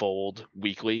unfold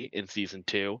weekly in season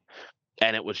 2,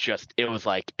 and it was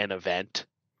like an event.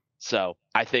 So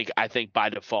I think by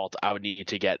default I would need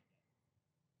to get,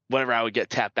 whenever I would get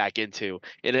tapped back into,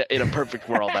 in a perfect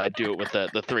world, I'd do it with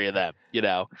the 3 of them, you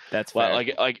know. That's fair.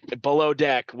 Like Below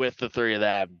Deck with the 3 of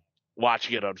them,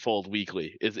 watching it unfold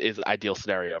weekly is an ideal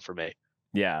scenario for me.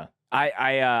 Yeah.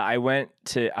 I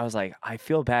was like, I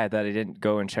feel bad that I didn't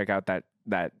go and check out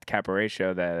that Cabaret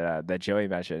show that Joey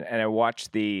mentioned, and I watched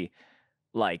I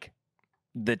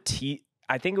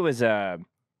think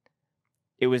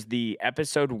it was the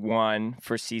episode 1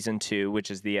 for season 2,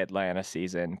 which is the Atlanta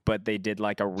season, but they did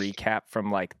like a recap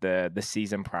from like the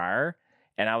season prior,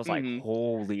 and I was like,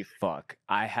 holy fuck,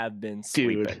 I have been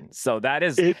sleeping. Dude, so that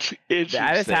is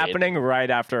happening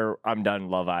right after I'm done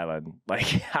Love Island.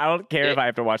 Like, I don't care if I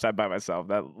have to watch that by myself.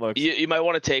 That looks. You might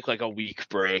want to take like a week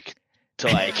break to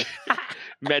like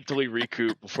mentally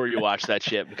recoup before you watch that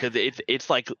shit, because it's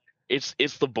like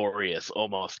it's laborious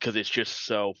almost, because it's just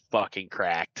so fucking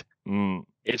cracked.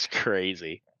 It's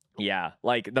crazy. Yeah,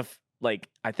 like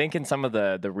I think in some of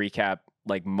the recap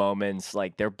like moments,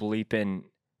 like they're bleeping,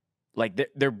 like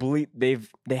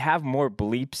they have more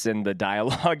bleeps in the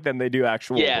dialogue than they do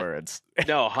actual words.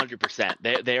 No,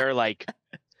 100%. They are like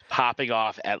popping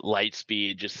off at light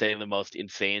speed, just saying the most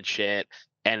insane shit.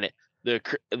 And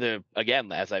the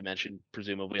again, as I mentioned,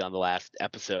 presumably on the last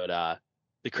episode,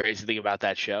 the crazy thing about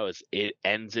that show is it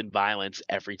ends in violence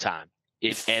every time.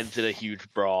 It ends in a huge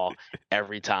brawl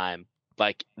every time.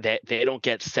 Like, they don't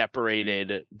get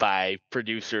separated by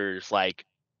producers. Like,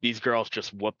 these girls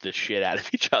just whoop the shit out of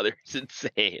each other. It's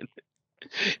insane.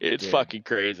 It's fucking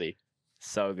crazy.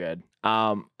 So good.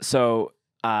 So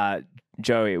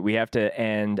Joey, we have to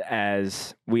end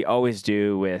as we always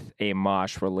do with a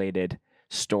Mosh related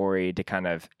story to kind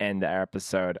of end the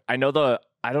episode. I don't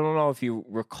know if you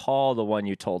recall the one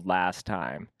you told last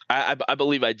time. I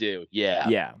believe I do. Yeah.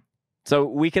 Yeah. So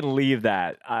we can leave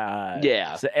that.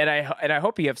 Yeah. And I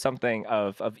hope you have something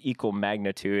of equal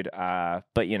magnitude.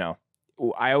 But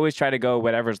I always try to go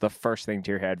whatever's the first thing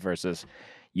to your head versus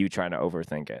you trying to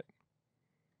overthink it.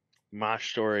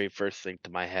 Mosh story, first thing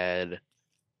to my head.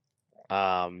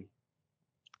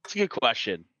 It's a good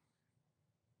question.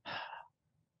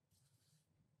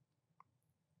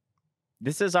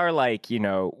 This is our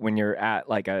when you're at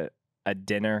like a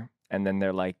dinner and then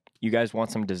they're like, you guys want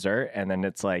some dessert? And then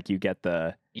it's like you get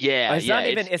the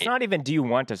it's not even do you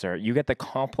want dessert? You get the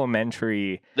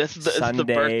complimentary sundae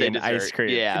birthday and dessert. ice cream.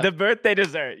 Yeah. The birthday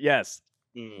dessert, yes.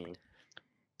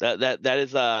 That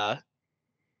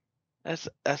is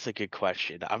that's a good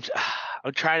question. I'm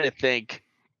trying to think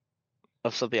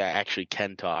of something I actually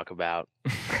can talk about.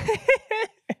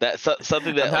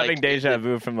 Something that I'm having deja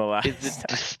vu from the last. Is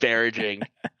disparaging.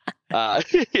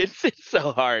 It's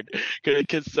so hard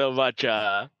because so much.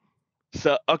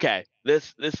 So okay,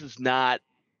 this is not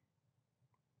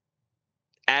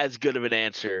as good of an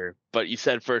answer, but you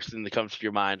said first thing that comes to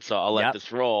your mind, so I'll let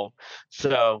this roll.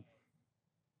 So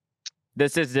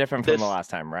this is different from the last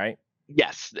time, right?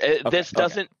 Yes, this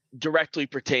doesn't directly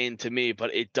pertain to me,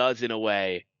 but it does in a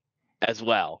way as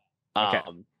well. Okay.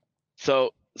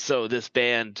 So this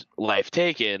band Life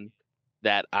Taken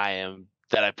that I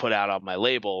put out on my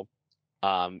label,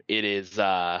 it is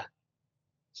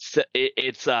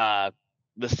it's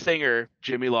the singer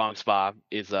Jimmy Longspa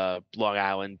is a Long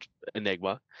Island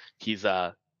enigma. He's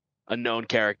a known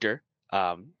character,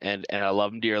 and I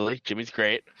love him dearly. Jimmy's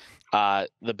great.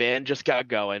 The band just got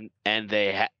going, and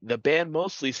the band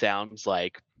mostly sounds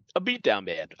like a beatdown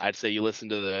band. I'd say you listen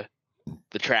to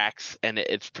the tracks, and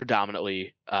it's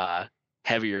predominantly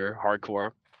heavier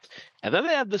hardcore. And then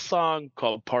they have this song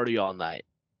called "Party All Night"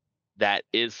 that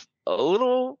is a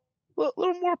little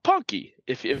more punky,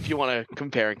 if you want to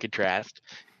compare and contrast.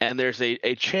 And there's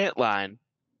a chant line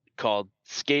called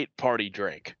 "Skate, Party,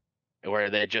 Drink," where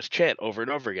they just chant over and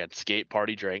over again: "Skate,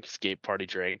 party, drink, skate, party,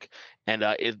 drink." And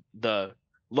the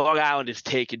Long Island is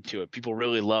taken to it. People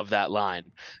really love that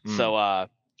line. So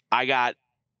I got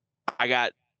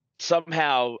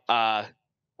somehow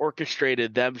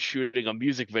orchestrated them shooting a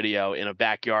music video in a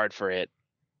backyard for it.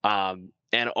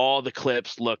 And all the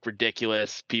clips look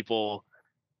ridiculous. People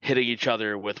hitting each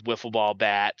other with wiffle ball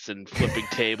bats and flipping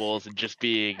tables and just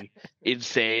being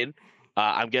insane.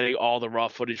 I'm getting all the raw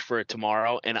footage for it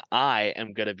tomorrow, and I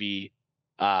am going to be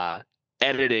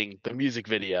editing the music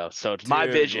video. So it's my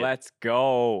vision. Let's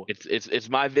go. It's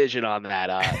my vision on that.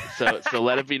 So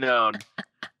let it be known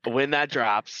when that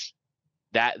drops.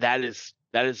 That is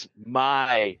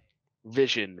my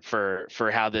vision for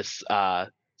how this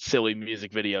silly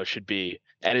music video should be,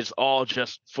 and it's all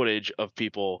just footage of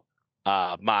people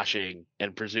moshing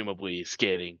and presumably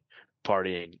skating,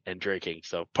 partying, and drinking.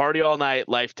 So "Party All Night,"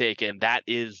 Life Taken, that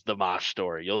is the mosh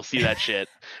story. You'll see that shit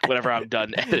whenever I'm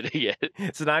done editing it.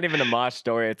 It's not even a mosh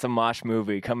story, it's a mosh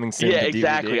movie coming soon. Yeah,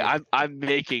 exactly. I'm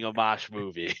making a mosh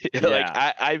movie. Like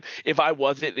I if I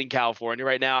wasn't in California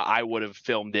right now, I would have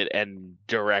filmed it and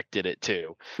directed it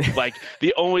too. Like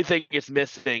the only thing it's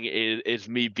missing is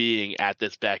me being at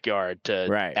this backyard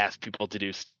to ask people to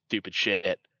do stupid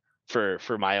shit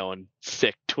for my own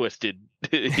sick, twisted,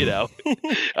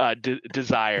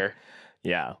 desire.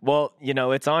 Yeah. Well,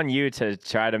 it's on you to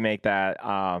try to make that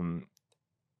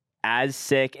as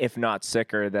sick, if not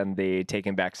sicker, than the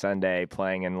Taking Back Sunday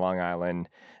playing in Long Island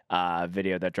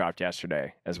video that dropped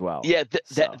yesterday as well. Yeah,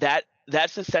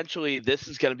 that's essentially, this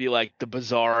is going to be like the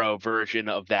Bizarro version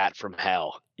of that from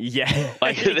hell. Yeah.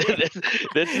 Like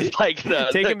this is like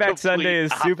Taking Back Sunday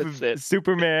is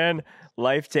Superman.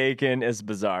 Life Taken is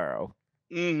Bizarro.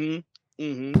 Two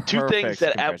things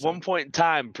that at one point in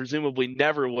time presumably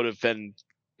never would have been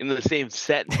in the same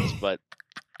sentence, but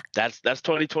that's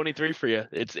 2023 for you.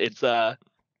 It's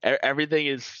everything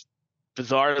is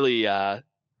bizarrely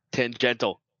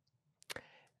tangential.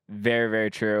 Very, very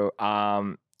true.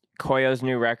 KOYO's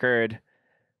new record,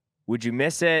 Would You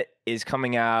Miss It, is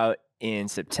coming out in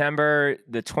September.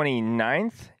 The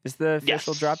 29th is the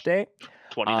official drop date.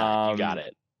 29th, you got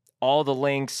it. All the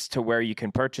links to where you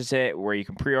can purchase it, where you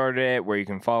can pre-order it, where you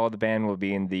can follow the band will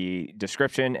be in the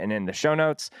description and in the show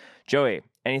notes. Joey,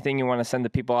 anything you want to send the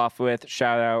people off with,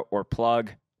 shout out or plug?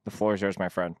 The floor is yours, my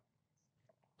friend.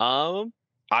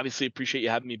 Obviously appreciate you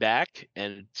having me back,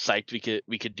 and psyched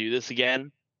we could do this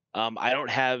again. I don't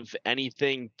have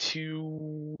anything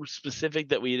too specific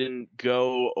that we didn't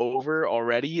go over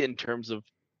already in terms of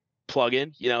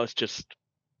plug-in. It's just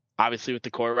obviously with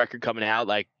the core record coming out,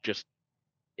 like just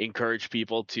encourage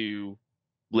people to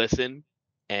listen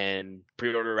and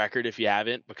pre-order a record if you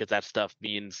haven't, because that stuff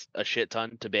means a shit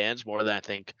ton to bands, more than I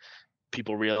think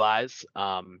people realize.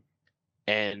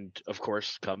 And of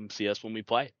course, come see us when we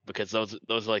play, because those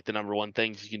are like the number one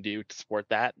things you can do to support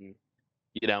that. And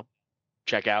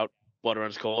check out Blood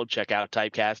Runs Cold, check out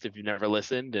Typecast if you've never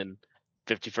listened, and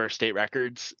 51st State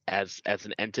Records as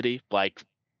an entity. Like,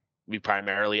 we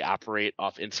primarily operate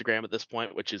off Instagram at this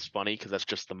point, which is funny because that's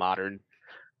just the modern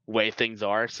way things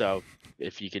are. So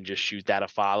if you can just shoot that a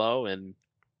follow and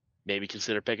maybe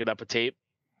consider picking up a tape,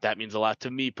 that means a lot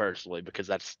to me personally, because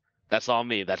that's all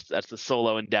me. That's the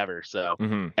solo endeavor. So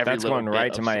every That's little going bit right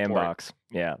of to my support, inbox.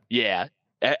 Yeah. yeah,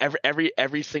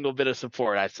 every single bit of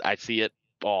support, I see it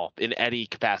all in any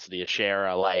capacity, a share,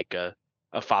 a like, a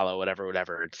follow,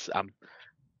 whatever. It's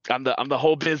I'm the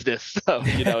whole business. So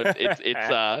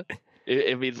it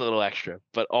means a little extra.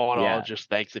 But all in all, Yeah. just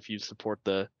thanks if you support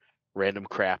the random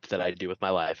crap that I do with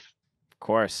my life. Of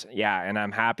course. Yeah. And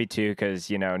I'm happy to, because,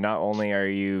 not only are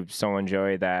you someone,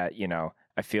 Joey, that,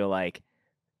 I feel like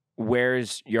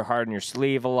wears your heart on your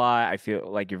sleeve a lot. I feel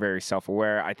like you're very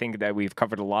self-aware. I think that we've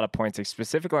covered a lot of points, like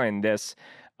specifically in this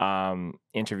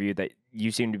interview, that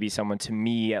you seem to be someone, to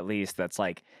me at least, that's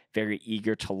like very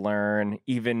eager to learn,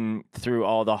 even through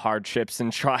all the hardships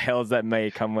and trials that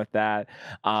may come with that.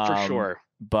 For sure.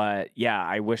 But yeah,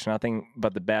 I wish nothing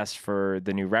but the best for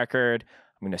the new record.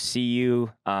 I'm going to see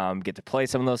you get to play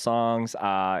some of those songs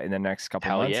in the next couple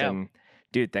Hell months. yeah. And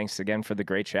dude, thanks again for the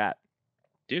great chat.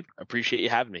 Dude, appreciate you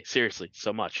having me. Seriously,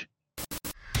 so much.